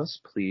send to us,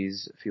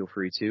 please feel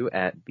free to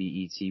at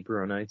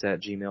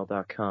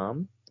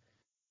betbronites@gmail.com.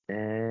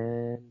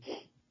 And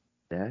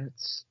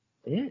that's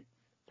it.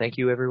 Thank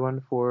you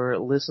everyone for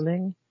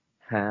listening.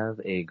 Have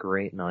a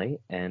great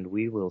night, and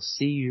we will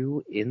see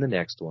you in the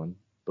next one.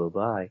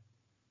 Bye-bye.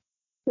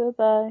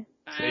 Goodbye.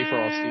 Stay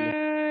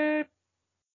frosty.